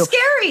miss Too you.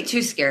 scary.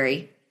 Too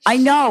scary. I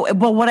know,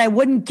 but what I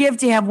wouldn't give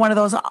to have one of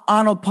those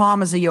Arnold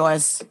Palmers of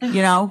yours,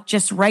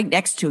 just right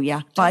next to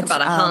you. But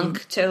About a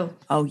hunk, too.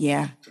 Oh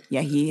yeah,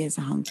 he is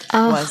a hunk.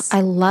 Oh, I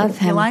love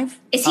He him. alive?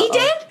 Is he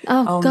dead?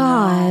 Oh,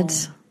 God.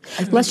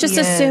 Let's just he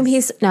assume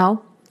is.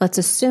 let's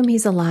assume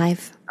he's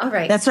alive. All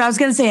right. That's what I was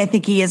going to say. I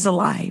think he is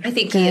alive. I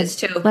think he is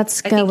too.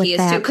 Let's I go think with he is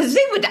that. too. Because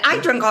I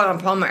drink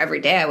Arnold Palmer every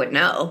day. I would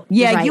know.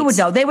 Yeah, Right. you would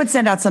know. They would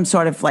send out some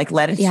sort of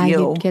letter to Yeah,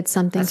 you. you'd get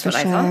something That's for what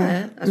I sure.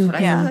 thought. That's what I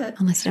thought.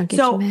 Unless you don't get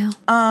So, your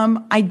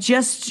mail. I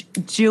just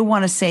do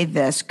want to say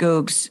this,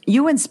 Googs.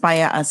 You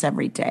inspire us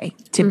every day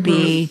to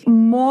be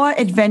more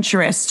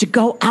adventurous, to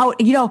go out.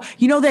 You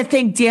know that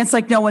thing, dance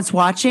like no one's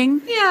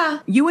watching? Yeah.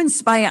 You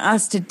inspire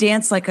us to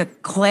dance like a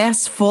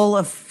class full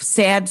of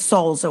sad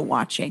souls are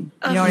watching.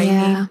 You know what I mean?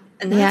 Yeah.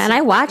 And Yeah, that's and I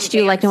a watched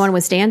fucking you like no dance. one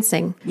was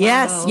dancing.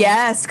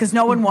 Yes, because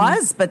no one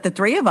was, but the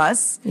three of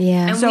us.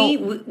 Yeah. And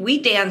So- we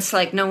dance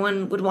like no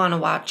one would want to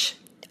watch.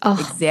 Oh,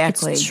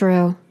 Exactly. It's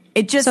true.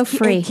 It just So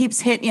free. it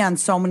keeps hitting you on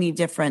so many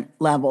different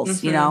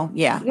levels,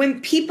 Yeah. When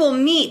people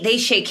meet, they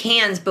shake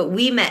hands, but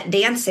we met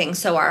dancing,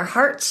 so our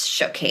hearts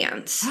shook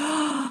hands.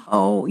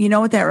 Oh, you know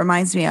what that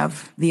reminds me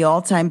of? The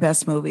all-time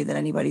best movie that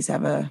anybody's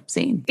ever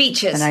seen.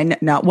 Beaches. And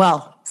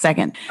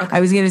second. I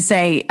was going to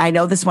say, I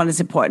know this one is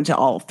important to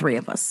all three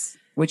of us,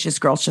 which is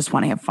Girls Just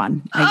Want to Have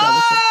Fun. I know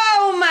it's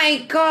Oh my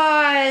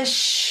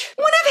gosh.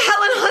 One of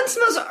Helen Hunt's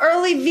most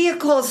early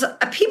vehicles.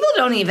 People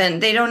don't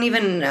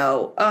even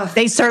know. Ugh.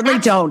 They certainly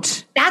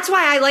don't. That's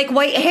why I like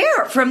white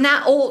hair from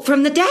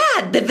the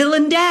dad, the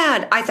villain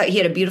dad. I thought he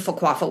had a beautiful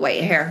coif of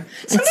white hair.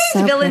 Sometimes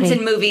so villains pretty.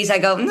 in movies, I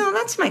go, no,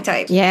 that's my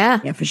type. Yeah.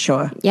 Yeah, for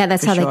sure. Yeah,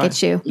 that's For how they sure.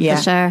 get you. Yeah.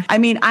 For sure. I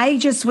mean, I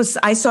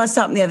saw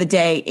something the other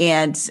day,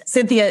 and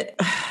Cynthia,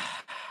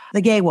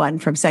 the gay one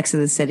from Sex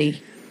and the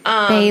City.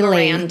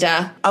 Bailey.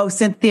 Miranda. Oh,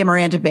 Cynthia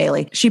Miranda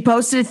Bailey. She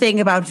posted a thing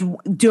about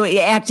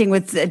acting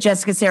with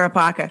Jessica Sarah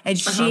Parker, and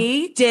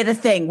she did a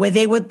thing where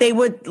they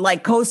would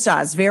like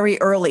co-stars very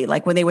early,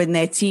 like when they were in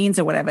their teens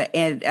or whatever.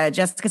 And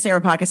Jessica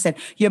Sarah Parker said,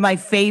 "You're my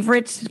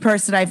favorite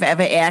person I've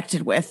ever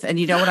acted with." And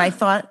you know what I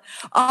thought?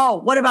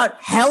 Oh, what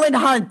about Helen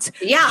Hunt?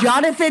 Yeah.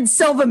 Jonathan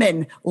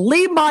Silverman,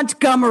 Lee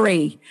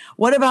Montgomery.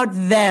 What about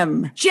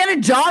them?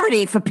 Jenna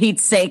Doherty, for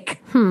Pete's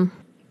sake. Yeah.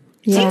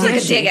 Seems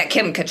like a dig at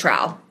Kim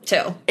Cattrall,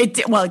 too. It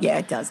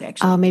does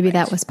actually. Oh, maybe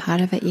that was part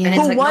of it. Yeah. And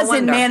it's Who like, no was in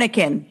wonder.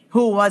 Mannequin?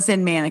 Who was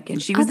in Mannequin?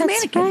 She was Oh, a that's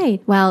mannequin.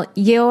 right. Well,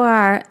 you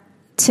are,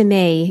 to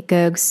me,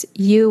 Googs,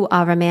 you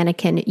are a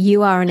mannequin.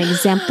 You are an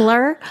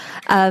exemplar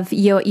of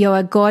you're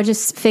a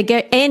gorgeous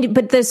figure.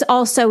 But there's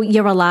also,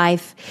 you're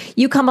alive.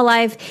 You come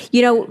alive.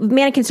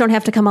 Mannequins don't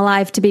have to come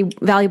alive to be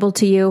valuable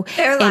to you.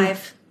 They're And-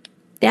 alive.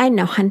 I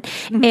know, hun.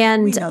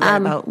 And We know that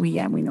about we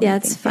know. yeah,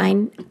 that it's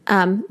thing.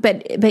 fine.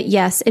 But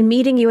yes, in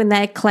meeting you in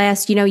that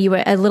class, you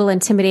were a little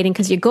intimidating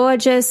because you're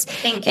gorgeous.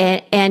 Thank you.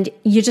 And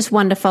you're just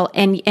wonderful.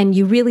 And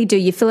you really do.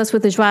 You fill us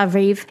with a joie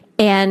vivre.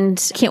 And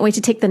can't wait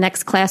to take the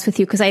next class with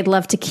you because I'd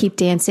love to keep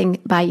dancing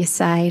by your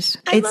side.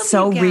 It's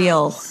so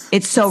real.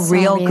 It's so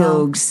real, real.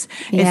 Googs.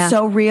 Yeah. It's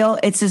so real.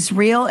 It's as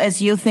real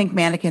as you think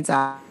mannequins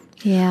are.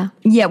 Yeah.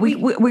 Yeah, we're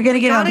going to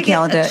get on the Gotta get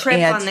calendar. a trip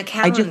and on the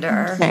I do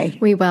calendar. say,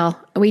 We will.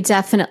 We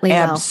definitely will.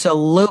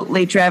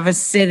 absolutely, Traverse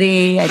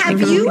City. I Have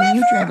think you we're gonna do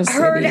ever Traverse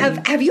heard City.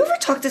 of? Have you ever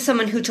talked to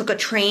someone who took a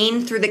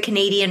train through the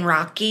Canadian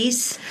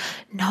Rockies?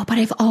 No, but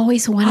I've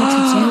always wanted to do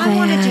that. I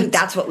want to do.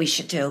 That's what we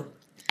should do.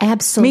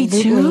 Absolutely.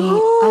 Me too.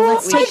 Oh,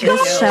 let's We take should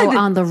this do. show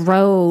on the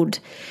road.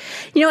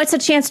 You know, it's a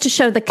chance to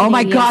show the Oh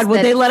my Canadians God, would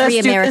that they let us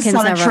free do this Americans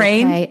on a are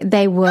train? okay.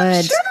 They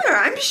would.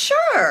 I'm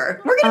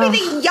sure. We're going to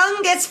be the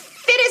youngest,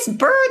 fittest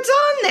birds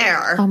on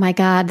there. Oh my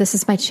God, this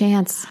is my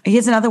chance.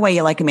 Here's another way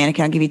you like a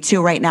mannequin. I'll give you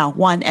 2 right now.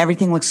 1,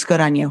 everything looks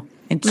good on you.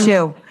 And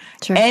 2,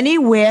 True.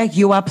 anywhere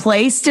you are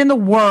placed in the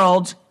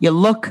world, you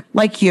look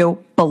like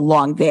you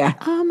belong there.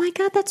 Oh my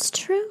God, that's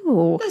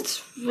true.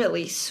 That's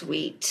really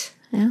sweet.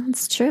 Yeah,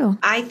 it's true.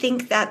 I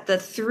think that the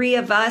 3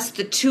 of us,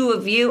 the 2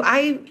 of you,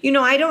 I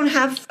don't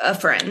have a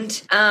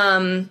friend.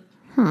 I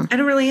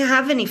don't really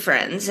have any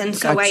friends, and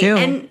so Got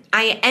you.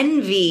 I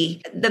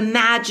envy the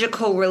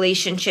magical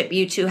relationship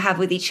you 2 have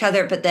with each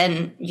other. But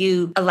then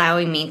you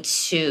allowing me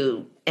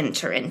to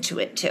enter into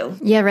it too.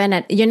 You're in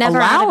it. You're never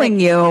Allowing out of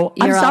it. you.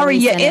 I'm You're sorry,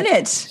 always you're in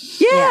it.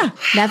 Yeah.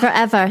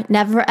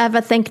 Never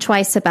ever think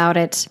twice about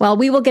it. Well,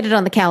 we will get it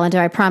on the calendar,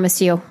 I promise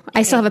you.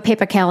 I still have a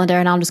paper calendar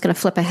and I'm just going to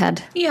flip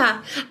ahead.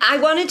 Yeah, I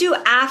want to do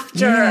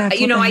after. Yeah,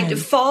 flip I ahead. do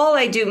fall.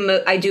 I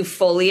do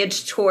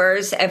foliage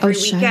tours every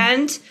sure.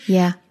 weekend.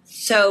 Yeah.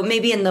 So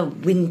maybe in the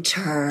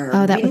winter.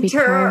 Oh, that would be Winter.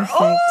 perfect.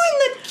 Oh,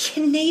 in the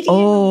Canadian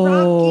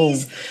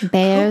Rockies.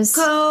 Bears,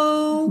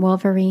 Cocoa.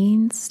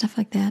 Wolverines, stuff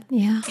like that.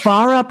 Yeah.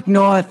 Far up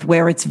north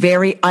where it's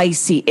very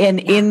icy and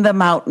in the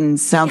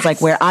mountains sounds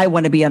like where I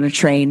want to be on a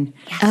train.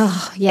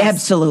 Oh, yes.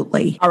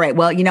 Absolutely. All right.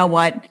 Well, you know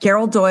what?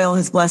 Carol Doyle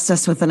has blessed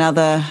us with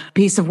another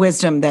piece of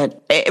wisdom that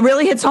it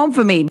really hits home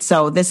for me.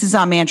 So this is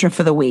our mantra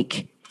for the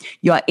week.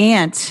 Your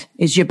aunt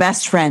is your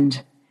best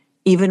friend,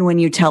 even when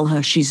you tell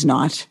her she's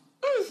not.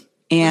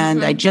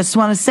 And I just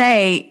want to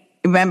say,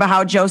 remember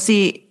how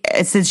Josie,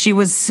 since she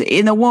was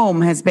in the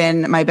womb, has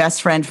been my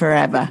best friend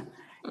forever.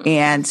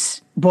 And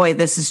boy,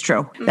 this is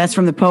true. That's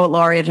from the poet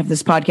laureate of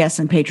this podcast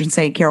and patron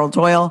saint, Carol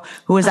Doyle,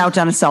 who has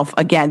outdone herself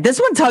again.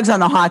 This one tugs on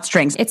the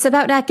heartstrings. It's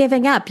about not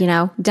giving up, you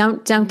know.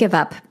 Don't give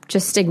up.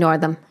 Just ignore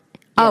them.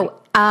 Oh,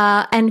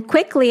 and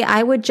quickly,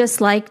 I would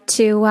just like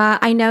to,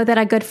 I know that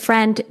our good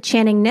friend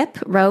Channing Nip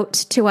wrote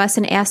to us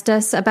and asked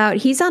us about,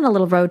 he's on a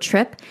little road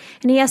trip,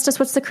 and he asked us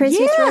what's the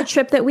craziest road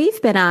trip that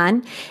we've been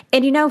on.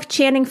 And you know,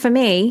 Channing, for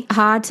me,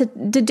 hard to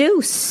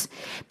deduce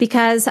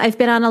because I've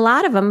been on a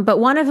lot of them, but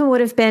one of them would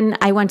have been,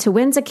 I went to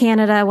Windsor,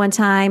 Canada one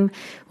time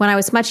when I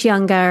was much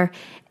younger,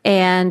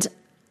 and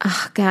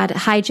oh God,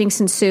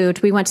 hijinks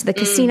ensued. We went to the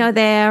casino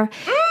there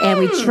and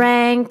we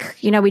drank,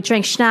 we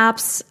drank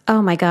schnapps.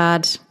 Oh my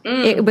God.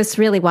 It was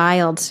really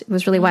wild. It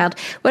was really wild.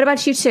 What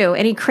about you 2?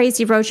 Any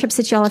crazy road trips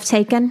that y'all have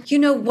taken?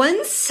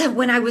 Once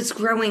when I was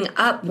growing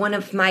up, one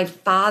of my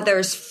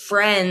father's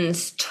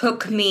friends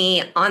took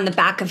me on the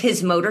back of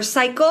his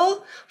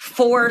motorcycle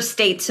 4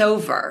 states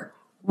over.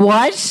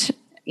 What?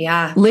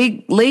 Yeah.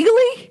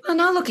 Legally? Well,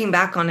 now looking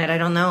back on it, I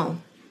don't know.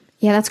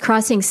 Yeah, that's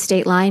crossing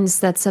state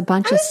lines. That's a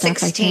bunch I of was stuff,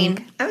 16. I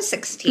think. I was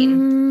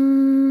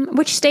 16.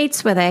 Which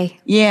states were they?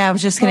 Yeah, I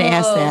was just going to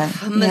ask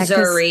that.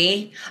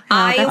 Missouri,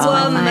 that's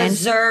Iowa, fine.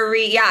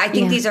 Missouri. Yeah, I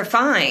think these are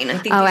fine. I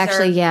think Oh, these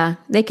actually, are, yeah.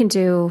 They can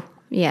do,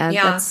 Yeah.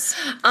 that's...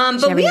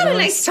 But we had a Cherry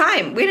nice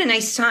time. We had a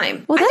nice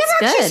time. Well, I never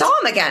that's actually good. saw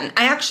him again.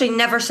 I actually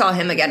never saw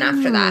him again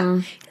after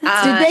that.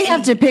 Did they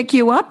have to pick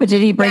you up or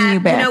did he bring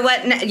you back? You know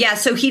what? Yeah,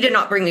 so he did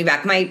not bring me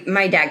back.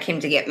 My dad came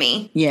to get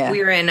me. Yeah.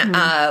 We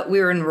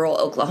were in rural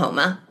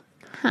Oklahoma.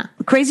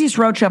 Craziest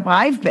road trip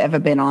I've ever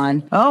been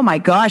on. Oh my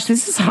gosh,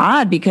 this is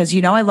hard because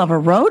I love a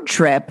road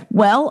trip.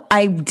 Well,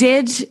 I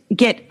did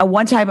get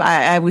one time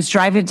I was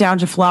driving down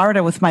to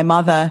Florida with my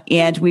mother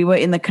and we were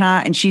in the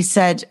car and she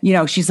said,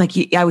 she's like,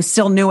 I was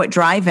still new at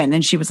driving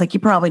and she was like, you're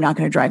probably not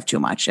going to drive too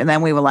much. And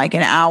then we were like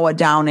an hour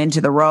down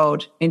into the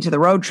road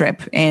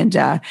trip.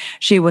 And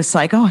she was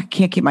like, oh, I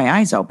can't keep my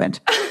eyes open.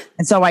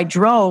 And so I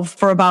drove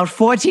for about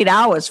 14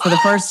 hours for the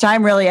first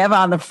time really ever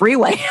on the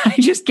freeway. I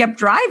just kept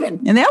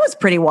driving. And that was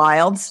pretty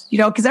wild,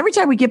 because every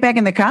time we get back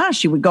in the car,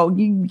 she would go,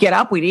 you get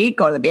up, we'd eat,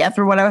 go to the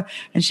bathroom, whatever.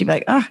 And she'd be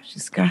like, oh,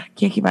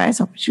 can't keep my eyes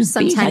open. She was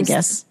beat, I Sometimes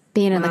guess.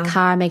 being in the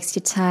car makes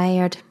you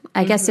tired.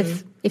 I guess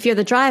if you're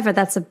the driver,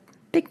 that's a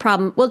big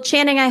problem. Well,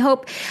 Channing, I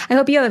hope you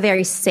have a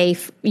very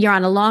safe. You're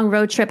on a long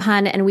road trip,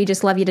 hun, and we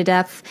just love you to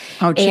death.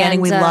 Oh, Channing,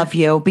 And, we love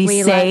you. Be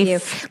we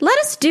safe. Love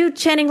you.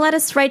 Channing, let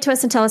us write to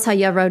us and tell us how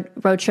your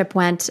road trip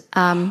went.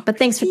 But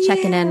thanks for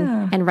checking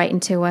in and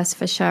writing to us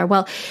for sure.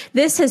 Well,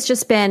 this has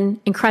just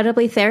been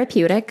incredibly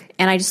therapeutic,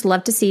 and I just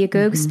love to see you,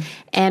 Googs,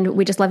 and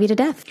we just love you to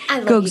death. I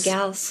love Googs. you,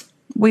 gals.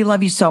 We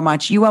love you so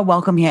much. You are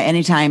welcome here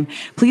anytime.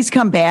 Please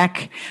come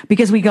back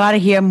because we got to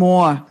hear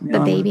more. The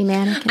baby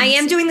mannequin. I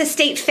am doing the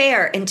state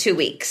fair in 2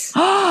 weeks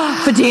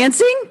For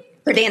dancing?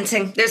 for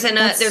dancing. There's an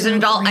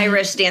adult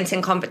Irish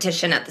dancing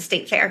competition at the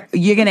state fair.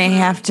 You're going to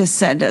have to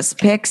send us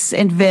pics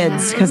and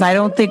vids because I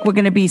don't think we're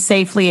going to be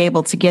safely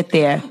able to get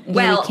there.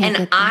 Well, can't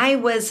and get there. I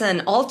was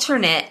an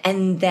alternate,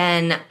 and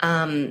then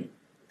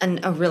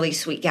a really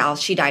sweet gal.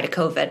 She died of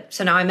COVID.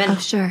 So now I'm in. Oh,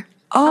 sure.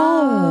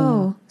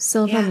 Oh.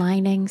 Silver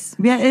linings.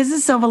 Yeah, is the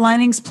Silver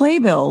Linings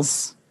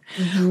Playbills?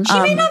 She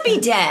may not be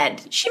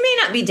dead. She may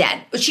not be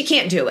dead, but she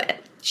can't do it.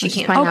 She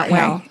can't. Probably not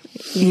well.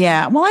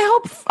 Yeah. Well,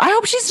 I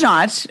hope she's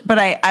not, but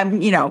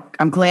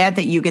I'm glad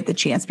that you get the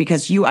chance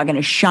because you are going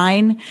to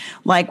shine.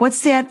 Like,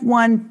 what's that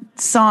one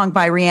song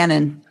by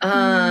Rhiannon?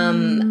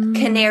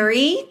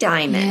 Canary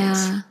Diamond.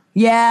 Yeah.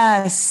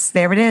 Yes,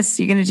 there it is.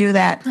 You're going to do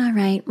that. All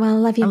right. Well, I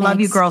love you, I love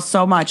you, Megs. girl,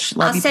 so much.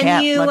 Love I'll you, send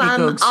Pat. you. Love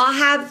you, Googs.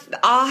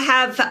 I'll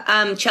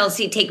have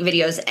Chelsea take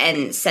videos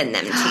and send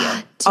them to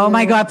you. Oh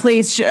my God,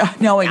 please.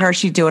 Knowing her,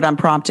 she'd do it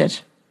unprompted.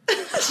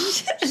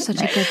 She's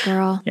such a good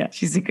girl. Yeah,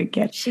 she's a good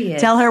kid. She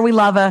is. Tell her we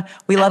love her.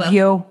 We love will.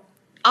 you.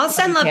 I'll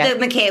send love Yeah. to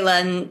Michaela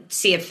and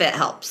see if it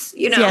helps.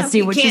 You know, Yeah,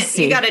 see what you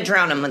see. You got to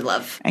drown him with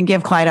love. And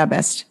give Clyde our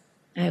best.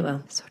 I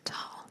will. So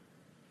tall.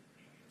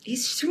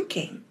 He's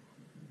shrinking.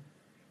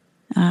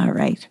 All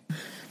right.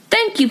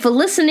 Thank you for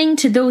listening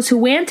to Those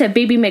Who Rant, a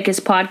Baby Makers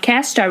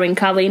podcast starring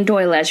Colleen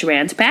Doyle as your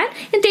Aunt Pat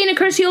and Dana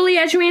Curcioli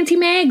as your Auntie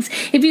Megs.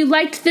 If you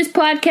liked this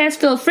podcast,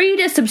 feel free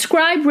to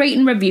subscribe, rate,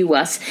 and review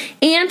us.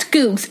 Aunt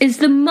Googs is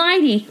the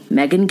mighty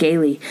Megan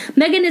Gailey.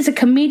 Megan is a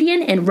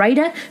comedian and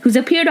writer who's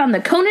appeared on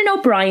The Conan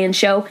O'Brien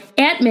Show,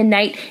 At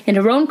Midnight, and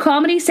her own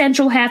Comedy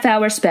Central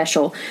half-hour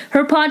special.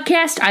 Her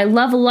podcast, I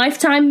Love a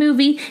Lifetime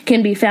Movie,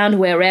 can be found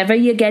wherever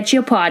you get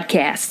your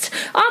podcasts.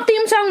 Our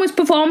theme song was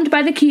performed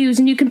by The Q's,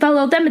 and you can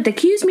follow them at The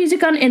Q's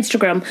Music on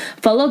Instagram.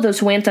 Follow Those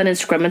Who Rant on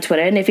Instagram and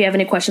Twitter, and if you have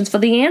any questions for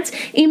the ants,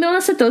 email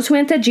us at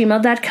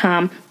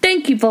thosewhorant@gmail.com.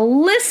 Thank you for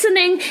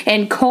listening,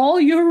 and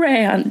call your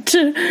aunt.